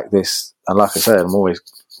really like this, and like I said, I'm always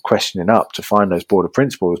questioning up to find those broader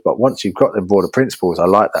principles. But once you've got them broader principles, I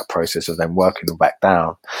like that process of then working them back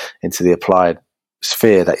down into the applied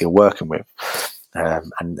sphere that you're working with.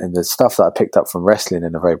 And the stuff that I picked up from wrestling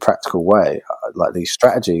in a very practical way, like these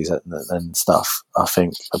strategies and stuff, I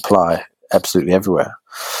think apply absolutely everywhere.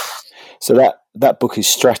 So that book is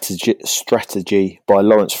Strategy by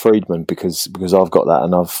Lawrence Friedman, because I've got that,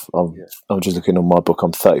 and I'm just looking on my book.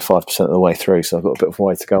 I'm 35% of the way through, so I've got a bit of a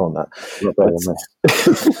way to go on that. Not better than that.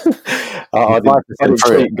 I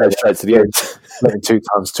didn't go straight to the end. 2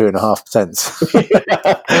 times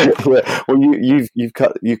 2.5%. Well, you've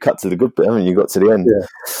cut to the good bit, haven't you? You got to the end. Yeah,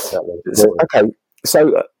 exactly. Okay,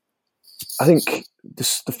 so I think the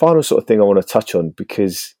final sort of thing I want to touch on,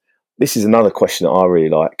 because this is another question that I really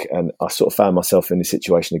like, and I sort of found myself in this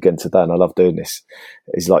situation again today, and I love doing this,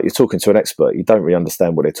 is like, you're talking to an expert, you don't really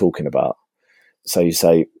understand what they're talking about. So you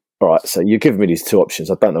say, all right, so you're giving me these two options,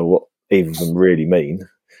 I don't know what either of them really mean.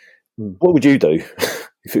 What would you do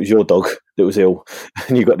if it was your dog that was ill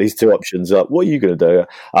and you got these two options? Like, what are you going to do?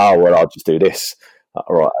 Oh, well, I'll just do this.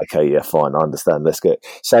 All right, okay, yeah, fine, I understand, let's get.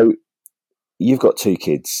 So you've got 2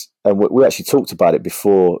 kids, and we actually talked about it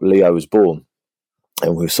before Leo was born.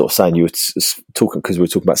 And we were sort of saying, you were talking, because we were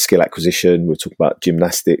talking about skill acquisition, we were talking about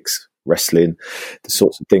gymnastics, wrestling, the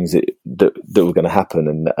sorts of things that were going to happen.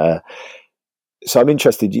 And so I'm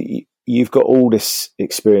interested, you've got all this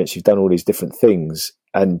experience, you've done all these different things,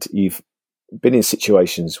 and you've been in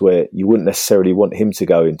situations where you wouldn't necessarily want him to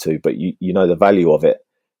go into, but you know the value of it,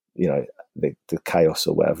 the chaos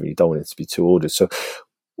or whatever, you don't want it to be too ordered. So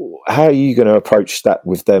how are you going to approach that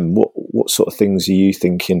with them? What sort of things are you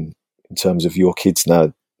thinking in terms of your kids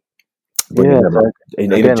now?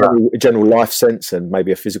 In a general life sense, and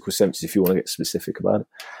maybe a physical sense, if you want to get specific about it.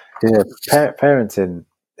 Yeah, parenting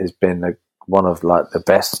has been one of like the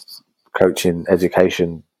best coaching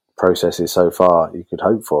education processes so far you could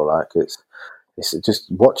hope for. Like, it's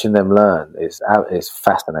just watching them learn is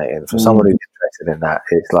fascinating. For someone who's interested in that,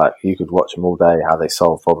 it's like you could watch them all day, how they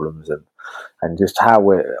solve problems, and just how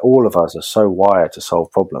all of us are so wired to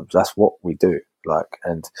solve problems. That's what we do. Like,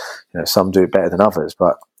 and some do it better than others,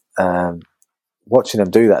 but watching them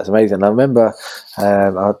do that is amazing. And I remember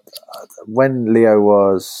when Leo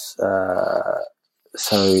was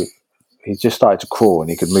so he just started to crawl and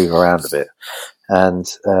he could move around a bit,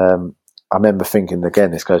 and I remember thinking, again,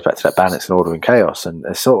 this goes back to that balance and order and chaos, and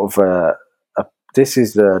it's sort of this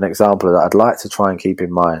is an example that I'd like to try and keep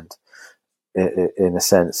in mind in a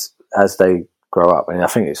sense as they grow up. And I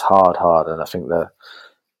think it's hard, and I think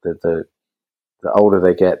the older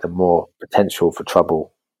they get, the more potential for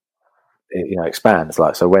trouble expands.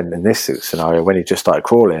 Like, so when in this scenario, when he just started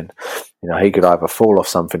crawling, he could either fall off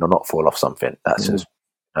something or not fall off something. That's just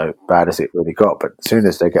bad as it really got. But as soon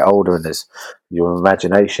as they get older and there's your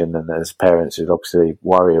imagination, and as parents, you'd obviously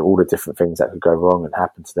worry of all the different things that could go wrong and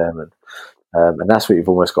happen to them, and that's what you've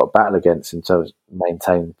almost got to battle against in terms of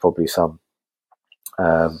maintain probably some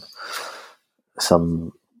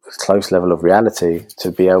close level of reality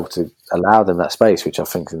to be able to allow them that space, which I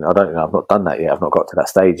think, I don't know, I've not done that yet. I've not got to that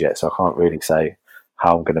stage yet, so I can't really say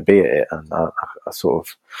how I'm going to be at it. And I'll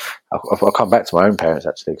come back to my own parents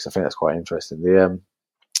actually, because I think that's quite interesting.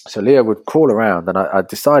 So Leah would crawl around, and I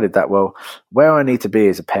decided that, well, where I need to be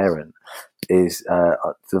as a parent is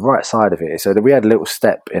the right side of it. So that we had a little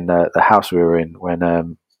step in the house we were in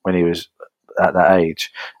when he was at that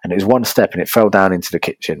age, and it was one step and it fell down into the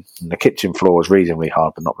kitchen, and the kitchen floor was reasonably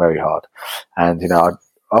hard but not very hard. And I'd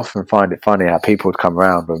often find it funny how people would come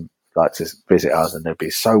around and like to visit us, and they'd be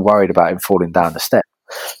so worried about him falling down the step,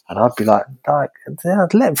 and I'd be like I'd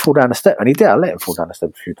let him fall down the step, and he did. I let him fall down the step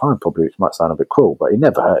a few times, probably, which might sound a bit cruel, but he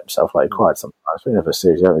never hurt himself. Like, he cried sometimes, but he never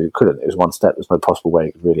seriously hurt. He couldn't. It was one step. There's no possible way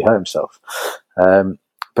he could really hurt himself.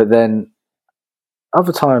 But then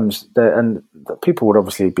other times, people would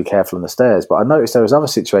obviously be careful on the stairs, but I noticed there was other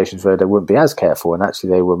situations where they wouldn't be as careful, and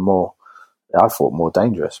actually they were more, I thought, more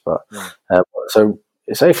dangerous. But so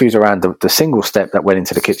if he was around the single step that went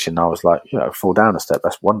into the kitchen, I was like, fall down a step,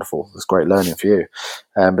 that's wonderful, that's great learning for you.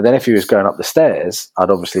 But then if he was going up the stairs,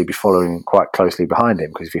 I'd obviously be following quite closely behind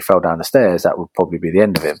him, because if he fell down the stairs, that would probably be the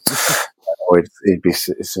end of him, or he'd be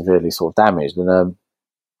severely sort of damaged.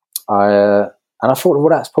 And I thought, well,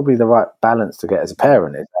 that's probably the right balance to get as a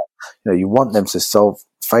parent. Is that, you want them to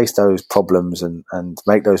face those problems and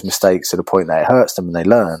make those mistakes to the point that it hurts them and they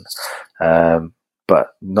learn,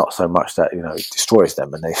 but not so much that it destroys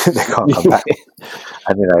them and they can't come back.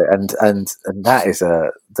 And that is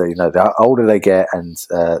the older they get, and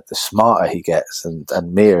the smarter he gets. And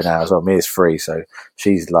Mia now as well. Mia's 3, so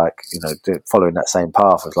she's like following that same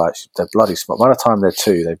path. Of like, they're bloody smart. By the time they're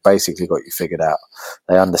 2, they've basically got you figured out.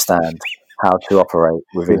 They understand how to operate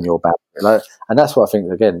within your boundary. And that's what I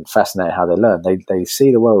think, again, fascinating, how they learn. They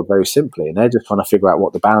see the world very simply, and they're just trying to figure out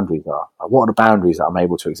what the boundaries are. Like, what are the boundaries that I'm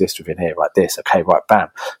able to exist within here? Like this, okay, right, bam.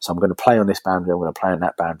 So I'm going to play on this boundary, I'm going to play on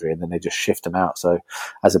that boundary, and then they just shift them out. So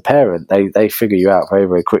as a parent, they figure you out very,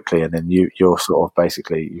 very quickly, and then you're sort of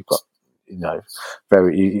basically, you've got,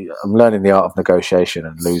 I'm learning the art of negotiation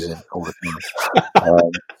and losing all the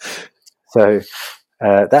time.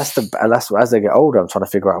 That's as they get older, I'm trying to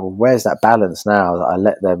figure out, well, where's that balance now that I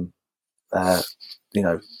let them,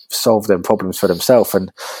 solve them problems for themselves.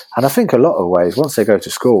 And I think a lot of ways, once they go to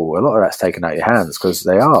school, a lot of that's taken out of your hands, because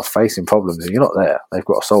they are facing problems and you're not there. They've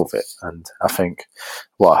got to solve it. And I think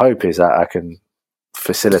what I hope is that I can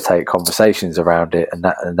facilitate conversations around it, and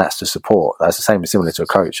that's the support. That's the same, similar to a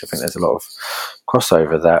coach. I think there's a lot of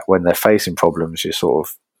crossover, that when they're facing problems, you sort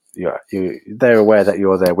of, they're aware that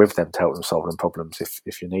you're there with them to help them solve them problems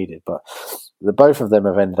if you're needed. But both of them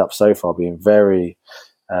have ended up so far being very,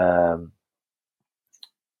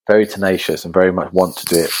 very tenacious and very much want to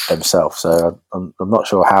do it themselves. So I'm not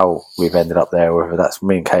sure how we've ended up there, whether that's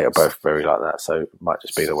me and Kate are both very like that. So it might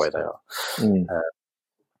just be the way they are.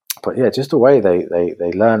 But yeah, just the way they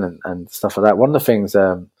learn and stuff like that. One of the things,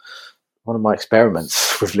 one of my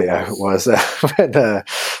experiments with Leo was when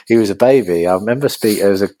he was a baby. I remember there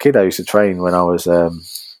was a kid I used to train when I was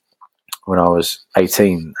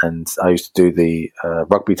 18, and I used to do the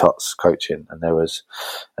rugby tots coaching, and there was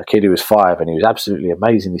a kid who was 5, and he was absolutely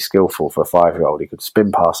amazingly skillful for a 5-year-old. He could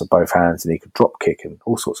spin pass with both hands, and he could drop kick and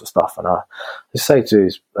all sorts of stuff. And I just say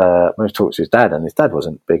to talk to his dad, and his dad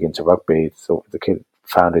wasn't big into rugby. He thought the kid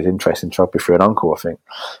found his interest in rugby through an uncle, I think.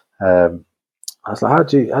 I was like,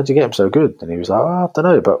 how'd you get him so good? And he was like, I don't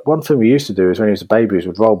know. But one thing we used to do is when he was a baby, we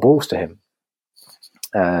would roll balls to him.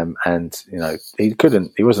 And he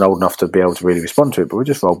wasn't old enough to be able to really respond to it, but we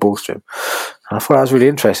just roll balls to him. And I thought that was really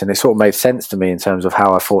interesting. It sort of made sense to me in terms of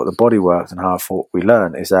how I thought the body worked and how I thought we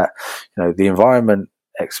learn, is that, the environment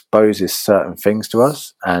exposes certain things to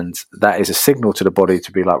us, and that is a signal to the body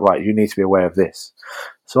to be like, right, you need to be aware of this.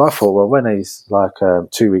 So I thought, well, when he's like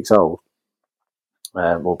 2 weeks old,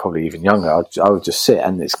 or probably even younger, I would just sit,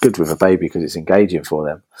 and it's good with a baby because it's engaging for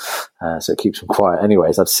them, so it keeps them quiet.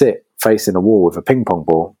 Anyways, I'd sit facing a wall with a ping pong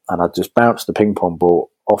ball, and I'd just bounce the ping pong ball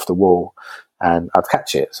off the wall, and I'd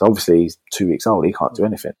catch it. So obviously he's 2 weeks old, he can't do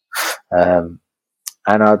anything, and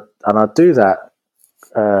I'd do that,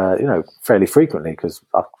 fairly frequently, because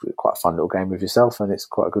it's quite a fun little game with yourself, and it's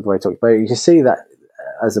quite a good way to talk. But you can see that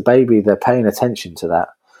as a baby, they're paying attention to that,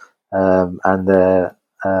 and they're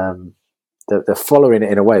following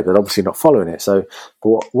it in a way, but obviously not following it. So,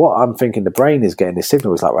 but what I'm thinking, the brain is getting this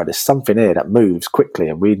signal. Is like, right, there's something here that moves quickly,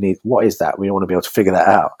 and we need, what is that? We want to be able to figure that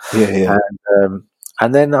out. Yeah.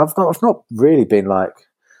 And then I've not really been like,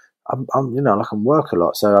 I'm you know, like, I'm work a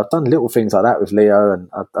lot, so I've done little things like that with Leo, and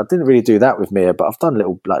I didn't really do that with Mia, but I've done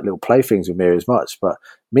little play things with Mia as much. But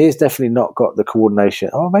Mia's definitely not got the coordination.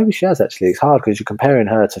 Oh, maybe she has actually. It's hard because you're comparing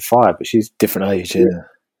her to 5, but she's different age, yeah.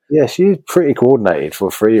 Yeah, she's pretty coordinated for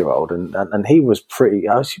a 3-year-old, and he was pretty.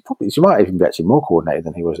 She might even be actually more coordinated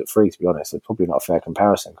than he was at 3. To be honest, it's probably not a fair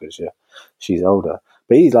comparison because she's older.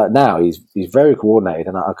 But he's like, now he's very coordinated,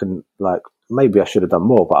 and I can, like, maybe I should have done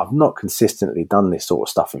more, but I've not consistently done this sort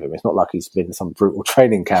of stuff with him. It's not like he's been in some brutal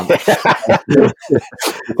training camp, which I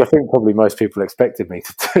think probably most people expected me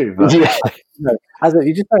to do. But you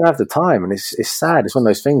just don't have the time, and it's sad. It's one of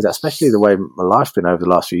those things that, especially the way my life's been over the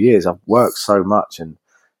last few years, I've worked so much, and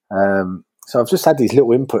so I've just had these little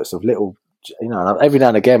inputs of little, you know, and every now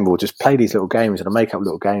and again we'll just play these little games, and I make up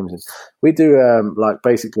little games, and we do like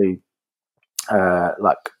basically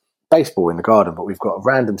like baseball in the garden, but we've got a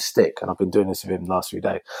random stick, and I've been doing this with him the last few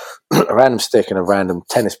days, a random stick and a random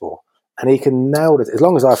tennis ball, and he can nail it as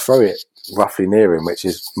long as I throw it roughly near him, which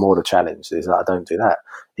is more the challenge, is that I don't do that.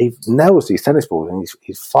 He nails these tennis balls, and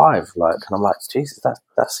he's 5, like, and I'm like, Jesus,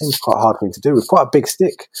 that seems quite hard for him to do with quite a big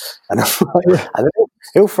stick, and I'm like, and then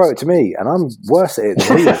he'll throw it to me, and I'm worse at it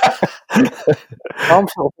than he is. I'm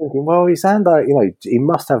sort of thinking, well, his hand-eye, you know, he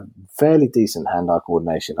must have fairly decent hand-eye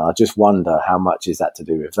coordination. I just wonder how much is that to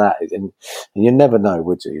do with that, and you never know,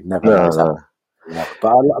 would you? You'd never know. No.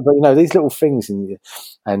 But you know, these little things, and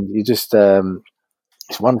you just.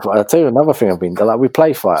 It's wonderful. I'll tell you another thing I've been like. We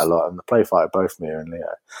play fight a lot, and the play fight both me and Leo,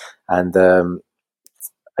 and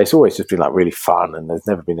it's always just been like really fun. And there's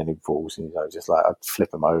never been any rules, and, you know, just like I'd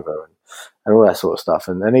flip him over and all that sort of stuff.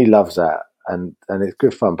 And he loves that, and it's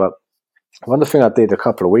good fun. But one thing I did a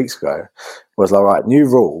couple of weeks ago was like, right, new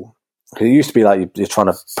rule, because it used to be like you're trying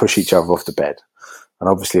to push each other off the bed, and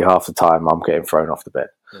obviously half the time I'm getting thrown off the bed.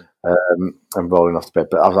 And rolling off the bed.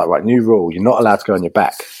 But I was like, right, new rule, you're not allowed to go on your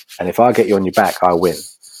back, and if I get you on your back, I win,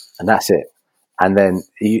 and that's it. And then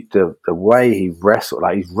the way he wrestled,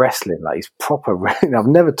 like, he's wrestling, like, he's proper wrestling. I've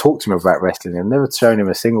never talked to him about wrestling, I've never shown him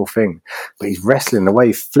a single thing, but he's wrestling, the way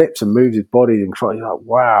he flips and moves his body and you're like,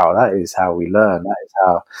 wow, that is how we learn. That is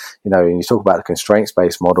how, you know, and you talk about the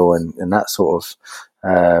constraints-based model and that sort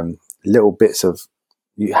of little bits of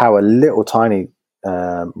how a little tiny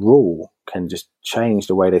rule can just change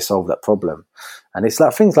the way they solve that problem. And it's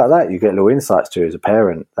like things like that you get little insights to as a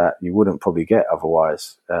parent that you wouldn't probably get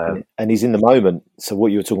otherwise. And he's in the moment. So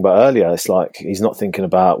what you were talking about earlier, it's like he's not thinking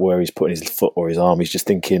about where he's putting his foot or his arm. He's just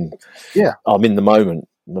thinking, I'm in the moment.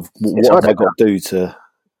 What have I got to do to...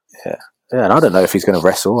 Yeah, and I don't know if he's going to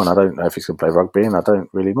wrestle, and I don't know if he's going to play rugby, and I don't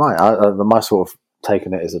really mind. My sort of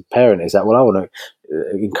taking it as a parent is that, well, I want to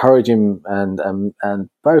encourage him and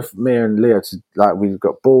both me and Leo to, like, we've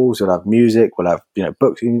got balls, we'll have music, we'll have, you know,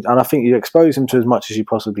 books, and I think you expose him to as much as you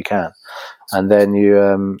possibly can, and then you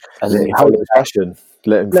follow his passion,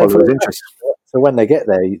 let him follow his interest. So when they get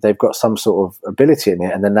there, they've got some sort of ability in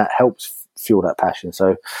it, and then that helps fuel that passion.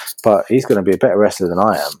 So, but he's going to be a better wrestler than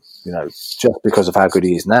I am, you know, just because of how good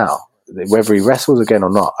he is now. Whether he wrestles again or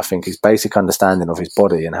not, I think his basic understanding of his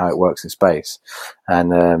body and how it works in space,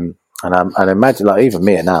 and I imagine, like, even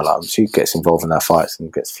Mia now, like, she gets involved in our fights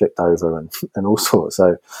and gets flipped over and all sorts.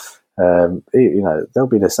 So, you know, they'll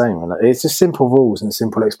be the same. And it's just simple rules and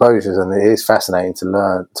simple exposures, and it is fascinating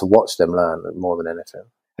to watch them learn more than anything.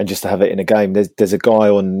 And just to have it in a game, there's a guy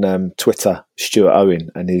on Twitter, Stuart Owen,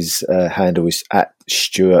 and his handle is at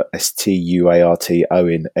Stuart Stuart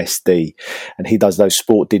Owen SD, and he does those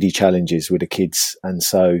Sport Diddy challenges with the kids. And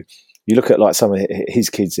so you look at, like, some of his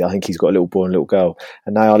kids, I think he's got a little boy and a little girl,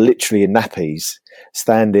 and they are literally in nappies,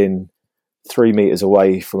 standing 3 meters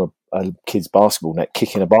away from a kid's basketball net,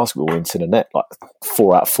 kicking a basketball into the net, like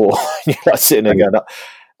 4 out of 4. You're like sitting there going up.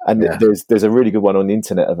 And there's a really good one on the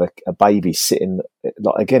internet of a baby sitting,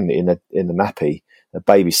 like, again, in the nappy, a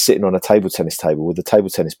baby sitting on a table tennis table with a table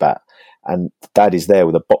tennis bat, and dad is there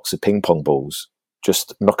with a box of ping pong balls,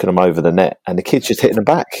 just knocking them over the net, and the kid's just hitting them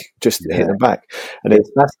back, hitting them back. And it's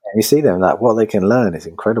you see them, like, what they can learn is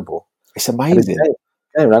incredible. It's amazing.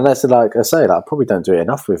 And that's, like I say, like, I probably don't do it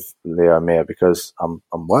enough with Leo and Mia because I'm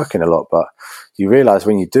working a lot, but you realise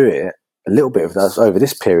when you do it, a little bit of that over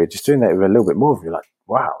this period, just doing that with a little bit more of you, like,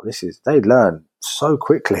 wow, they learn so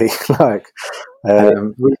quickly. Like,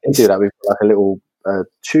 we can do that with, like, a little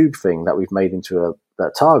tube thing that we've made into a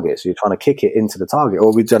target. So you're trying to kick it into the target.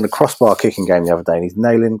 Or we've done a crossbar kicking game the other day, and he's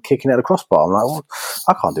kicking it at a crossbar. I'm like, well,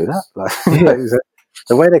 I can't do that. Like,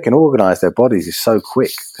 the way they can organise their bodies is so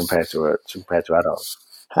quick compared to adults.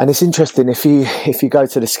 And it's interesting if you go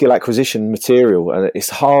to the skill acquisition material, and it's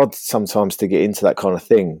hard sometimes to get into that kind of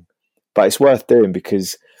thing, but it's worth doing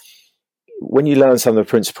because when you learn some of the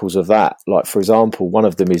principles of that, like for example, one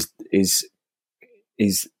of them is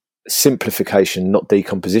simplification, not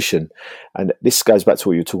decomposition. And this goes back to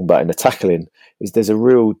what you were talking about in the tackling, is there's a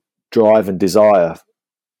real drive and desire.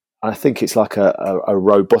 I think it's like a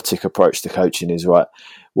robotic approach to coaching is, right,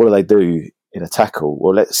 what do they do in a tackle?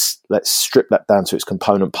 Well, let's strip that down to its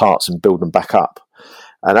component parts and build them back up.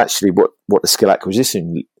 And actually what the skill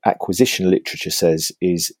acquisition literature says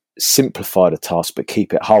is simplify the task but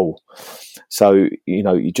keep it whole. So,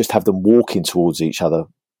 you just have them walking towards each other,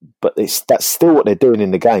 but that's still what they're doing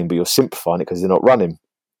in the game, but you're simplifying it because they're not running.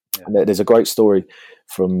 Yeah. And there's a great story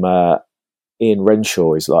from Ian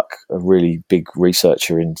Renshaw. Is like a really big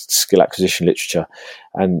researcher in skill acquisition literature,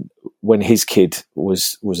 and when his kid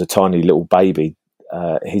was a tiny little baby,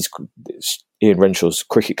 Ian Renshaw's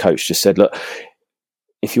cricket coach just said, look,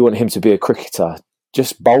 if you want him to be a cricketer,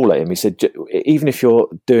 just bowl at him. He said, even if you're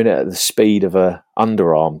doing it at the speed of a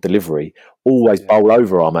underarm delivery, always bowl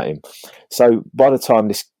overarm at him. So by the time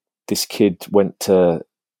this kid went to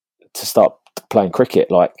start playing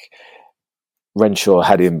cricket, like Renshaw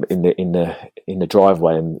had him in the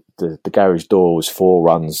driveway, and the garage door was 4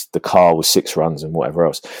 runs, the car was 6 runs, and whatever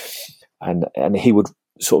else. And he would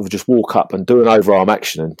sort of just walk up and do an overarm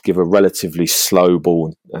action and give a relatively slow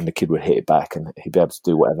ball, and the kid would hit it back, and he'd be able to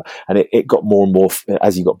do whatever. And it got more and more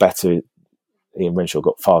as he got better. Ian Renshaw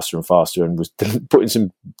got faster and faster and was putting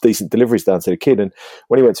some decent deliveries down to the kid. And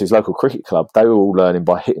when he went to his local cricket club, they were all learning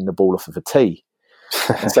by hitting the ball off of a tee.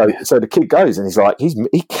 so the kid goes and he's like,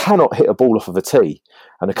 he cannot hit a ball off of a tee.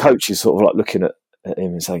 And the coach is sort of like looking at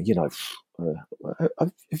him and saying, have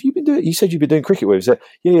you been doing? You said you've been doing cricket with. He said,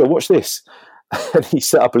 yeah, watch this. And he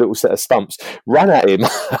set up a little set of stumps, ran at him,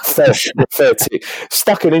 fair tee,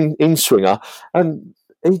 stuck an in swinger, and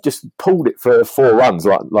he just pulled it for 4 runs,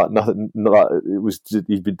 like nothing. Like it was,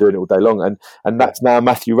 he'd been doing it all day long, and that's now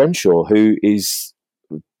Matthew Renshaw, who is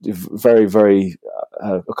very, very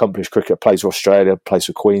accomplished cricketer, plays for Australia, plays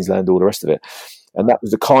for Queensland, all the rest of it. And that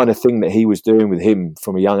was the kind of thing that he was doing with him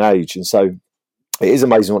from a young age. And so it is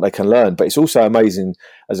amazing what they can learn, but it's also amazing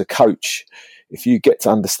as a coach if you get to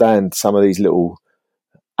understand some of these little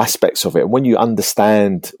aspects of it. And when you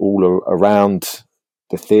understand all around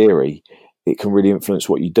the theory, it can really influence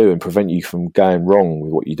what you do and prevent you from going wrong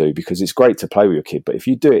with what you do, because it's great to play with your kid, but if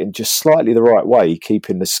you do it in just slightly the right way,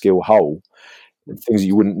 keeping the skill whole, things that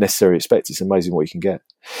you wouldn't necessarily expect, it's amazing what you can get.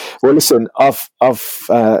 Well, listen, I've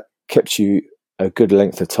kept you a good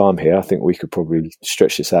length of time here. I think we could probably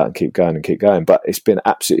stretch this out and keep going, but it's been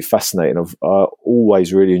absolutely fascinating. I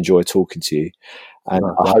always really enjoy talking to you, and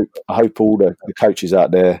I hope all the coaches out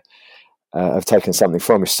there have taken something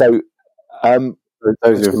from us. So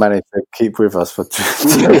those who've managed to keep with us for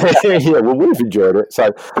yeah, well, we've enjoyed it,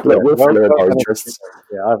 so we're following our interests.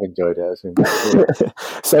 Yeah, I've enjoyed it.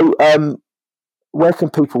 So where can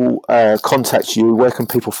people contact you? Where can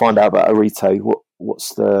people find out about Arete?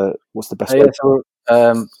 What's the best way?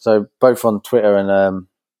 So both on Twitter and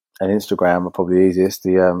Instagram are probably the easiest.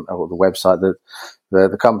 The website,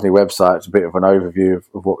 the company website, is a bit of an overview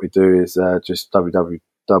of what we do. Is just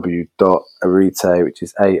www.arete, which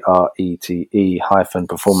is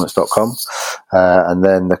arete-performance.com, and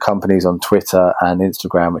then the company's on Twitter and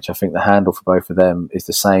Instagram, which I think the handle for both of them is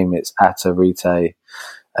the same. It's @Arete,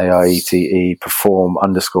 ARETE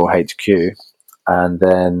perform_HQ. And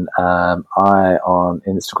then I on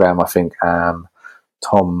Instagram, I think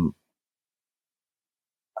Tom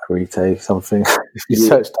Arete something. If you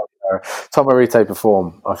search Tom Arete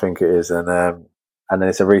perform, I think it is, and then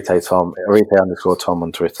it's Arete Tom _Tom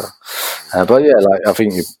on Twitter. But yeah, like I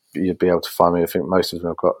think you'd be able to find me. I think most of them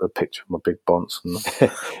have got the picture of my big bonds.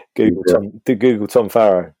 Google Tom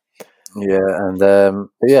Farrow. Yeah, and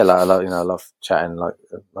but yeah, I love chatting.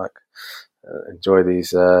 Enjoy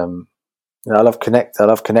these. I love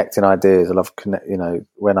connecting ideas. I love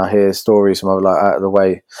when I hear stories from other out of the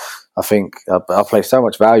way. I think I place so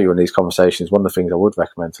much value in these conversations. One of the things I would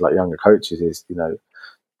recommend to younger coaches is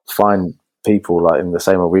find people in the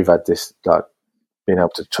same way we've had this, being able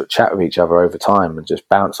to chat with each other over time and just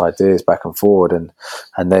bounce ideas back and forward, and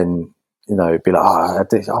then be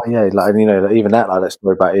like, even that, that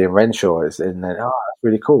story about Ian Renshaw is, and then that's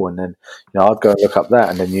really cool, and then I'd go and look up that,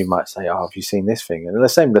 and then you might say, have you seen this thing? And the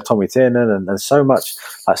same with Tommy Tiernan, and so much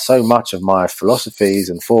of my philosophies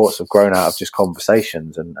and thoughts have grown out of just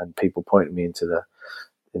conversations and people pointing me into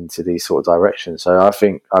these sort of directions. So I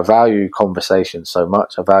think I value conversation so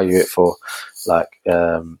much. I value it for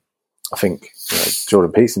I think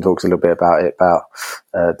Jordan Peterson talks a little bit about it,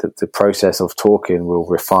 the process of talking will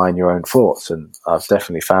refine your own thoughts, and I've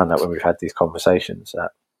definitely found that when we've had these conversations,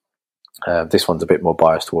 that This one's a bit more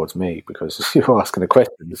biased towards me because you're asking a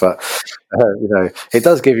question, but it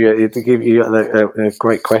does give you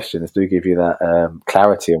great questions. Do give you that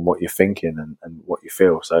clarity on what you're thinking and what you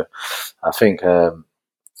feel. So I think I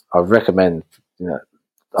recommend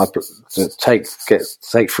take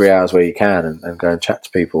 3 hours where you can and go and chat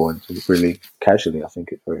to people and really casually. I think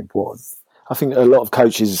it's very important. I think a lot of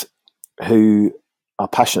coaches who are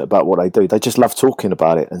passionate about what they do, they just love talking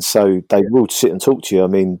about it, and so they will sit and talk to you. I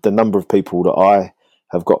mean, the number of people that I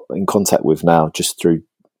have got in contact with now, just through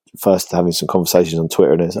first having some conversations on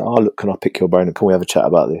Twitter, and it's like, oh, look, can I pick your brain and can we have a chat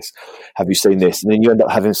about this? Have you seen this? And then you end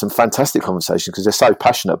up having some fantastic conversations because they're so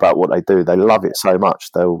passionate about what they do. They love it so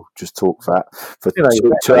much. They'll just talk for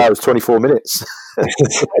 2 hours, 24 minutes. That's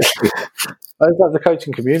like the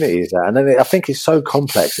coaching community is that. And then I think it's so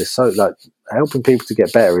complex. It's so like helping people to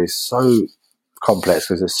get better is so complex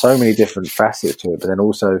because there's so many different facets to it, but then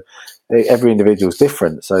also every individual is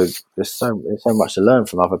different, so there's so much to learn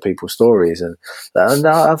from other people's stories, and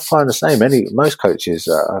I find the same. Most coaches,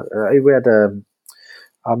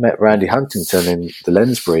 I met Randy Huntington in the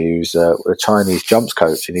Lensbury, who's a Chinese jumps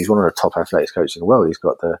coach, and he's one of the top athletics coaches in the world.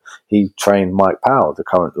 He trained Mike Powell, the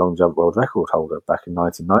current long jump world record holder, back in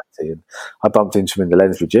 1990, and I bumped into him in the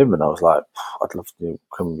Lensbury gym, and I was like, I'd love to.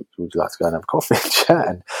 Would you like to go and have a coffee and chat?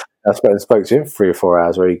 And I spoke to him for 3 or 4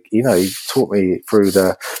 hours, where he taught me through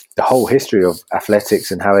the whole history of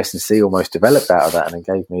athletics and how S&C almost developed out of that, and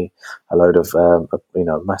then gave me a load of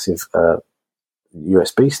massive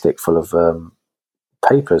USB stick full of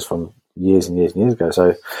papers from years and years and years ago.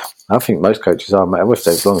 So I think most coaches are, and with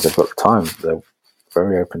as long as they've got the time, they're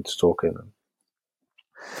very open to talking.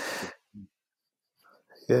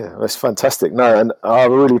 Yeah, that's fantastic. No, and I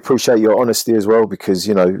really appreciate your honesty as well, because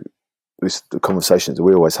it's the conversations that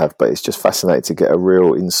we always have, but it's just fascinating to get a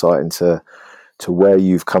real insight into where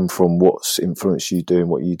you've come from, what's influenced you doing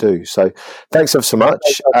what you do. So thanks ever so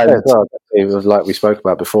much. And it was like we spoke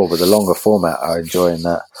about before, but the longer format I enjoy in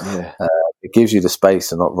that. Yeah. It gives you the space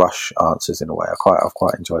to not rush answers in a way. I've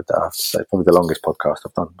quite enjoyed that, I have to say. Probably the longest podcast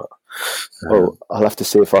I've done. But well, I'll have to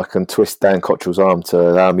see if I can twist Dan Cottrell's arm to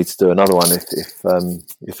allow me to do another one.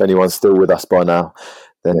 If anyone's still with us by now,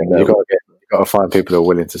 then you've got to find people who are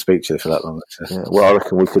willing to speak to you for that long. Yeah, well, I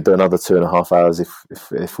reckon we could do another 2.5 hours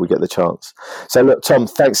if we get the chance. So look, Tom,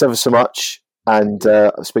 thanks ever so much, and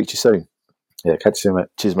I'll speak to you soon. Yeah, catch you soon, mate.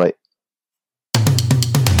 Cheers, mate.